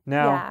time.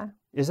 Now,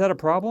 is that a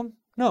problem?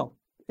 No,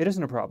 it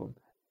isn't a problem.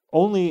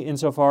 Only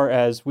insofar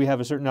as we have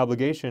a certain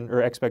obligation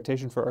or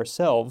expectation for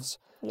ourselves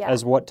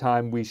as what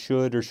time we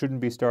should or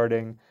shouldn't be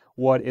starting,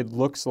 what it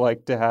looks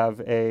like to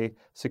have a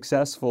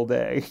successful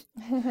day.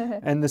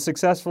 And the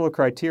successful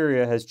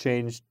criteria has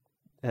changed,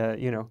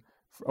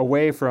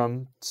 away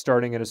from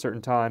starting at a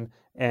certain time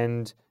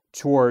and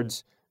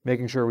towards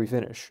making sure we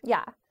finish.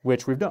 Yeah.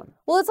 Which we've done.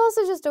 Well, it's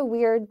also just a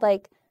weird,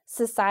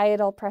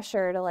 societal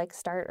pressure to,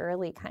 start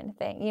early kind of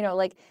thing. You know,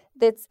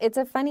 it's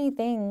a funny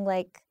thing,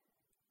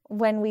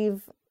 when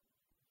we've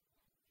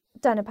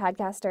done a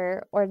podcast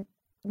or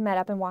met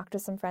up and walked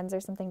with some friends or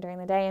something during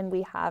the day, and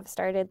we have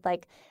started,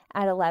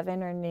 at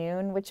 11 or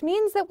noon, which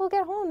means that we'll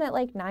get home at,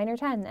 9 or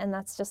 10, and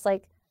that's just,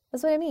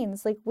 that's what it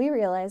means. We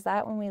realize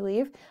that when we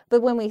leave,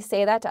 but when we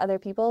say that to other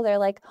people, they're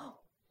like,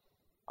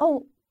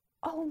 oh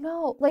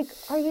no,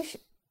 are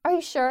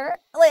you sure?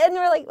 And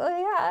we're like, oh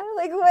yeah,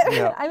 what?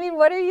 Yeah. I mean,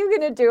 what are you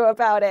gonna do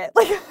about it?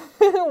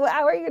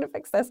 How are you gonna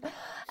fix this?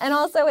 And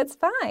also, it's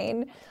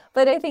fine.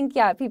 But I think,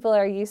 people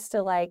are used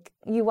to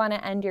you want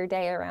to end your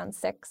day around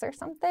 6 or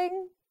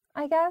something,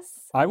 I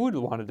guess. I would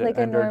have wanted to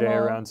end our day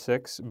around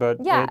 6, but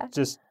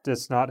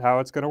it's not how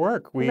it's going to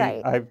work.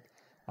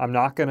 I'm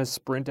not going to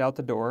sprint out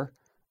the door.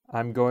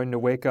 I'm going to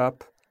wake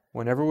up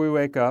whenever we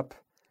wake up.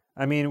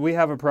 I mean, we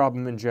have a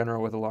problem in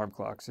general with alarm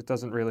clocks. It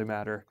doesn't really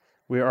matter.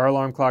 Our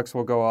alarm clocks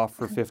will go off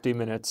for 50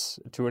 minutes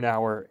to an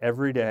hour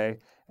every day,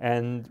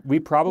 and we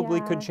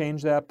probably could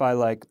change that by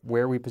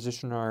where we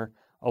position our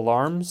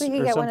alarms or something. We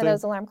could get one of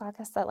those alarm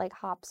clocks that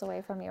hops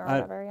away from you or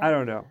whatever. I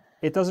don't know.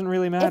 It doesn't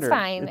really matter. It's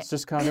fine. It's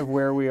just kind of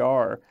where we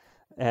are.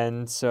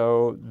 And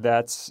so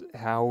that's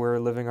how we're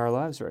living our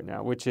lives right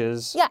now, which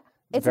is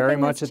very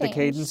much at the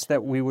cadence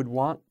that we would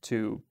want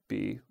to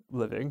be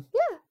living.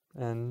 Yeah.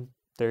 And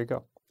there you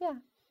go. Yeah.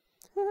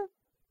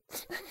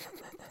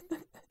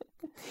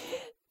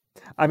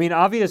 I mean,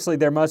 obviously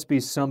there must be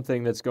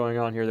something that's going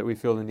on here that we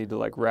feel the need to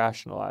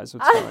rationalize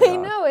what's going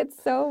on. I know,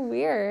 it's so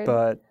weird.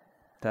 But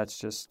that's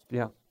just,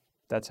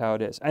 that's how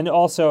it is. And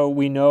also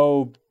we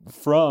know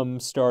from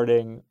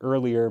starting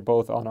earlier,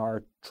 both on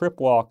our trip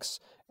walks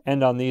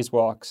and on these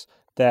walks,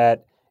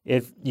 that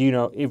if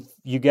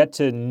you get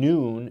to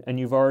noon and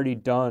you've already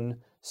done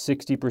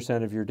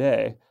 60% of your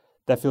day,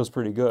 that feels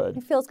pretty good.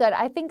 It feels good.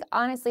 I think,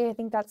 honestly,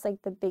 that's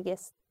the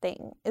biggest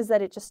thing is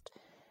that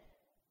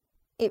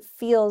it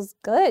feels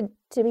good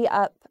to be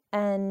up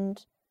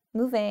and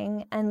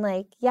moving and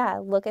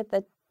look at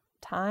the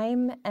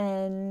time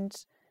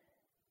and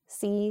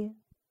see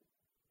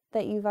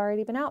that you've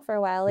already been out for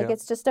a while.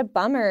 It's just a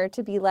bummer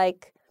to be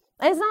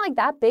And it's not like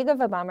that big of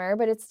a bummer,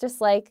 but it's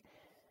just like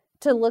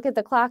to look at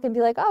the clock and be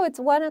like, oh, it's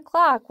 1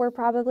 o'clock. We're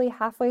probably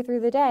halfway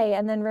through the day.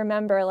 And then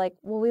remember, like,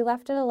 well, we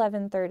left at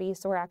 11:30,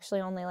 so we're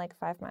actually only like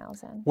 5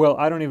 miles in. Well,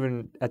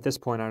 at this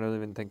point, I don't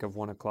even think of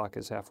 1 o'clock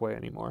as halfway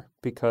anymore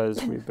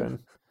because we've been,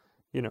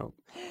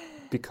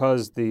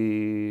 because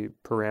the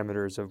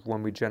parameters of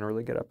when we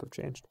generally get up have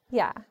changed.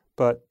 Yeah.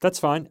 But that's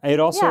fine. It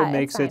also Yeah,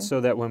 makes it's it fine.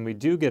 so that when we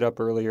do get up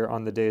earlier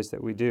on the days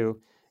that we do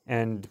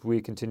and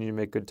we continue to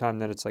make good time,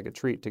 then it's like a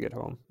treat to get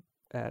home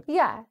at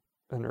Yeah.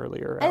 an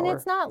earlier And hour.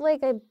 it's not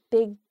like a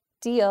big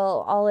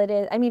deal. All it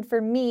is, I mean,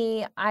 for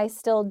me, I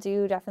still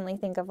do definitely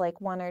think of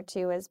like 1 or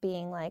 2 as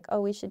being like,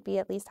 oh, we should be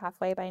at least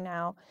halfway by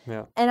now.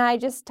 Yeah. And I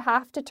just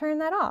have to turn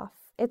that off.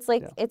 It's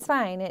like, Yeah. it's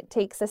fine. It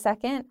takes a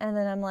second. And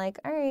then I'm like,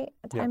 all right,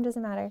 time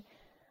doesn't matter.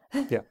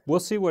 Yeah. We'll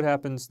see what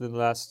happens the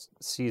last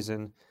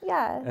season,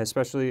 Yeah.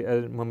 especially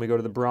when we go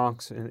to the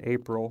Bronx in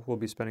April. We'll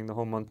be spending the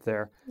whole month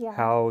there. Yeah.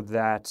 How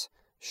that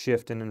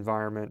shift in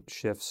environment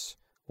shifts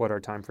what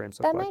our time frames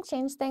look That like. might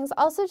change things.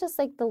 Also, just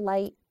like the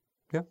light.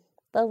 Yeah.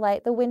 The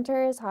light. The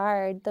winter is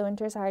hard. The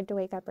winter is hard to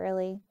wake up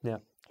early. Yeah.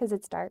 Because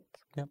it's dark.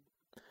 Yep.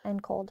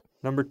 And cold.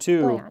 Number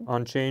 2 Going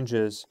on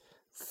changes,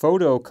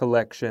 photo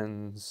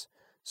collections.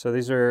 So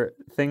these are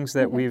things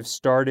that we've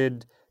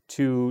started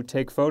to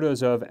take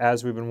photos of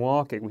as we've been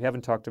walking. We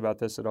haven't talked about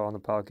this at all on the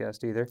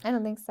podcast either. I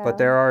don't think so. But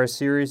there are a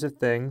series of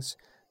things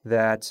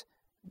that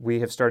we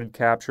have started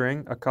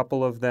capturing. A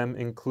couple of them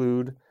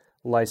include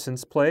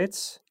license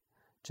plates.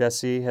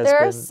 Jesse has There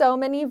been... are so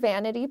many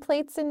vanity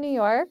plates in New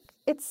York.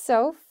 It's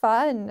so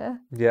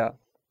fun. Yeah.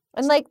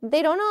 And like,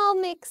 they don't all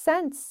make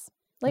sense.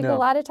 Like No. a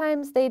lot of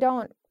times they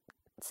don't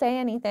say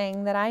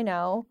anything that I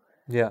know.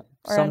 Yeah.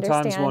 Or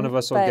Sometimes one of understand,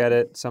 us will but- get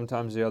it.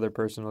 Sometimes the other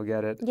person will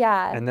get it.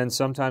 Yeah. And then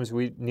sometimes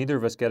neither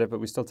of us get it, but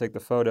we still take the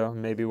photo.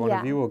 Maybe one of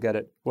Yeah. you will get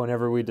it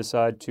whenever we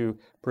decide to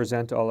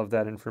present all of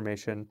that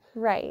information,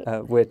 Right.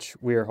 which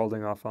we are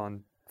holding off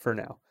on for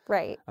now.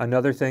 Right.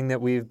 Another thing that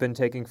we've been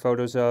taking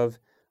photos of,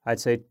 I'd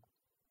say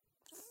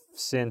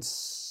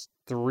since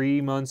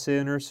 3 months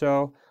in or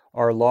so,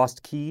 are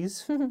lost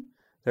keys.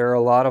 There are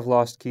a lot of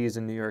lost keys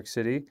in New York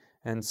City,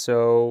 and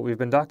so we've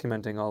been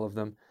documenting all of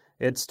them.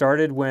 It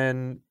started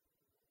when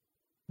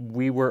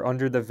we were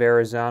under the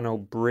Verrazano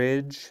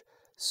Bridge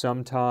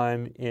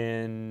sometime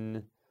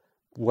in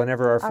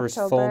whenever our first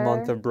full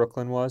month October. of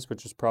Brooklyn was,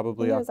 which was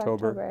probably I think it was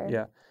October. October.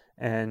 Yeah.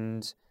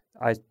 And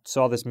I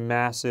saw this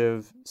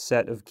massive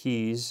set of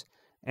keys,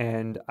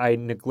 and I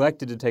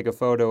neglected to take a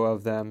photo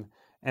of them.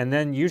 And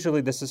then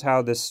usually this is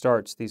how this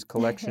starts. These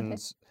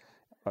collections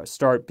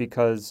start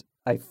because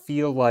I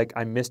feel like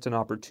I missed an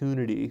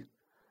opportunity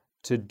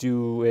to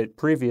do it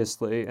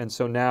previously, and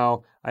so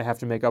now I have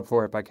to make up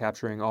for it by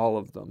capturing all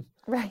of them.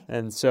 Right.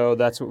 And so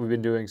that's what we've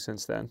been doing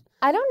since then.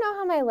 I don't know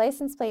how my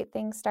license plate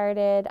thing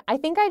started. I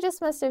think I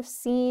just must have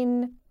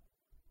seen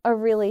a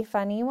really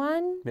funny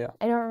one. Yeah.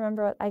 I don't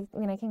remember what, I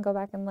mean, I can go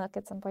back and look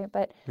at some point,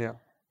 but Yeah.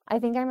 I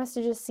think I must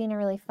have just seen a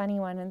really funny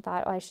one and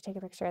thought, oh, I should take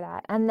a picture of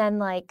that. And then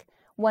like,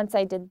 once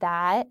I did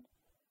that,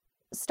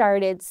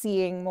 started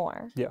seeing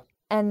more. Yeah.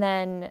 And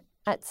then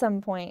at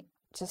some point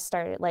just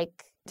started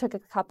like, took a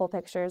couple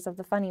pictures of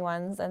the funny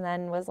ones and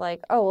then was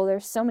like, oh, well,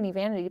 there's so many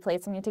vanity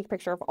plates. I'm going to take a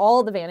picture of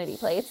all the vanity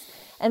plates.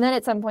 And then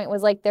at some point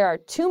was like, there are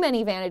too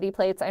many vanity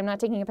plates. I'm not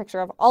taking a picture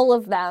of all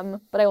of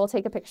them, but I will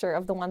take a picture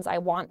of the ones I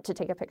want to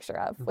take a picture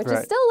of, which is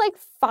Right. still like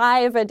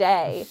 5 a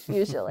day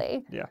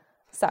usually. Yeah.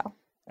 So,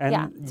 And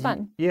yeah, it's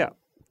fun. Yeah.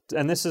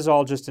 And this is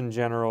all just in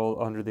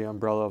general under the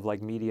umbrella of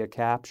like media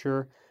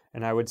capture.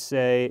 And I would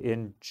say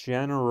in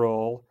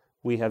general,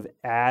 we have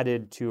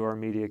added to our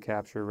media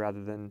capture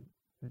rather than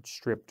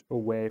stripped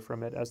away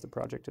from it as the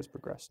project has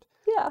progressed.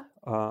 Yeah.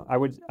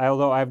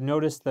 Although I've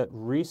noticed that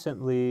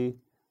recently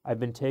I've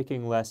been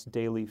taking less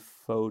daily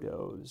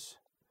photos,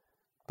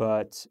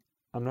 but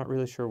I'm not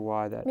really sure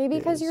why that Maybe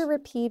because is. you're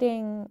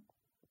repeating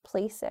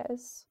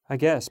places. I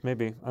guess,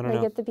 maybe. I don't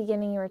Like know. at the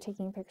beginning, you were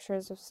taking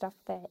pictures of stuff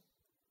that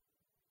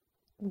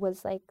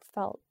was like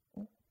felt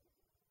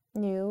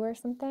new or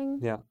something.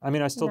 Yeah. I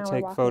mean, I still Now we're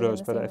take walking in photos,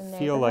 the but I same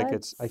feel like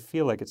neighborhoods.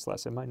 it's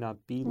less. It might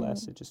not be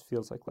less. Mm. It just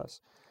feels like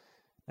less.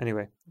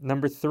 Anyway,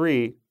 number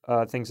 3,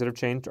 things that have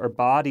changed are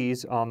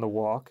bodies on the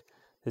walk.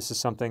 This is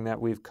something that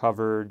we've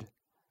covered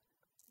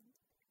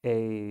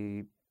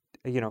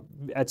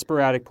at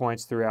sporadic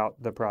points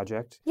throughout the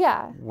project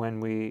Yeah. when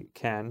we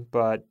can,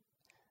 but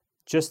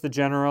just the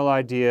general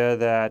idea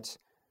that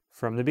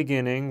from the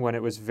beginning, when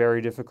it was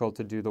very difficult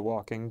to do the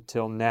walking,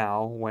 till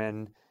now,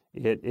 when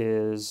it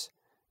is,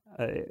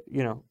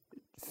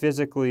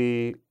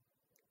 physically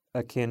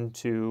akin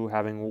to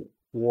having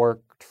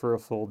worked for a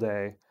full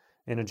day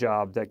in a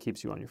job that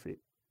keeps you on your feet.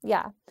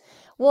 Yeah.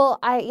 Well,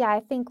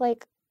 I think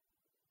like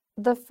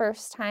the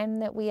first time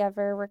that we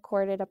ever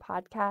recorded a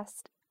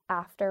podcast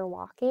after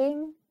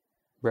walking,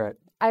 Right.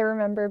 I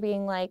remember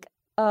being like,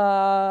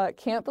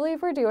 can't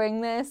believe we're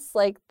doing this.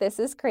 Like, this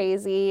is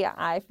crazy.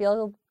 I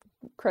feel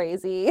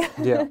crazy.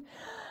 Yeah.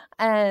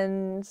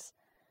 And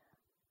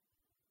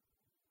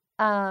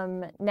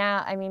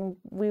now, I mean,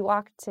 we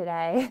walked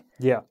today.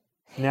 Yeah.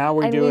 Now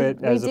we and do it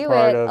we as a do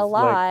part it of a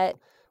lot,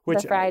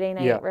 which the Friday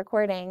night yeah,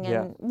 recording,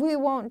 yeah. and we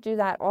won't do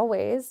that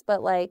always,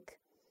 but like,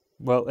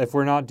 Well, if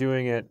we're not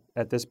doing it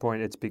at this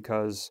point, it's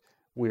because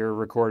we're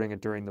recording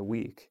it during the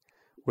week.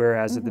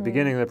 Whereas at the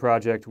beginning of the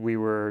project, we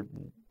were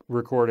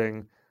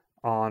recording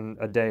on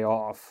a day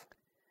off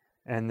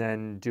and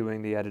then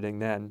doing the editing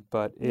then.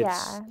 But it's,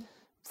 yeah,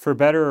 for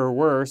better or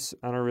worse,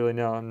 I don't really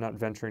know. I'm not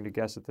venturing to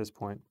guess at this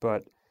point.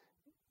 But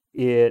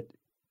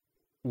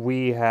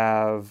we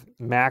have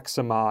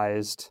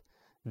maximized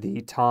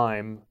the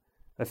time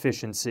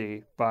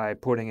efficiency by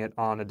putting it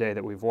on a day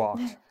that we've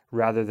walked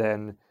rather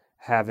than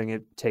having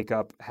it take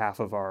up half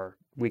of our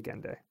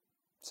weekend day.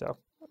 So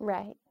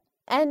right.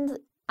 And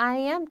I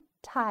am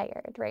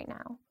tired right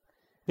now.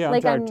 yeah, I'm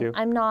Like tired too.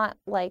 I'm not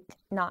like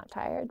not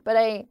tired, but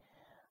I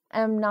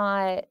am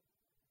not.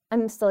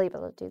 I'm still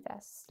able to do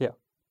this.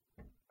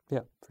 Yeah,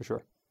 for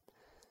sure.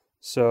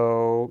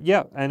 So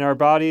yeah, and our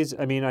bodies,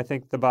 I mean, I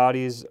think the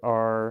bodies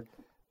are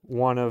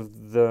one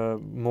of the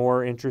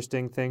more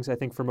interesting things. I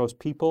think for most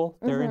people,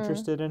 they're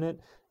interested in it.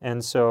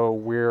 And so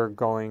we're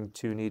going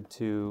to need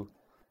to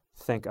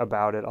think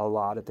about it a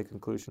lot at the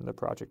conclusion of the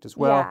project as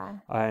well. Yeah.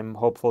 I'm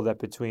hopeful that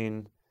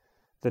between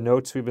the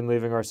notes we've been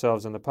leaving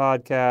ourselves on the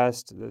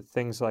podcast, the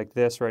things like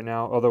this right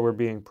now, although we're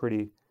being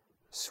pretty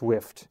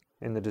swift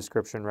in the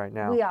description right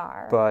now. We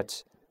are.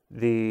 But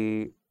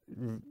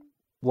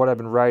what I've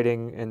been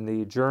writing in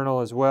the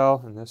journal as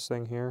well, and this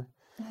thing here,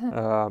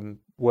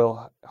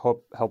 will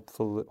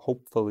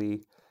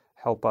hopefully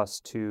help us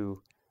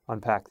to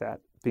unpack that.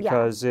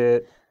 Because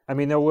there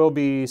will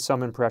be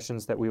some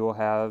impressions that we will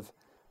have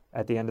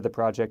at the end of the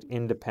project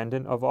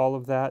independent of all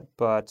of that,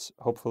 but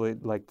hopefully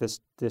like this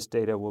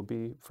data will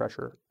be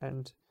fresher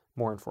and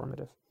more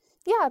informative.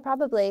 Yeah,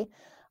 probably.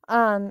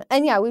 And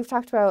yeah, we've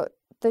talked about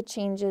the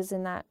changes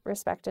in that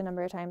respect a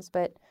number of times,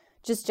 but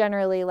just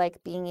generally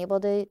like being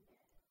able to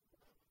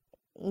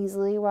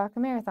easily walk a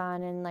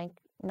marathon and like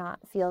not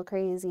feel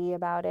crazy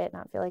about it,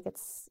 not feel like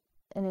it's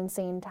an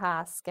insane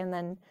task, and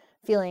then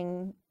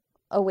feeling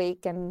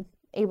awake and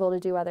able to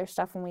do other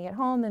stuff when we get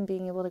home, and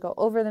being able to go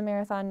over the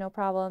marathon no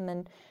problem,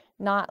 and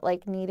not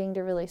like needing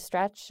to really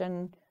stretch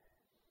and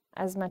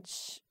as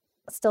much,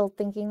 still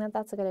thinking that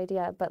that's a good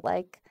idea, but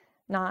like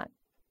not,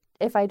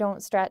 if I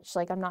don't stretch,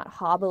 like I'm not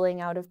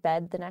hobbling out of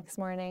bed the next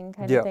morning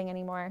kind of thing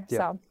anymore.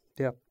 So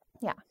yeah.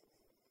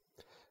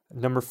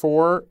 Number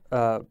 4,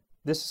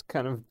 this is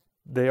kind of,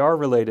 they are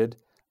related,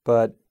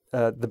 but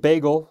the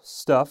bagel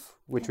stuff,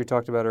 which we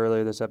talked about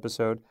earlier this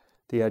episode,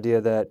 the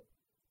idea that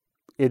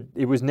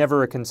it was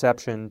never a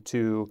conception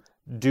to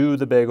do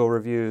the bagel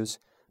reviews,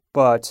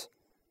 but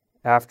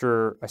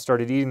after I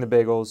started eating the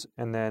bagels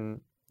and then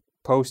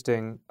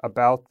posting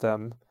about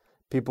them,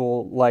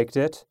 people liked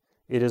it.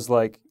 It is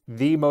like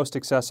the most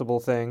accessible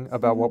thing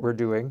about what we're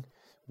doing,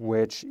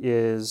 which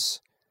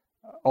is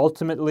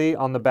ultimately,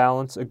 on the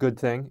balance, a good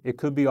thing. It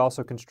could be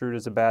also construed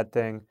as a bad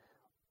thing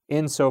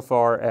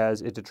insofar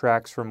as it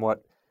detracts from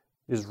what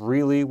is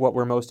really what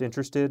we're most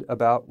interested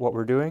about what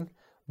we're doing.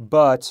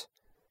 But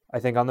I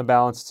think on the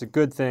balance, it's a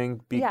good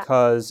thing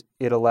because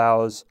it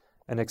allows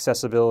an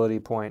accessibility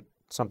point,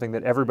 something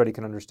that everybody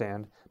can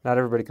understand. Not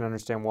everybody can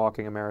understand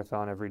walking a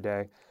marathon every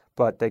day,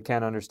 but they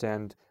can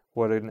understand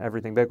what an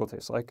everything bagel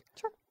tastes like.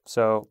 Sure.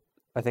 So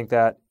I think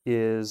that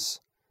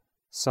is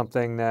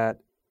something that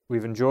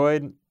we've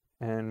enjoyed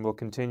and will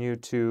continue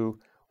to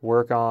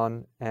work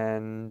on.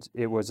 And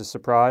it was a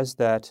surprise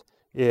that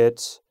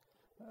it,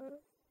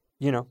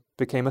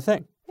 became a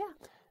thing. Yeah.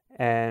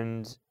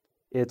 And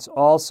it's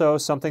also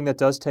something that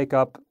does take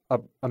up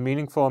a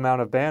meaningful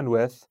amount of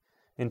bandwidth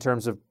in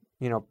terms of,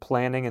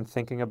 planning and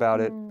thinking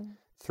about it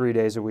 3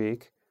 days a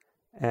week.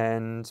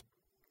 And,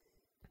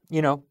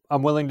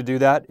 I'm willing to do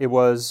that. It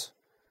was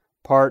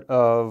part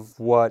of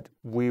what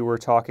we were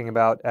talking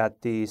about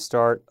at the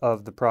start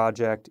of the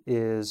project,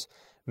 is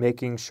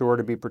making sure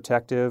to be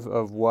protective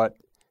of what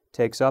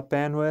takes up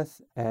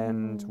bandwidth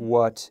and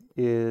what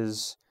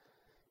is,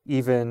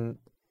 even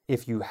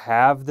if you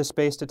have the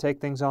space to take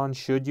things on,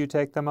 should you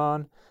take them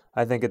on?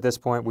 I think at this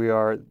point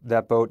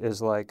that boat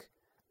is like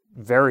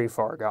very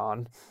far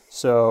gone.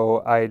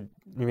 So I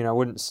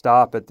wouldn't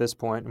stop at this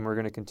point, and we're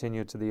going to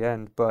continue to the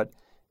end, but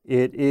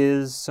it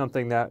is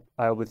something that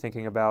I'll be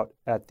thinking about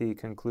at the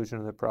conclusion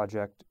of the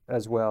project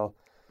as well,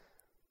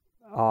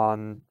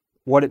 on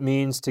what it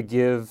means to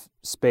give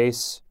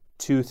space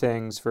to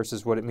things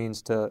versus what it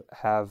means to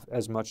have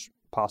as much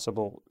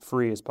possible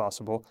free as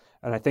possible.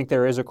 And I think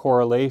there is a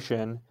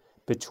correlation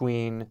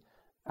between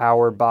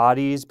our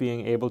bodies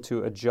being able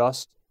to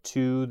adjust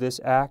to this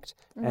act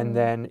and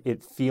then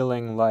it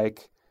feeling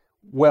like,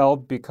 well,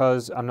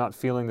 because I'm not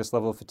feeling this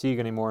level of fatigue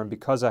anymore and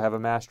because I have a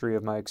mastery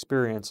of my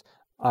experience,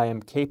 I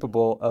am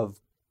capable of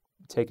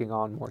taking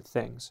on more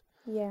things.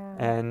 Yeah.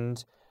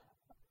 And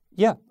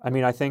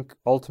I think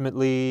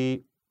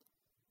ultimately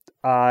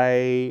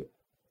I,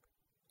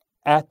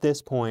 at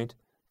this point,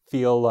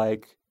 feel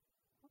like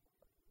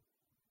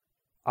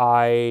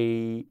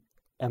I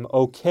am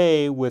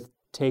okay with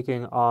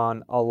taking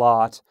on a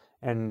lot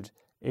and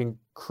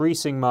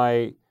increasing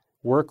my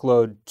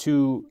workload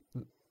to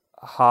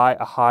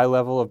a high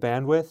level of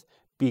bandwidth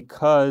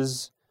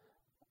because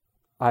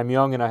I'm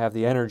young and I have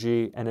the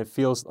energy, and it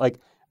feels like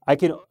I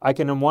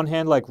can on one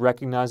hand like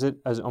recognize it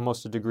as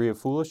almost a degree of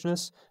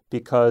foolishness,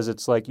 because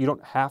it's like you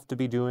don't have to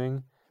be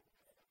doing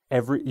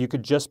you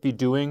could just be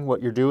doing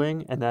what you're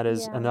doing, and that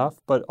is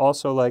enough. But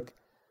also, like,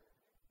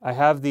 I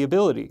have the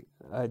ability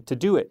to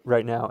do it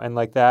right now, and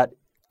like that,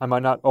 I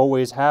might not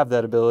always have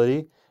that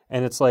ability,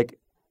 and it's like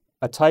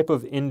a type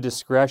of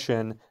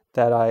indiscretion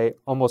that I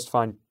almost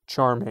find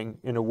charming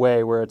in a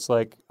way, where it's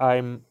like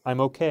I'm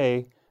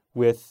okay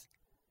with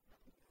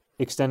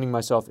extending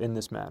myself in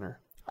this manner.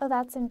 Oh,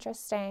 that's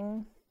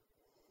interesting.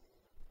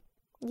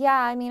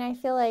 Yeah, I mean, I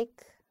feel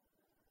like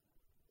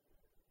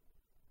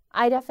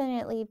I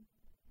definitely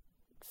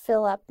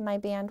fill up my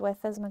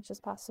bandwidth as much as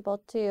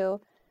possible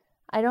too.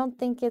 I don't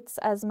think it's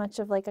as much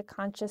of like a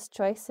conscious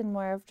choice and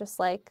more of just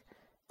like,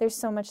 there's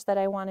so much that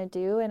I want to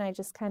do, and I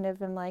just kind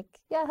of am like,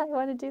 yeah, I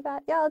want to do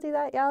that. Yeah, I'll do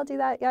that. Yeah, I'll do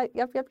that. Yeah,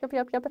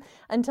 yep.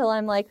 Until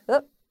I'm like,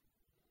 oh,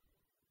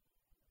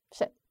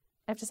 shit,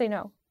 I have to say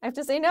no. I have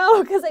to say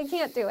no because I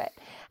can't do it.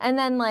 And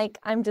then like,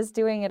 I'm just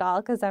doing it all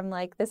because I'm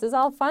like, this is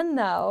all fun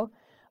though.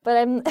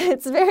 But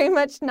it's very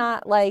much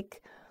not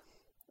like,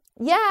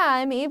 yeah,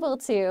 I'm able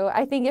to.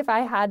 I think if I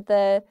had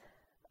a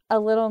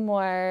little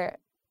more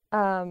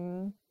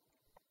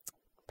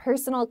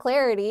personal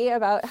clarity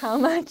about how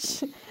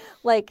much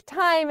like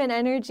time and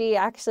energy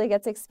actually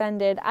gets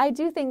expended, I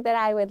do think that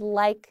I would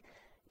like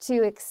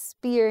to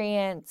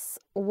experience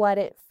what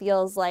it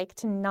feels like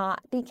to not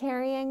be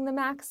carrying the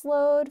max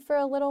load for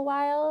a little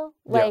while.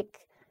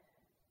 Like,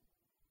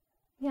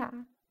 yeah.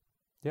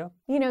 You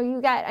know,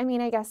 you got, I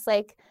mean, I guess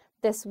like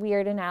this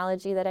weird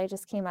analogy that I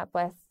just came up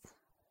with.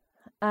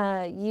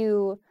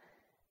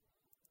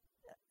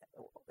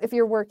 If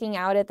you're working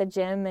out at the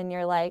gym and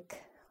you're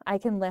like, I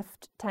can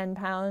lift 10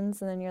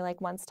 pounds, and then you're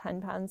like, once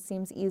 10 pounds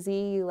seems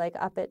easy, you like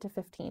up it to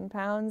 15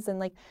 pounds, and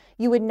like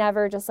you would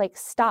never just like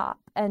stop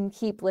and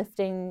keep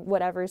lifting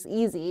whatever's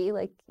easy.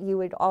 Like you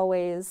would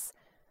always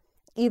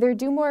either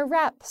do more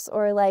reps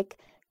or like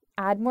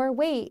add more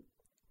weight.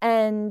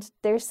 And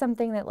there's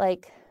something that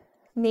like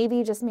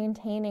maybe just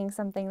maintaining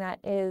something that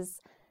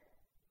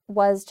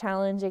was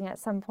challenging at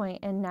some point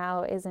and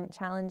now isn't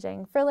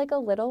challenging for like a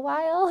little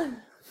while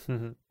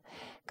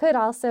could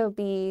also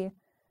be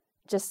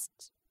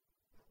just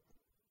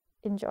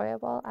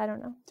enjoyable. I don't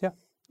know.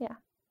 Yeah.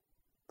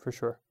 For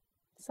sure.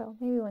 So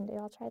maybe one day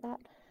I'll try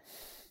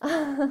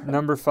that.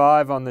 Number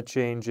 5 on the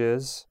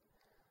changes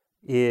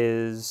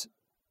is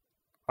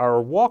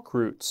our walk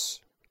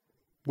routes,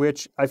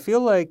 which I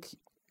feel like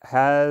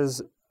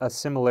has a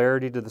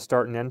similarity to the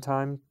start and end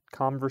time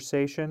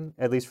conversation,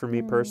 at least for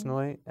me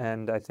personally,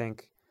 and I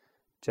think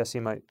Jesse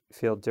might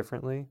feel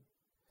differently.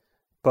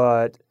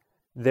 But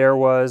there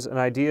was an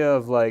idea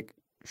of like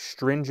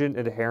stringent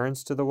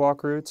adherence to the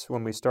walk routes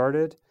when we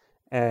started,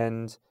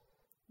 and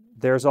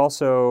there's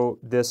also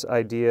this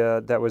idea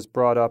that was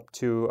brought up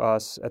to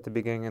us at the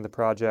beginning of the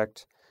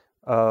project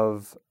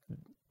of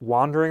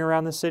wandering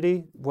around the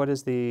city. What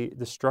is the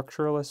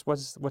structuralist?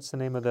 What's the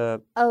name of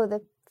the... Oh,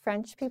 the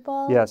French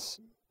people? Yes.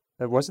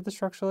 Was it the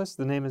structuralist?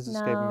 The name is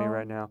escaping me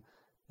right now.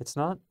 It's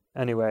not?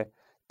 Anyway,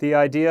 the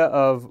idea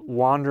of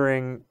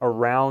wandering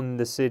around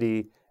the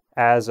city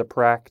as a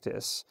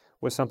practice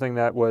was something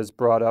that was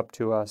brought up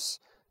to us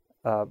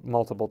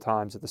multiple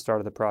times at the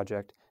start of the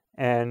project.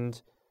 And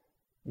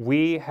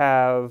we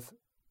have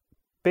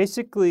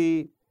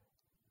basically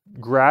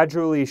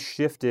gradually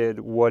shifted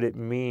what it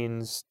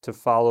means to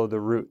follow the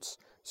routes.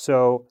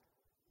 So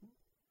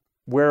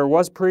where it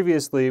was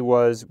previously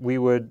was we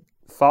would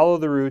follow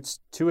the routes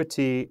to a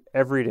T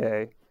every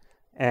day,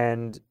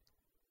 and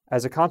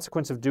as a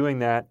consequence of doing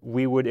that,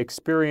 we would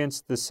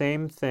experience the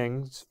same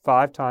things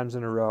 5 times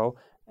in a row,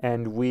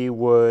 and we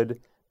would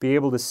be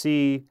able to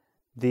see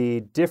the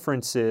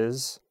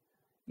differences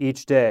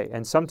each day.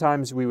 And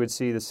sometimes we would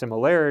see the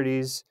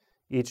similarities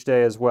each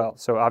day as well.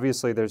 So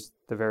obviously there's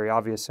the very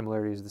obvious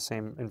similarities of the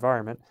same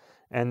environment.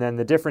 And then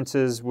the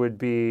differences would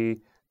be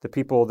the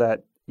people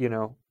that, you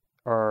know,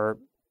 are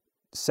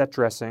set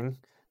dressing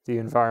the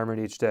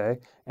environment each day.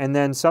 And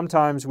then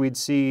sometimes we'd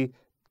see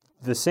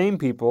the same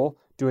people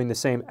doing the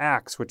same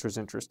acts, which was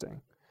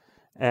interesting.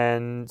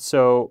 And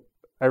so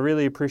I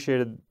really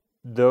appreciated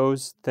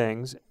those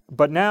things.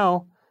 But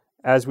now,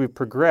 as we've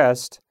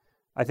progressed,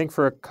 I think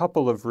for a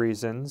couple of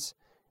reasons,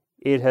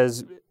 it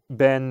has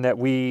been that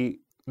we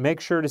make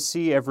sure to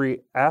see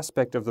every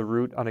aspect of the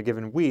route on a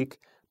given week,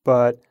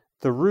 but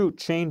the route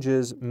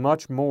changes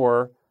much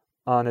more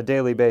on a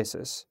daily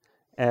basis.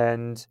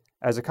 And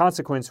as a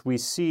consequence, we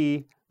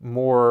see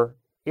more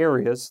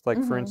areas,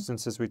 like for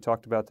instance, as we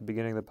talked about at the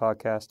beginning of the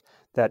podcast,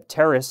 that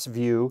terrace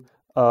view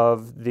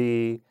of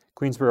the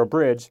Queensboro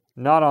Bridge,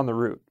 not on the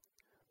route,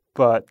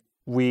 but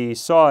we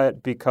saw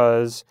it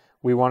because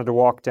we wanted to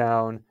walk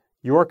down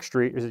York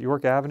Street. Is it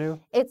York Avenue?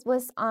 It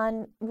was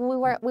on,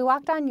 we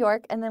walked on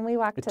York, and then we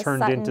walked to Sutton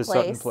Place. It turned into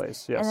Sutton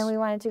Place, yes. And then we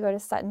wanted to go to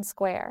Sutton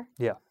Square.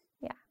 Yeah.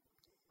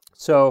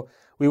 So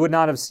we would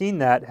not have seen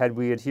that had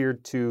we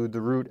adhered to the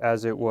route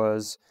as it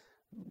was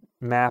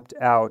mapped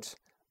out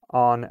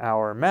on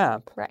our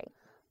map. Right.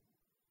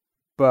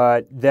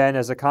 But then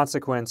as a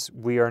consequence,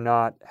 we are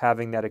not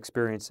having that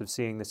experience of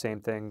seeing the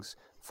same things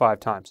 5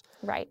 times.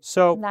 Right.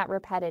 So that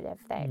repetitive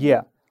thing.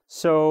 yeah.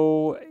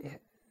 So,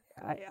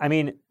 I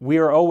mean, we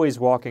are always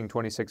walking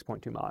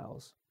 26.2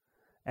 miles.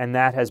 And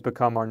that has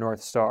become our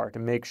North Star, to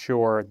make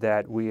sure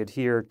that we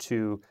adhere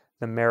to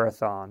the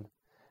marathon.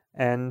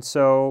 And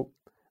so,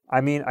 I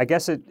mean, I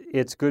guess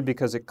it's good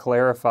because it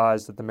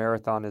clarifies that the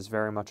marathon is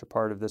very much a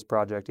part of this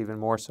project, even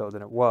more so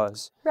than it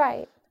was.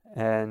 Right.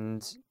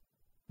 And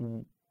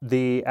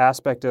the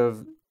aspect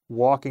of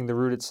walking the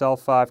route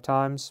itself 5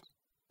 times,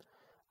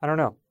 I don't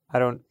know. I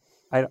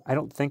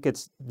don't think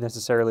it's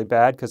necessarily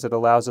bad because it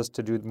allows us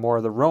to do more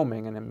of the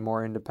roaming and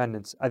more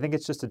independence. I think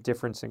it's just a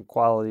difference in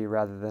quality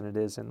rather than it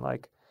is in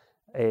like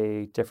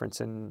a difference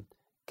in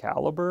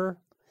caliber.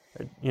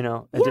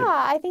 Yeah,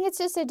 I think it's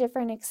just a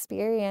different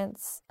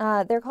experience.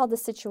 They're called the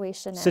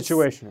situationists.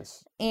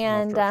 Situationists.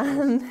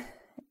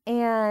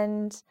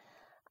 And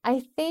I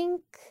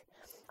think,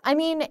 I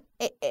mean,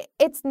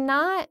 it's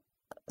not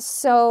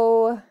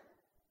so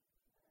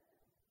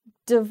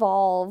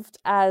devolved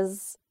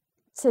as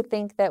to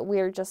think that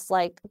we're just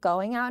like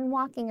going out and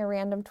walking a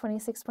random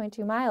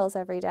 26.2 miles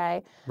every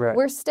day. Right.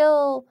 We're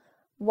still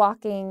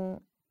walking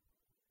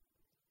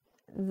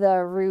the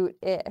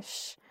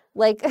route-ish.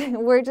 Like,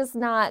 we're just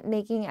not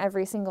making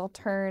every single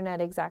turn at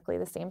exactly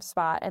the same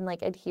spot and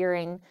like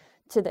adhering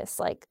to this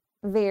like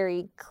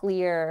very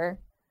clear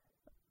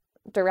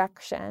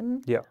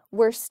direction. Yeah.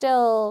 We're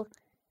still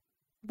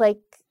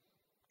like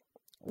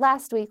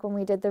last week when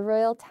we did the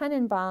Royal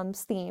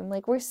Tenenbaums theme,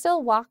 like we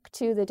still walk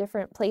to the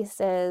different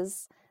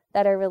places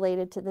that are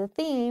related to the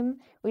theme.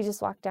 We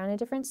just walk down a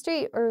different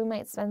street, or we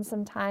might spend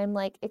some time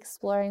like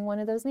exploring one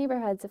of those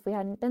neighborhoods if we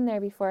hadn't been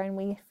there before and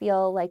we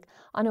feel like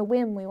on a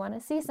whim we want to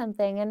see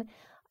something. And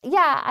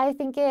yeah, I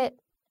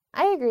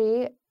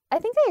agree. I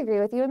think I agree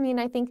with you. I mean,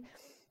 I think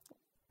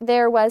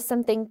there was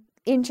something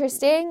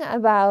interesting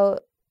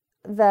about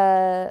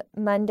the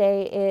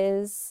Monday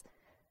is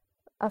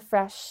a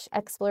fresh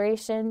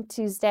exploration.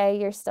 Tuesday,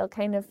 you're still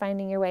kind of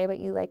finding your way, but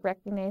you like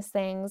recognize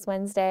things.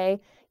 Wednesday,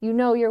 you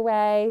know your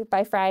way.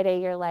 By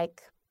Friday, you're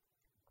like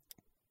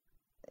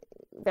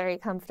very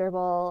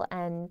comfortable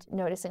and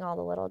noticing all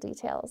the little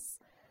details.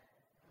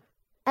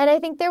 And I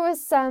think there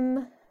was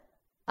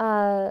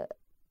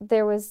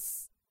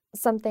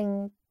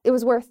something, it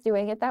was worth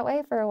doing it that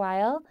way for a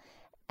while.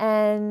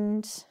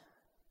 And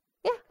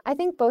yeah, I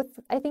think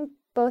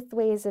both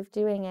ways of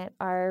doing it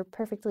are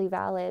perfectly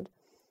valid.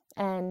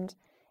 And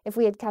if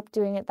we had kept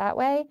doing it that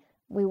way,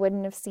 we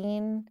wouldn't have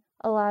seen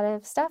a lot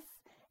of stuff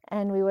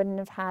and we wouldn't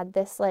have had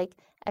this like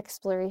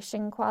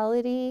exploration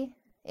quality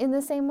in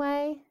the same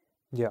way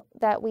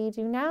that we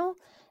do now.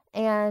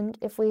 And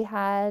if we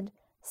had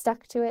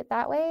stuck to it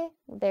that way,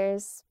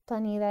 there's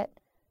plenty that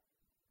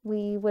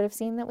we would have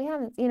seen that we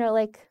haven't,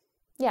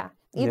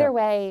 either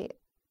way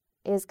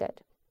is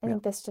good. I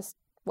think this just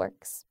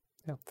works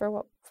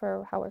for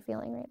how we're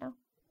feeling right now.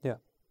 Yeah.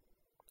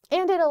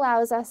 And it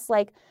allows us,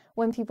 like,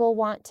 when people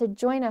want to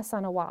join us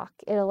on a walk,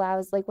 it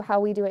allows, like,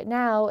 how we do it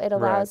now, it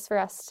allows for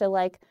us to,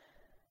 like,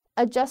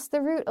 adjust the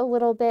route a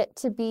little bit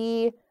to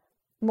be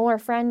more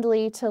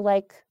friendly to,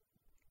 like,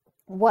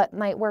 what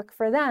might work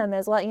for them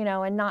as well,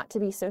 and not to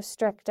be so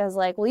strict as,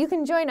 like, well, you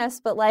can join us,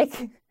 but,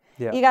 like,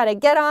 you got to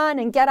get on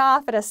and get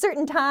off at a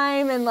certain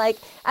time and, like,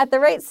 at the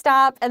right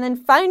stop and then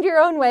find your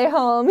own way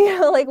home.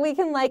 Like, we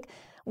can, like,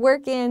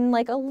 work in,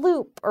 like, a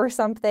loop or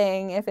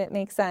something if it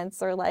makes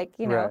sense, or, like,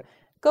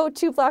 go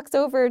 2 blocks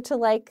over to,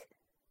 like,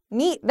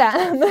 meet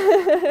them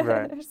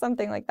or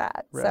something like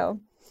that.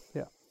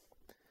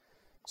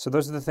 So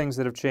those are the things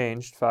that have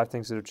changed, 5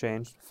 things that have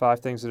changed, 5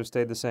 things that have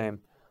stayed the same.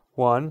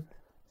 1,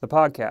 the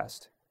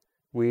podcast.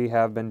 We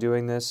have been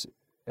doing this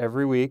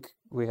every week.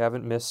 We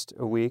haven't missed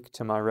a week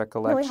to my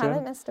recollection. No, we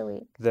haven't missed a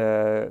week.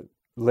 The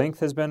length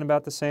has been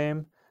about the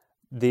same.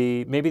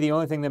 Maybe the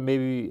only thing that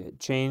maybe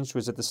changed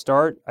was at the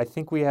start, I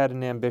think we had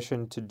an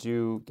ambition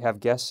to have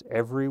guests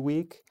every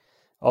week.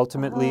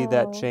 Ultimately,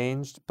 that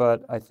changed,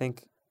 but I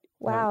think...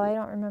 Wow, I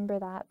don't remember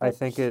that. I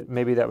think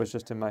maybe that was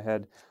just in my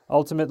head.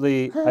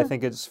 Ultimately, I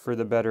think it's for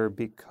the better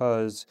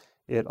because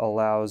it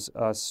allows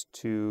us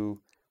to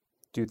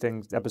do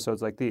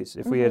episodes like these.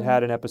 If we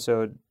had an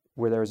episode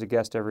where there was a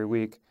guest every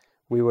week,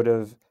 we would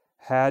have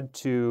had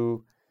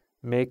to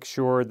make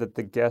sure that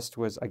the guest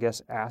was, I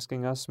guess,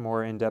 asking us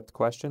more in-depth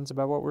questions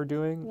about what we're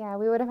doing. Yeah,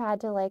 we would have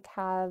had to, like,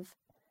 have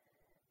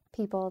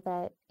people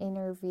that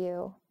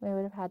interview. We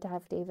would have had to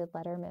have David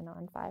Letterman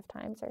on 5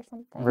 times or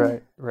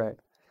something. Right.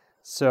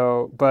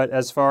 So, but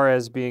as far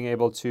as being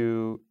able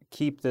to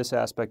keep this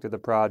aspect of the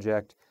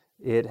project,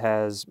 it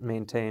has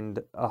maintained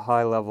a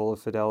high level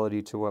of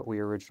fidelity to what we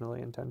originally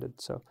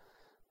intended. So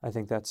I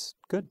think that's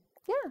good.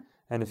 Yeah.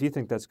 And if you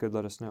think that's good,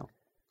 let us know.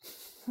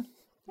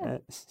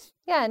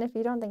 Yeah, and if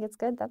you don't think it's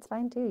good, that's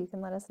fine too. You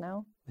can let us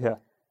know. Yeah.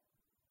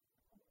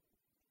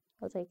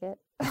 I'll take it.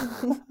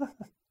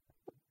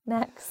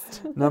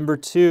 Next. Number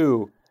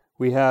 2,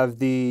 we have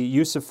the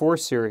Use of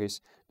Force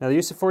series. Now, the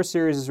Use of Force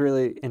series is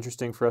really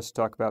interesting for us to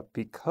talk about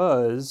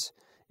because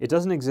it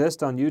doesn't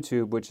exist on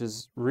YouTube, which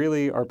is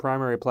really our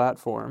primary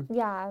platform.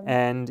 Yeah.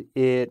 And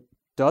it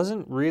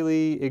doesn't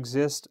really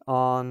exist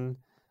on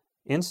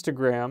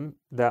Instagram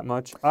that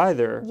much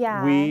either.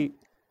 Yeah. We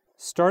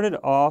started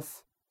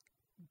off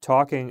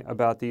talking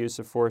about the use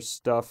of force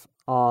stuff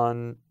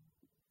on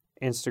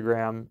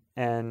Instagram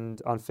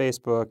and on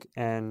Facebook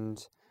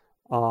and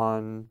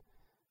on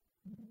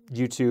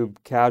YouTube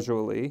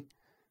casually.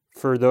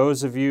 For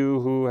those of you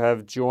who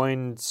have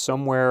joined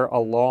somewhere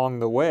along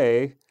the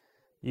way,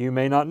 you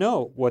may not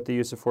know what the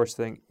use of force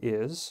thing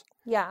is.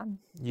 Yeah.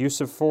 Use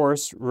of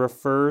force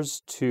refers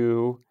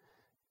to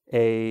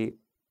a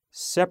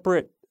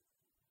separate,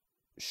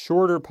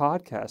 shorter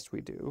podcast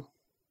we do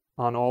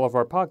on all of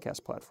our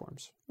podcast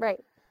platforms.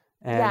 Right.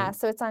 And yeah,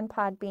 so it's on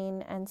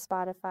Podbean and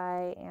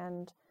Spotify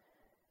and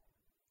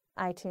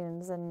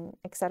iTunes and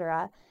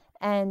etc.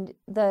 And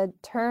the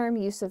term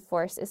use of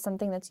force is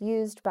something that's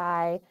used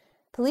by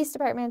police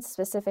departments.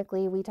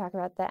 Specifically, we talk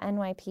about the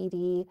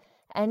NYPD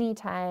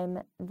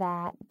anytime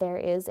that there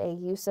is a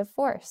use of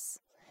force.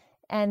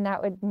 And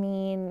that would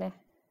mean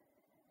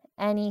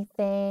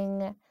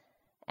anything,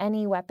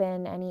 any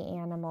weapon, any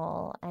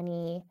animal,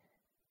 any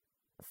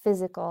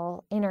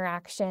physical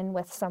interaction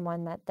with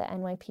someone that the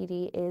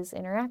NYPD is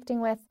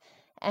interacting with.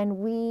 And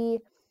we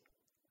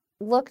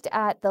looked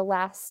at the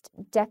last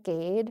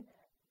decade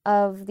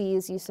of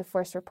these use of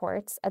force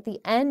reports. At the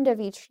end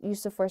of each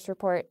use of force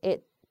report,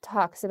 it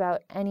talks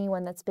about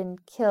anyone that's been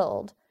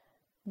killed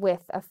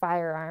with a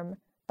firearm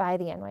by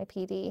the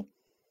NYPD.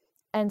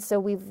 And so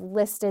we've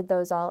listed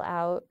those all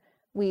out.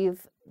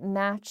 We've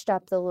matched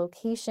up the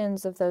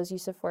locations of those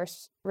use of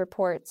force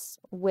reports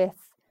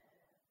with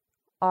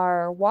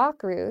our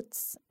walk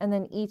routes, and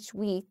then each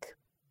week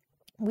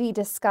we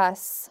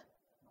discuss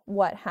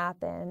what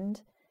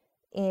happened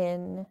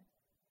in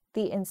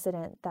the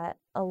incident that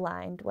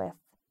aligned with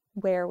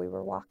where we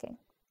were walking.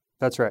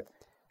 That's right.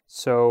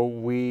 So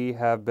we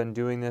have been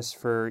doing this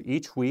for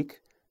each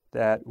week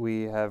that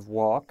we have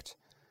walked,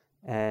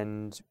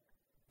 and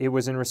it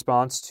was in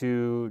response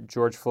to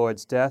George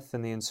Floyd's death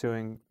and the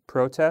ensuing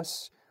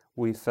protests.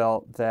 We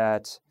felt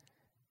that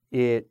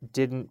it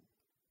didn't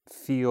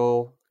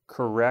feel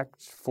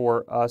correct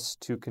for us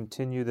to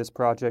continue this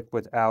project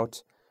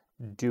without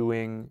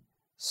doing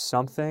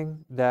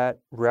something that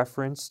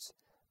referenced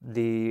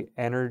the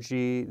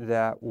energy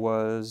that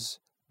was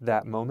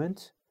that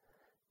moment.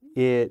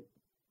 It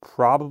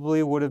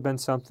probably would have been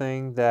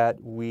something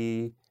that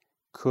we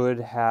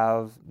could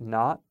have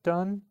not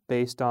done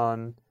based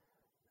on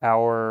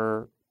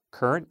our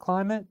current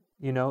climate.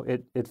 You know,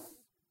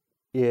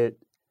 it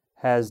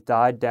has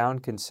died down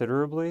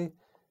considerably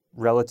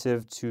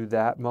relative to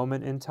that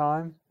moment in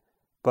time,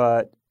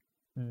 but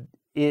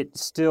it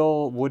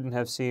still wouldn't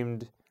have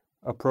seemed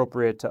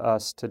appropriate to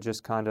us to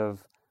just kind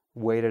of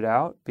wait it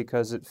out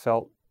because it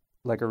felt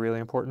like a really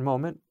important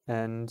moment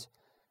and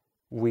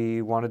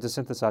we wanted to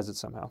synthesize it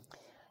somehow.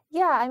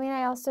 Yeah, I mean,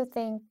 I also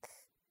think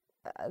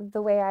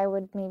the way I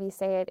would maybe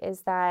say it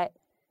is that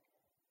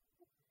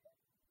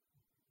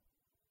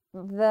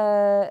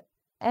the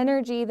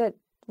energy that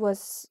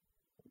was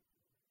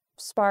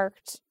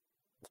sparked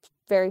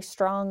very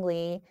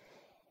strongly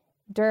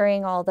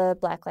during all the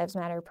Black Lives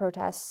Matter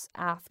protests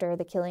after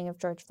the killing of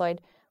George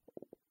Floyd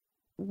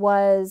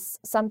was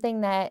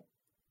something that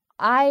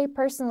I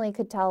personally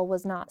could tell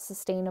was not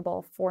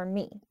sustainable for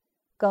me.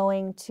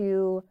 Going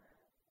to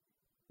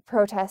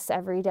protests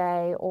every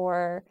day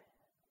or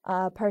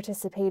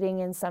participating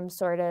in some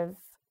sort of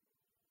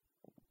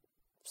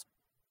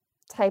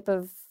type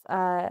of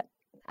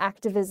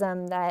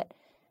activism that,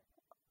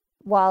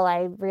 while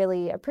I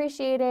really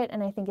appreciate it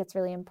and I think it's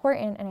really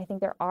important, and I think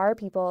there are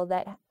people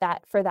that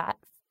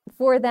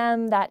for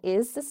them that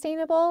is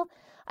sustainable,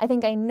 I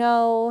think I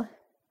know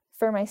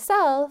for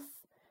myself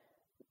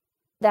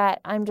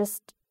that I'm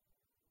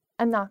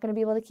not going to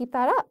be able to keep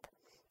that up.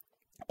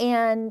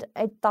 And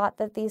I thought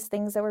that these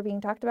things that were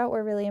being talked about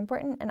were really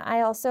important. And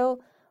I also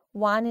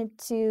wanted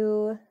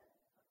to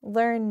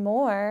learn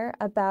more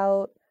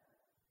about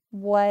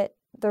what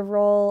the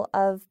role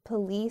of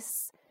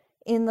police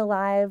in the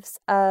lives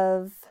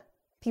of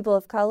people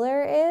of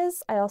color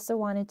is. I also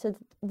wanted to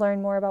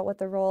learn more about what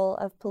the role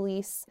of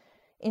police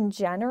in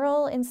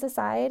general in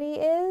society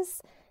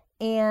is,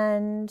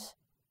 and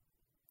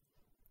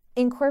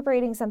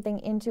incorporating something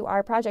into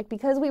our project.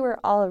 Because we were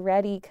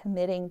already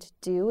committing to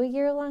do a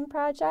year-long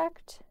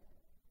project,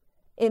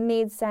 it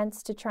made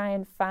sense to try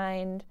and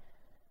find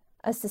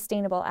a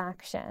sustainable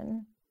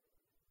action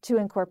to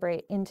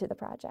incorporate into the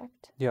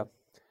project. Yeah.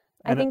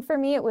 I think for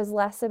me it was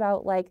less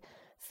about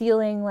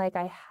feeling like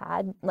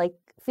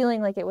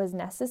it was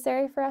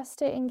necessary for us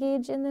to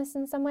engage in this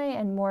in some way,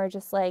 and more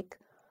just that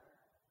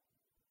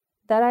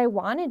I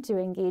wanted to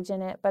engage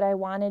in it, but I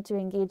wanted to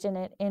engage in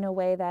it in a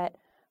way that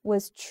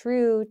was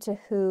true to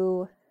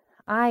who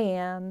I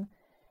am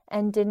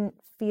and didn't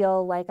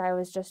feel like I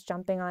was just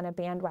jumping on a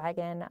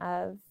bandwagon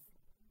of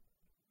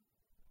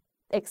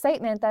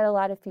excitement that a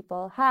lot of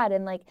people had,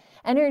 and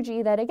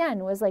energy that,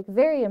 again, was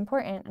very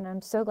important. And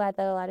I'm so glad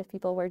that a lot of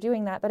people were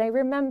doing that. But I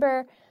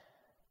remember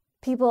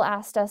people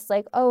asked us,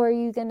 like, oh, are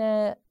you going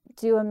to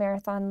do a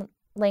marathon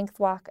length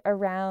walk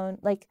around,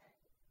 like,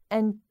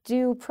 and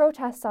do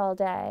protests all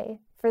day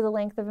for the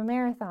length of a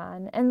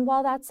marathon? And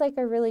while that's like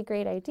a really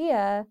great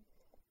idea,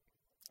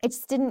 it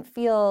just didn't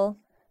feel,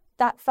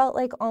 that felt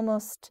like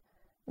almost,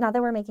 not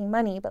that we're making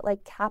money, but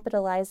like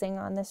capitalizing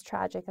on this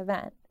tragic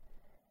event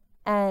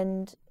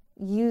and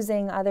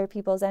using other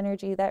people's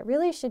energy that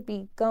really should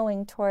be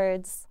going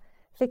towards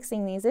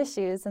fixing these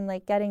issues and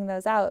like getting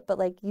those out, but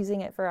like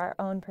using it for our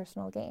own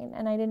personal gain.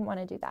 And I didn't want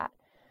to do that.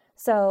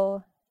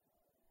 So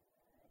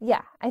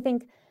yeah, I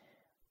think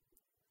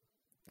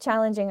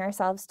challenging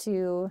ourselves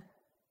to,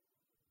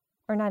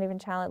 or not even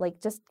challenge,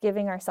 like just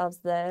giving ourselves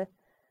the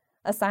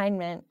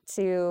assignment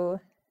to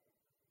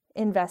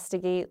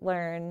investigate,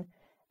 learn,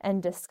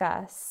 and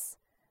discuss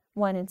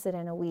one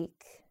incident a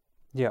week.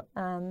 Yeah.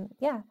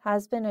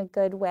 Has been a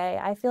good way.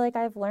 I feel like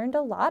I've learned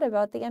a lot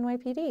about the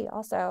NYPD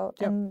also,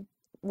 and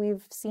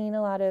we've seen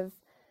a lot of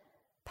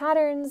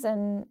patterns.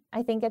 And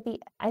I think at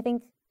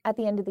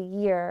the end of the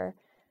year,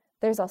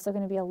 there's also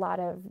going to be a lot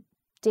of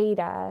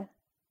data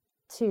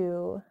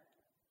to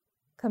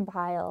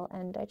compile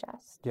and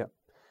digest. Yeah.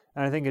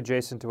 And I think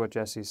adjacent to what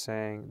Jesse's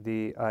saying,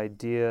 the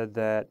idea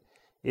that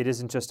it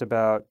isn't just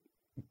about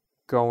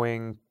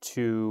going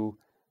to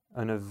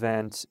an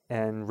event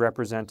and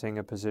representing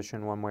a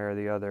position one way or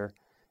the other.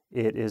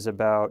 It is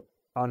about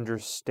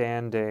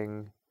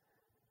understanding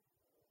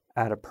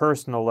at a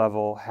personal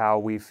level how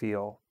we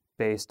feel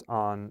based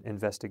on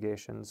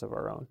investigations of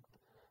our own.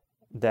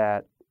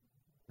 That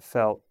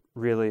felt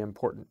really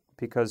important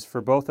because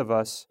for both of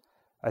us,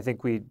 I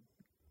think we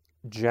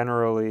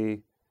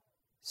generally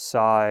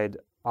side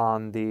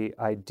on the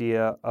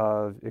idea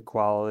of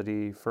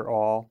equality for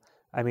all.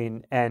 I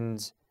mean,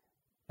 and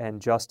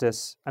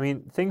justice. I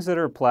mean, things that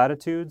are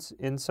platitudes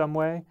in some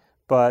way,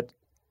 but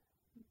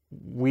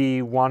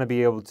we want to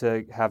be able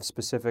to have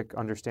specific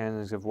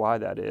understandings of why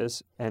that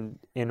is. And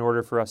in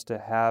order for us to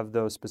have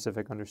those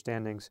specific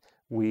understandings,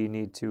 we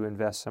need to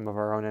invest some of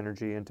our own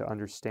energy into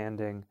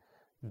understanding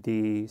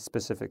the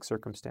specific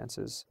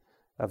circumstances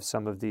of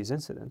some of these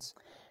incidents.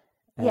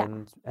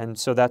 And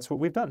so that's what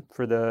we've done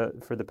for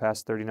the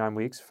past 39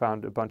 weeks,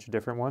 found a bunch of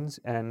different ones,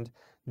 and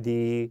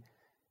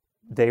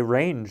they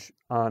range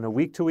on a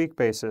week-to-week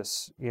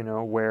basis,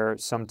 where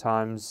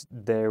sometimes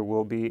there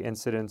will be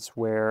incidents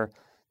where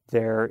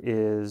there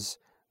is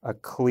a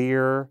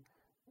clear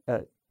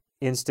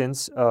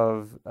instance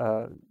of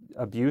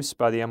abuse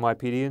by the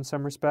NYPD in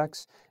some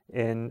respects.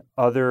 In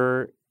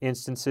other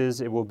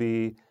instances, it will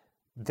be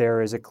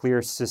there is a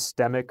clear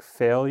systemic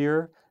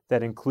failure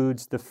that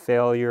includes the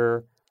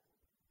failure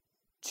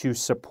to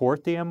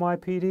support the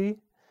NYPD.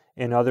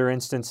 In other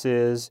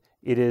instances,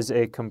 it is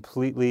a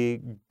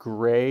completely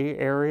gray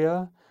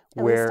area.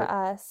 At least to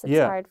us, it's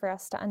hard for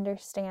us to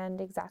understand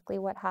exactly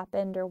what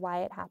happened or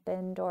why it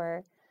happened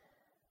or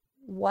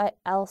what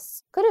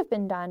else could have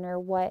been done or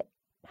what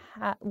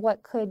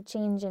could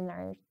change in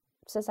our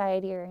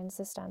society or in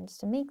systems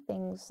to make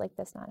things like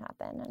this not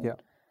happen.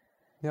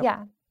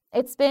 And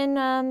it's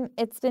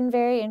been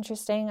very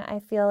interesting. I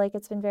feel like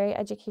it's been very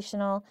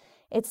educational.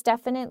 It's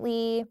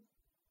definitely,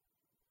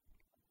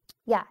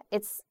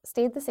 it's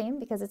stayed the same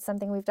because it's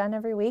something we've done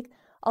every week,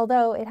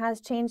 although it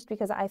has changed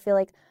because I feel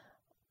like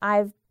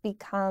I've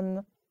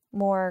become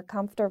more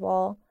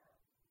comfortable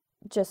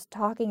just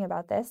talking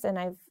about this, and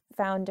I've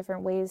found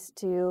different ways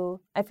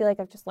I feel like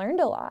I've just learned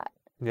a lot.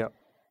 Yeah.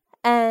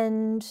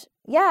 And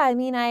I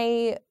mean,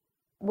 I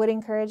would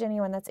encourage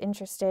anyone that's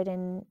interested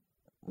in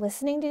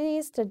listening to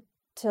these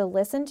to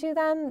listen to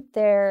them.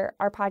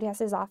 Our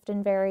podcast is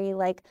often very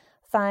like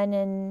fun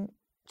and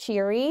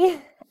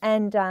cheery,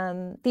 and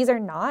these are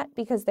not,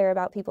 because they're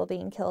about people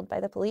being killed by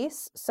the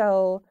police.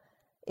 So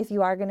if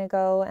you are going to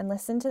go and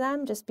listen to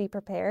them, just be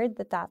prepared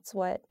that that's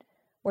what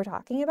we're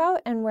talking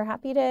about, and we're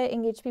happy to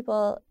engage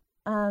people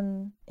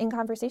in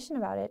conversation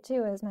about it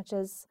too, as much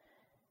as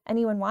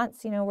anyone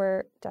wants.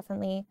 We're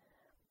definitely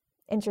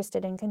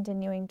interested in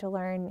continuing to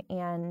learn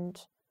and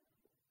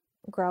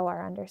grow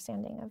our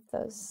understanding of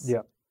those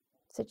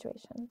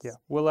situations. Yeah,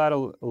 we'll add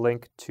a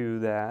link to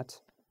that.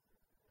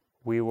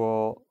 We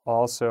will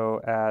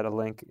also add a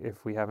link,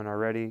 if we haven't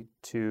already,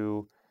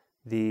 to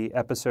the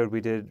episode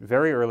we did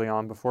very early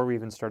on, before we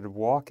even started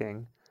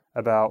walking,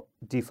 about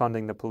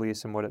defunding the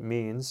police and what it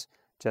means.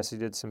 Jesse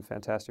did some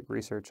fantastic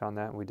research on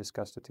that, and we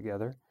discussed it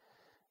together.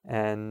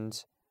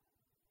 And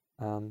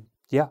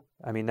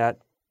I mean,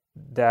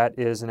 that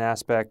is an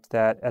aspect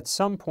that at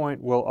some point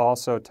we'll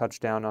also touch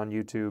down on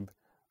YouTube,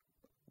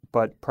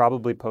 but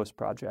probably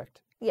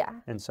post-project. Yeah.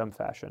 In some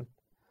fashion.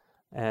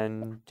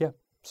 And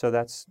so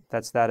that's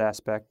that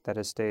aspect that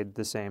has stayed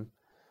the same.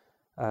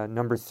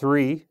 Number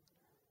 3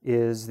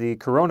 is the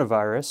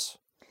coronavirus,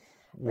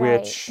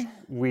 which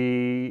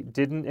we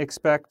didn't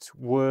expect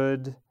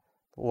would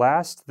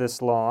last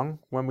this long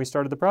when we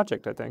started the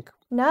project, I think.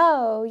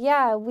 No,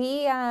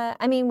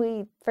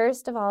 we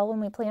first of all,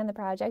 when we planned the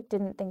project,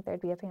 didn't think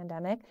there'd be a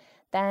pandemic.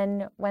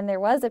 Then when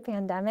there was a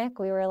pandemic,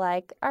 we were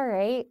like, all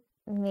right,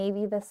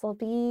 maybe this will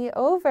be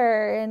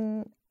over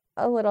in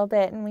a little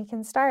bit and we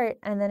can start.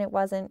 And then it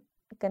wasn't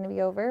going to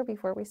be over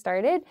before we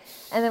started.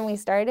 And then we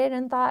started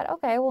and thought,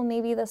 okay, well,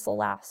 maybe this will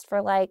last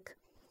for like,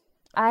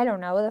 I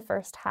don't know, the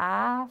first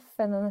half.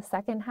 And then the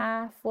second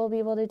half, we'll be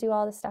able to do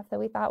all the stuff that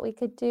we thought we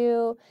could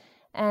do.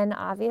 And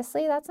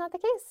obviously that's not the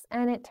case.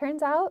 And it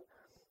turns out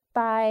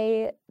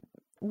by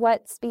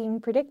what's being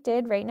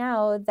predicted right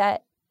now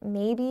that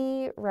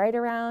maybe right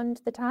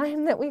around the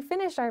time that we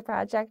finish our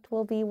project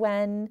will be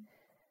when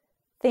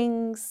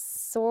things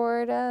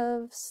sort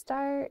of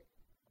start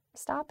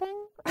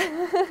stopping.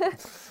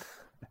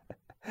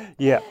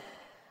 Yeah.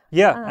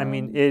 I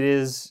mean, it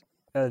is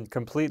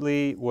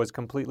was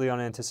completely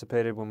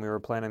unanticipated when we were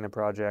planning the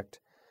project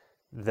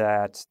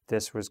that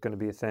this was going to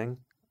be a thing,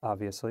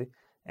 obviously.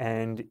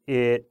 And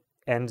it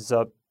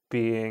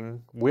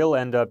will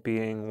end up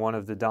being one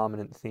of the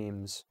dominant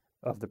themes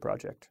of the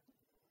project.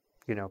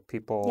 You know,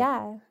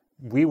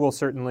 we will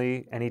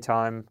certainly,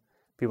 anytime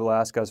people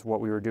ask us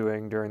what we were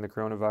doing during the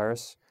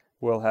coronavirus,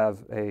 we'll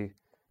have a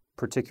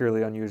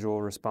particularly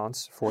unusual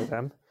response for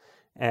them.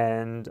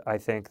 And I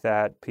think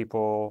that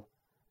people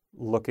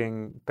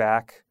looking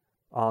back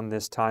on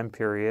this time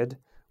period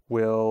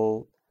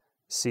will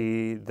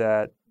see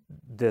that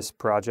this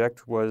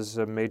project was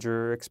a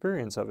major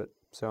experience of it.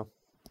 So,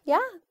 yeah.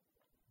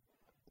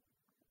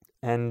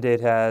 And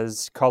it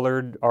has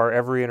colored our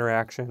every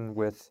interaction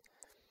with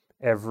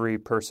every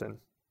person.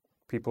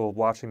 People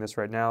watching this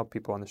right now,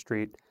 people on the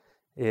street,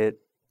 it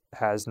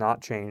has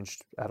not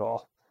changed at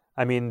all.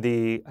 I mean,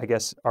 I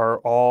guess our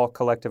all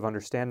collective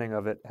understanding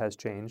of it has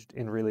changed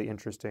in really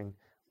interesting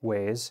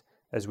ways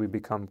as we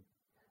become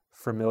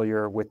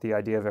familiar with the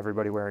idea of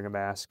everybody wearing a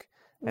mask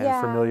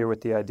and familiar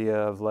with the idea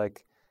of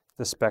like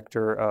the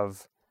specter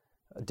of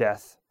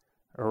death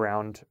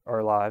around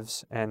our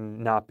lives and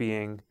not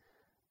being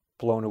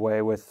blown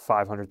away with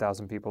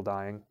 500,000 people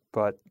dying.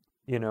 But,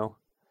 you know,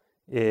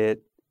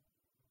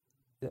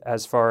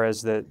 as far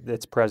as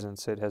its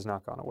presence, it has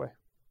not gone away.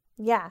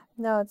 Yeah,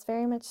 no, it's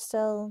very much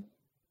still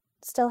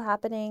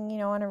happening. You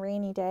know, on a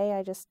rainy day,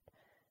 I just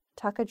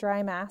tuck a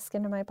dry mask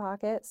into my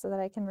pocket so that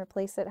I can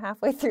replace it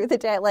halfway through the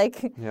day.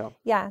 Like,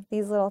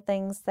 these little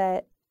things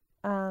that,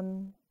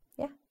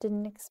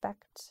 didn't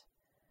expect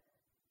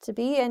to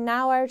be, and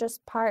now are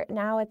just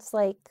now it's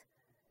like,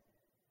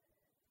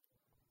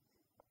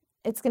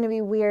 it's going to be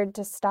weird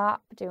to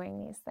stop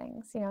doing these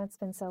things. You know, it's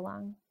been so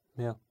long.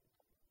 Yeah.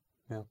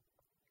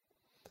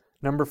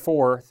 Number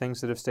 4,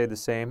 things that have stayed the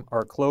same,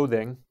 are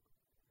clothing.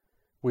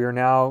 We are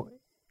now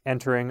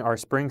entering our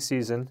spring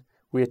season,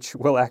 which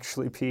will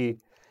actually be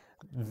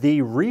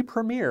the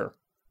re-premiere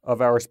of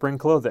our spring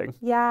clothing.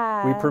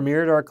 Yeah. We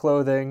premiered our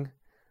clothing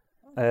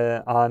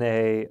on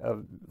a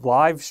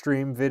live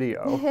stream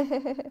video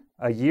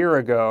a year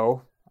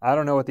ago. I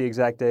don't know what the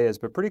exact day is,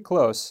 but pretty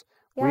close.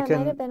 Yeah, it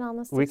might have been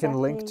almost we exactly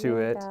can link to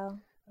a year it. ago.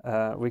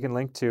 We can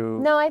link to...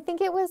 No, I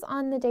think it was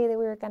on the day that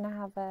we were going to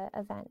have an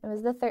event. It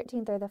was the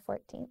 13th or the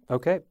 14th.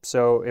 Okay,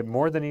 so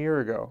more than a year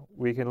ago.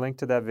 We can link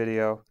to that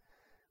video.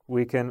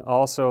 We can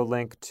also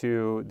link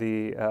to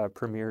the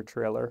premiere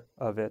trailer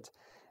of it.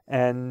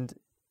 And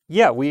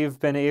we've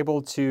been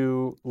able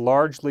to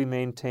largely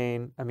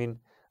maintain, I mean,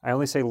 I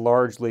only say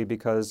largely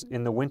because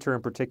in the winter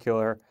in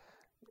particular,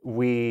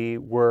 we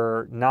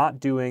were not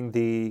doing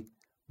the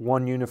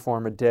one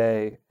uniform a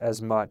day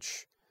as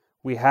much.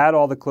 We had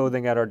all the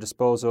clothing at our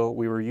disposal.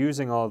 We were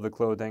using all of the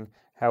clothing.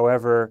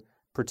 However,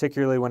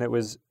 particularly when it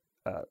was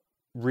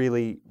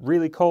really,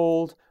 really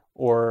cold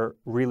or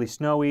really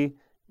snowy,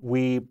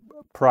 we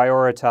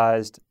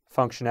prioritized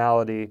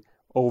functionality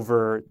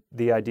over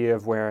the idea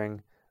of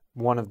wearing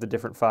one of the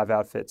different 5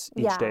 outfits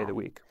each day of the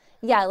week.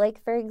 Yeah,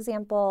 like for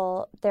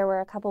example, there were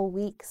a couple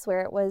weeks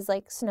where it was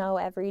like snow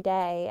every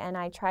day, and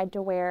I tried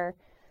to wear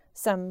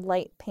some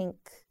light pink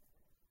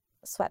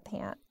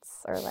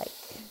sweatpants, or like,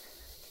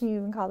 you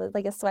even call it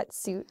like a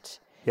sweatsuit.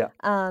 Yeah.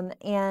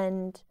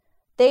 And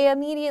they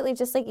immediately,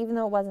 just like, even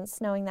though it wasn't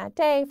snowing that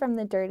day, from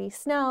the dirty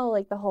snow,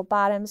 like the whole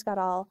bottoms got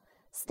all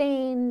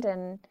stained,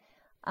 and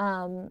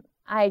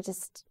I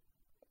just,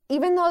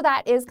 even though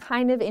that is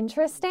kind of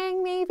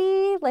interesting,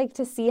 maybe, like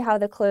to see how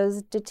the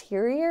clothes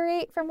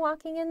deteriorate from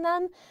walking in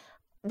them,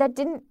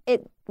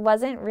 it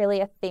wasn't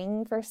really a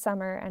thing for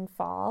summer and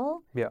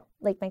fall. Yeah.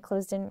 Like my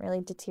clothes didn't really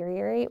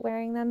deteriorate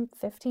wearing them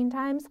 15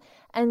 times.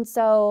 And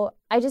so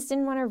I just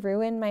didn't want to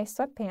ruin my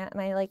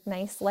my like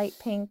nice light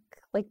pink,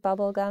 like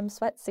bubblegum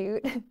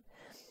sweatsuit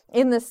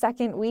in the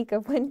second week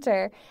of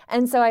winter.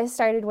 And so I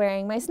started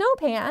wearing my snow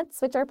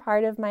pants, which are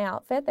part of my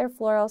outfit. They're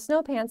floral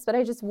snow pants, but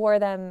I just wore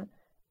them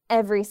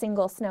every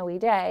single snowy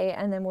day,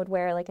 and then would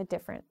wear like a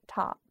different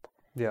top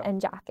and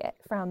jacket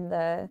from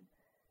the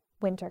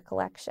winter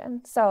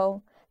collection.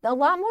 So a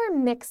lot more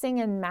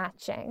mixing and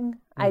matching,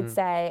 I'd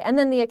say. And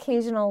then the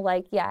occasional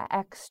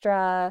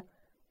extra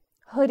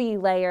hoodie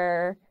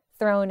layer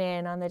thrown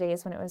in on the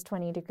days when it was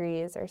 20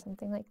 degrees or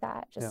something like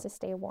that, just to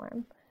stay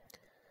warm.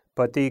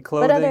 But the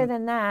clothing... But other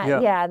than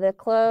that, the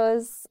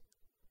clothes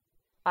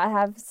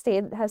have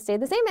stayed the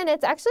same. And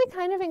it's actually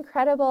kind of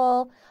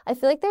incredible. I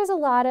feel like there's a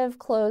lot of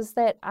clothes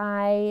that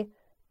I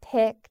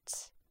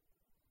picked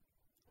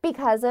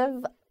because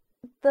of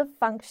the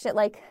function,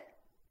 like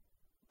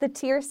the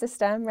tier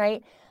system,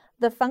 right?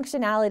 The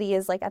functionality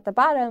is like at the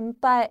bottom,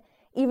 but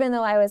even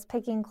though I was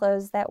picking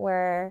clothes that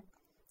were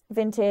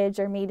vintage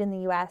or made in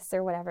the US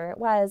or whatever it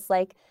was,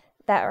 like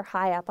that are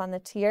high up on the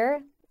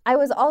tier, I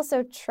was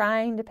also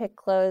trying to pick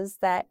clothes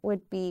that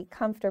would be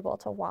comfortable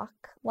to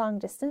walk long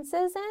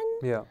distances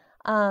in. Yeah.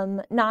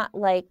 Not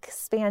like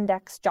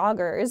spandex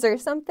joggers or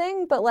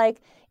something, but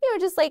like,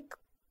 just like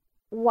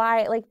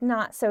wide, like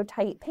not so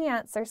tight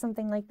pants or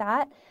something like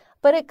that.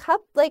 But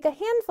a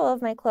handful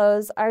of my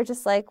clothes are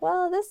just like,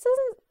 well, this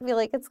doesn't feel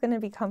like it's going to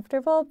be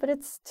comfortable, but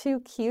it's too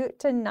cute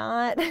to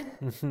not,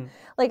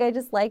 like I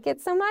just like it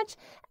so much.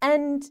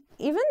 And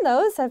even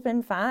those have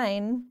been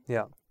fine.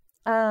 Yeah.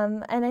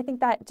 And I think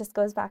that just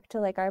goes back to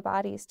like our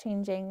bodies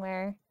changing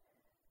where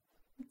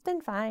it's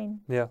been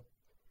fine. Yeah.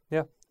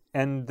 Yeah.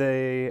 And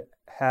they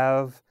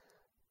have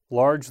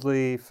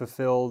largely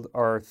fulfilled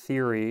our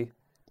theory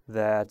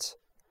that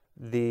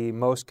the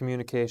most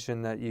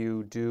communication that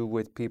you do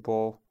with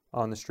people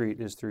on the street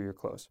is through your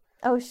clothes.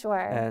 Oh, sure.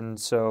 And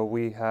so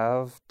we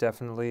have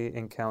definitely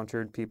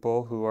encountered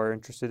people who are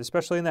interested,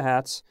 especially in the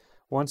hats.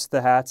 Once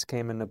the hats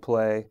came into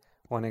play,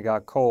 when it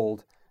got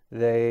cold,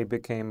 they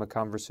became a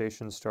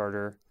conversation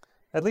starter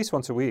at least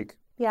once a week.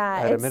 Yeah,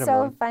 at a it's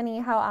minimum. so funny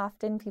how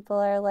often people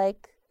are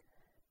like,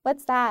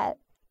 what's that?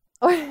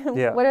 Or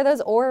Yeah. what are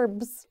those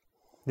orbs?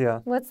 Yeah.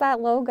 What's that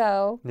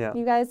logo? Yeah.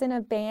 You guys in a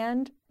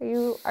band?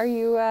 Are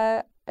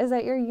you is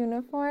that your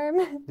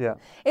uniform? Yeah.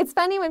 It's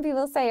funny when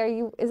people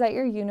say, is that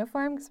your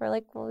uniform? Because we're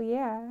like, well,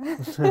 yeah.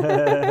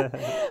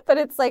 But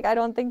it's like, I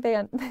don't think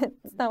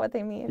it's not what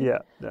they mean. Yeah.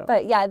 No.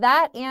 But yeah,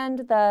 that and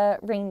the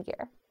rain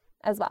gear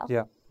as well.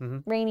 Yeah.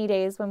 Mm-hmm. Rainy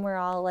days when we're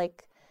all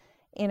like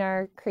in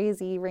our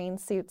crazy rain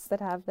suits that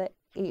have the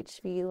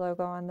HV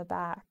logo on the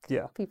back.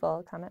 Yeah.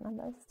 People comment on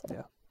those too.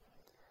 Yeah.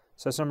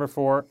 So that's number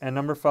 4. And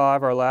number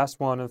 5, our last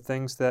one of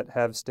things that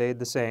have stayed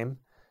the same,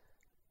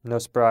 no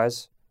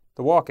surprise,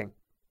 the walking.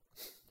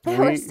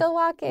 We're still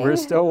walking. We're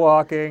still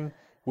walking.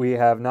 We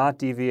have not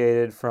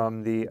deviated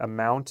from the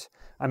amount.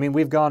 I mean,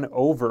 we've gone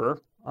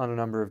over on a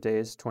number of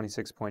days,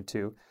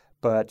 26.2,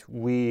 but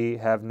we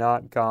have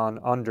not gone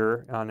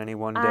under on any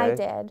one day. I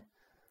did.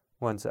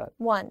 When's that?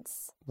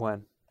 Once.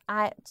 When?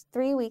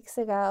 3 weeks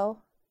ago.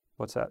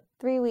 What's that?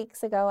 3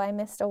 weeks ago, I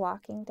missed a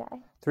walking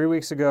day. 3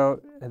 weeks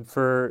ago, and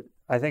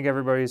I think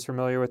everybody's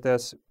familiar with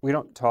this. We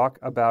don't talk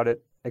about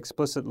it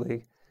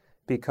explicitly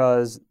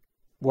because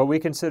what we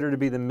consider to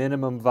be the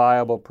minimum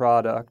viable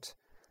product,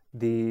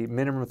 the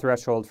minimum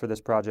threshold for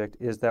this project,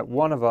 is that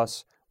one of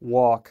us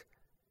walk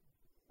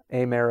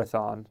a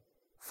marathon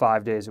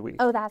 5 days a week.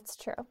 Oh, that's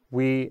true.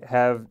 We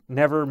have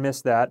never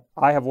missed that.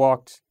 I have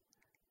walked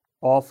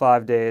all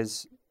 5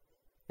 days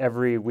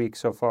every week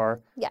so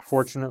far. Yes.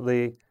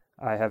 Fortunately,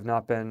 I have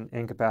not been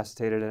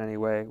incapacitated in any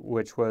way,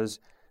 which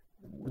was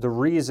the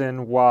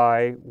reason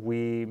why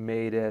we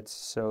made it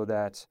so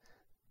that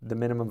the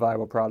minimum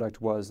viable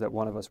product was that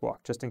one of us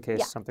walked, just in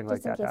case something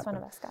like that happened. Just in case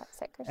one of us got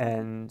sick or something.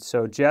 And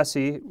so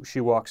Jessie, she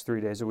walks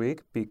 3 days a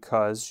week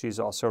because she's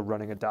also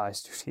running a dye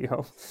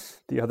studio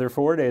the other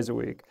 4 days a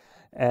week.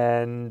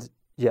 And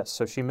yes,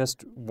 so she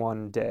missed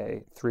one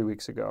day 3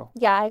 weeks ago.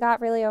 Yeah, I got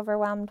really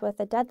overwhelmed with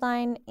the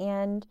deadline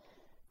and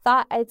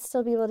thought I'd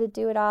still be able to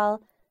do it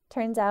all.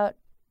 Turns out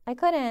I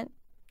couldn't.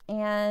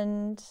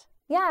 And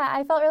yeah,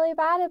 I felt really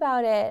bad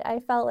about it.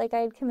 I felt like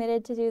I'd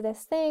committed to do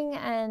this thing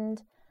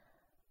and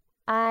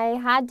I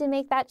had to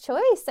make that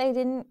choice. I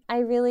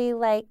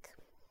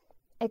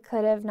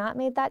could have not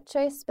made that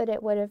choice, but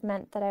it would have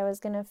meant that I was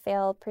going to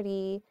fail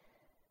pretty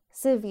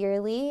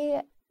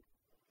severely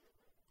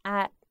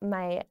at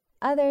my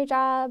other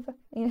job,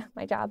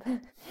 my job.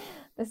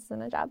 This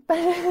isn't a job, but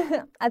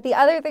at the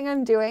other thing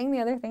I'm doing,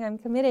 the other thing I'm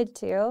committed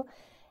to.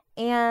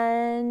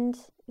 And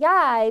yeah,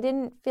 I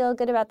didn't feel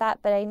good about that,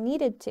 but I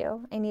needed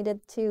to. I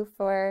needed to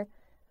for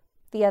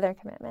the other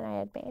commitment I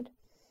had made.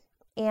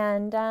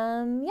 And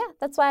yeah,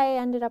 that's why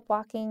I ended up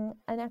walking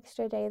an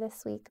extra day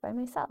this week by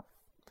myself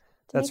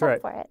to That's make right.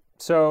 up for it.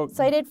 So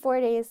I did 4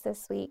 days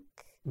this week.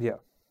 Yeah.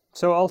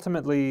 So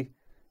ultimately,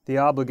 the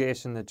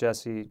obligation that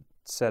Jessie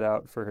set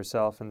out for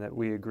herself and that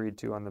we agreed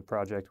to on the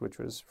project, which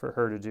was for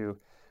her to do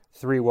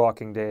 3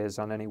 walking days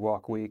on any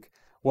walk week,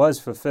 was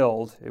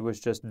fulfilled. It was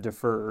just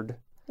deferred.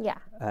 Yeah.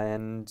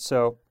 And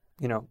so,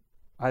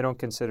 I don't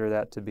consider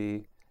that to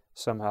be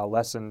somehow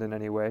lessened in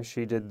any way.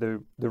 She did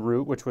the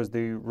route, which was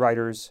the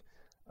Writers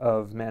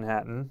of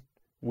Manhattan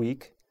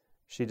week.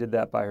 She did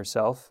that by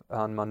herself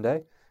on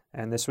Monday.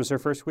 And this was her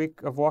first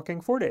week of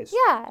walking 4 days.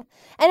 Yeah.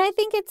 And I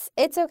think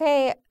it's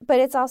okay, but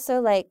it's also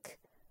like,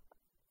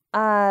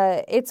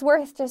 it's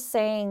worth just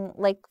saying,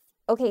 like,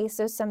 okay,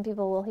 so some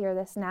people will hear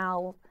this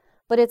now,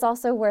 but it's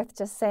also worth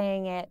just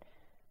saying it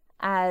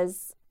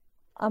as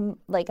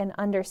like an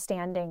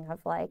understanding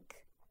of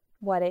like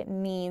what it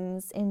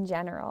means in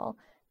general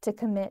to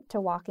commit to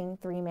walking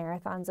 3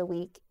 marathons a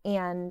week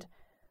and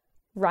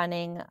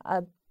running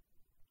a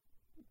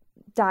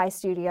dye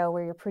studio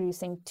where you're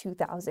producing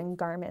 2,000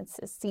 garments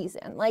a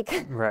season.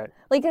 Like, right.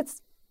 Like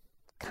it's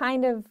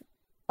kind of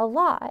a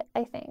lot,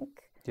 I think.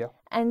 Yeah.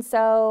 And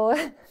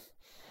so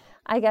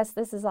I guess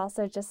this is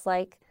also just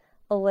like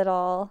a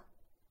little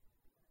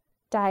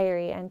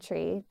diary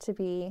entry to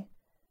be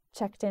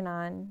checked in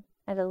on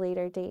at a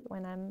later date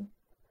when I'm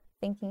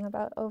thinking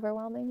about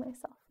overwhelming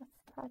myself with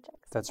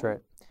projects. That's right.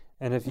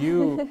 And if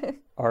you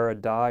are a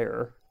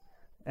dyer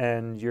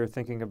and you're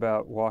thinking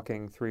about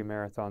walking 3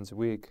 marathons a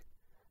week,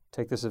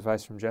 take this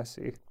advice from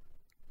Jessie.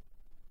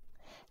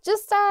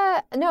 Just,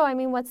 no, I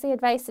mean, what's the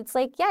advice? It's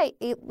like, yeah,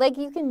 like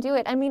you can do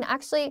it. I mean,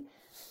 actually,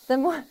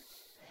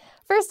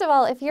 first of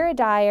all, if you're a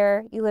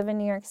dyer, you live in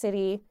New York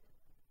City,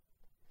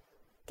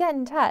 get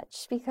in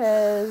touch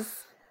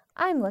because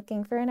I'm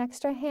looking for an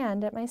extra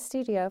hand at my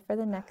studio for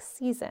the next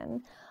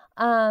season.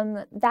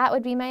 That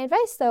would be my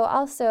advice, though.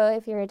 Also,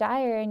 if you're a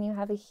dyer and you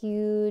have a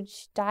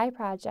huge dye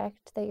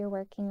project that you're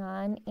working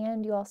on,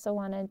 and you also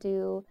want to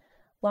do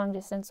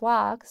long-distance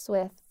walks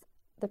with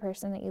the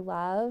person that you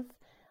love,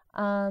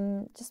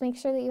 just make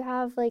sure that you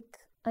have like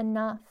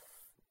enough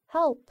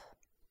help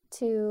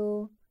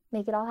to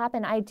make it all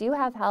happen. I do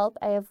have help.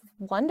 I have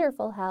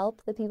wonderful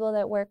help. The people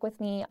that work with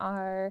me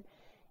are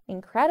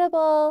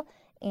incredible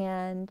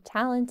and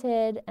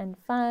talented and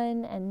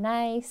fun and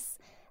nice,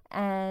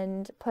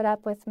 and put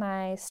up with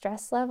my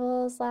stress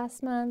levels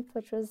last month,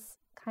 which was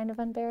kind of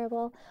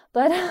unbearable.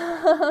 But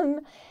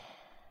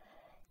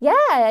yeah,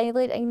 I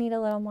need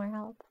a little more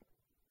help.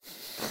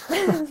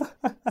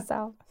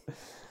 So.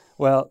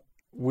 Well,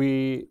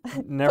 we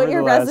nevertheless... Put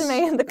your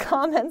resume in the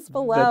comments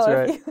below. That's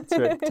right. That's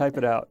right. Type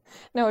it out.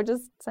 No,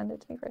 just send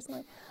it to me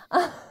personally.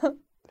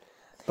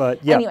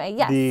 But yeah. Anyway,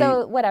 yeah,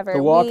 so whatever.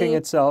 The walking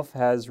itself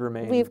has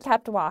remained We've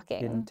kept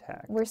walking.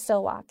 intact. We're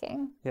still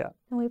walking. Yeah.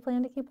 And we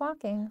plan to keep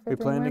walking for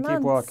 3 more months. We plan to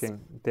keep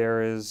walking.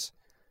 There is,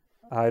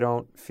 I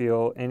don't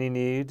feel any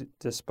need,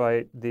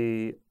 despite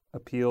the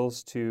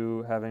appeals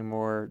to having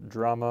more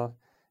drama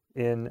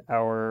in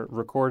our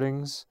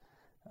recordings,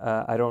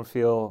 I don't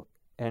feel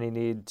any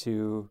need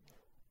to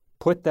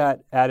put that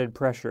added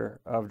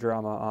pressure of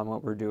drama on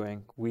what we're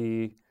doing.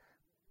 We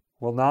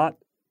will not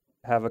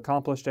have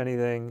accomplished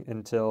anything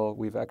until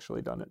we've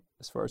actually done it,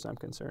 as far as I'm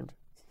concerned.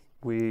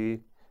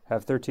 We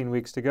have 13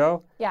 weeks to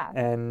go. Yeah.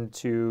 And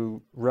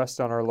to rest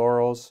on our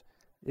laurels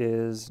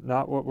is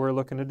not what we're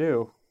looking to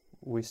do.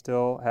 We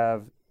still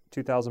have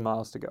 2,000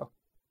 miles to go.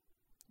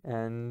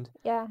 And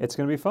it's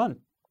going to be fun.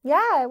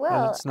 Yeah, it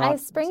will.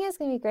 Spring is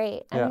going to be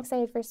great. I'm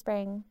excited for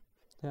spring.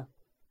 Yeah.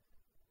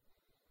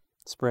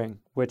 Spring,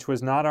 which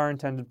was not our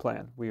intended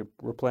plan. We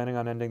were planning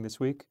on ending this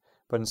week,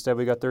 but instead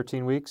we got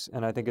 13 weeks,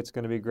 and I think it's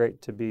going to be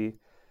great to be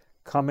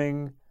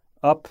coming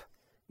up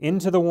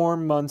into the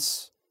warm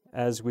months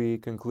as we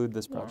conclude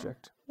this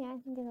project. Yeah, I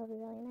think it'll be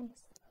really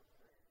nice.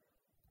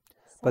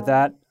 So. But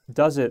that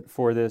does it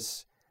for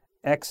this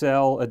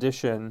XL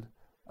edition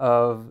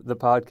of the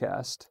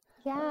podcast.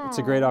 Yeah. It's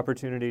a great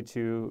opportunity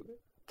to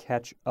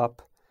catch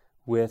up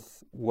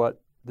with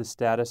what the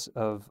status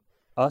of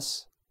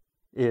us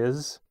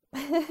is.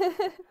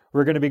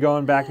 We're going to be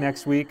going back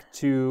next week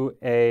to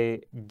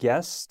a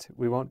guest.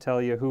 We won't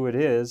tell you who it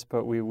is,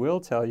 but we will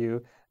tell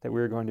you that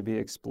we're going to be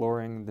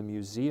exploring the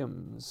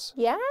museums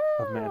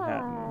of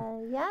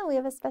Manhattan. Yeah, we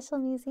have a special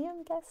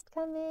museum guest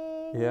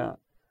coming. Yeah.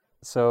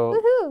 So,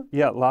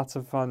 woohoo! Lots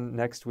of fun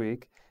next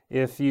week.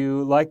 If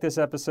you like this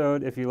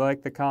episode, if you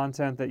like the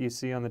content that you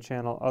see on the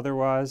channel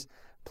otherwise,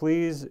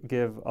 please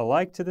give a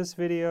like to this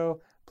video.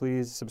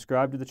 Please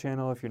subscribe to the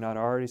channel if you're not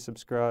already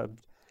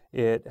subscribed.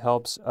 It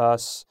helps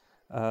us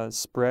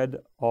spread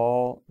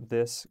all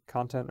this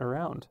content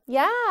around.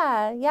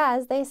 Yeah,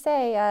 as they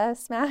say,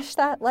 smash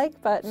that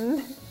like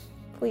button,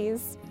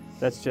 please.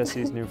 That's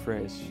Jessie's new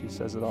phrase. She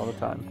says it all the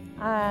time.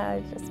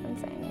 I've just been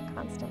saying it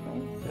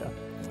constantly. Yeah.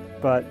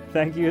 But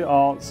thank you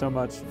all so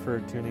much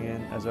for tuning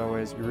in. As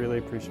always, we really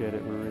appreciate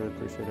it. We really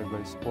appreciate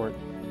everybody's support.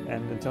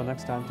 And until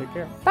next time, take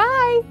care.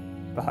 Bye.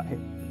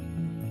 Bye.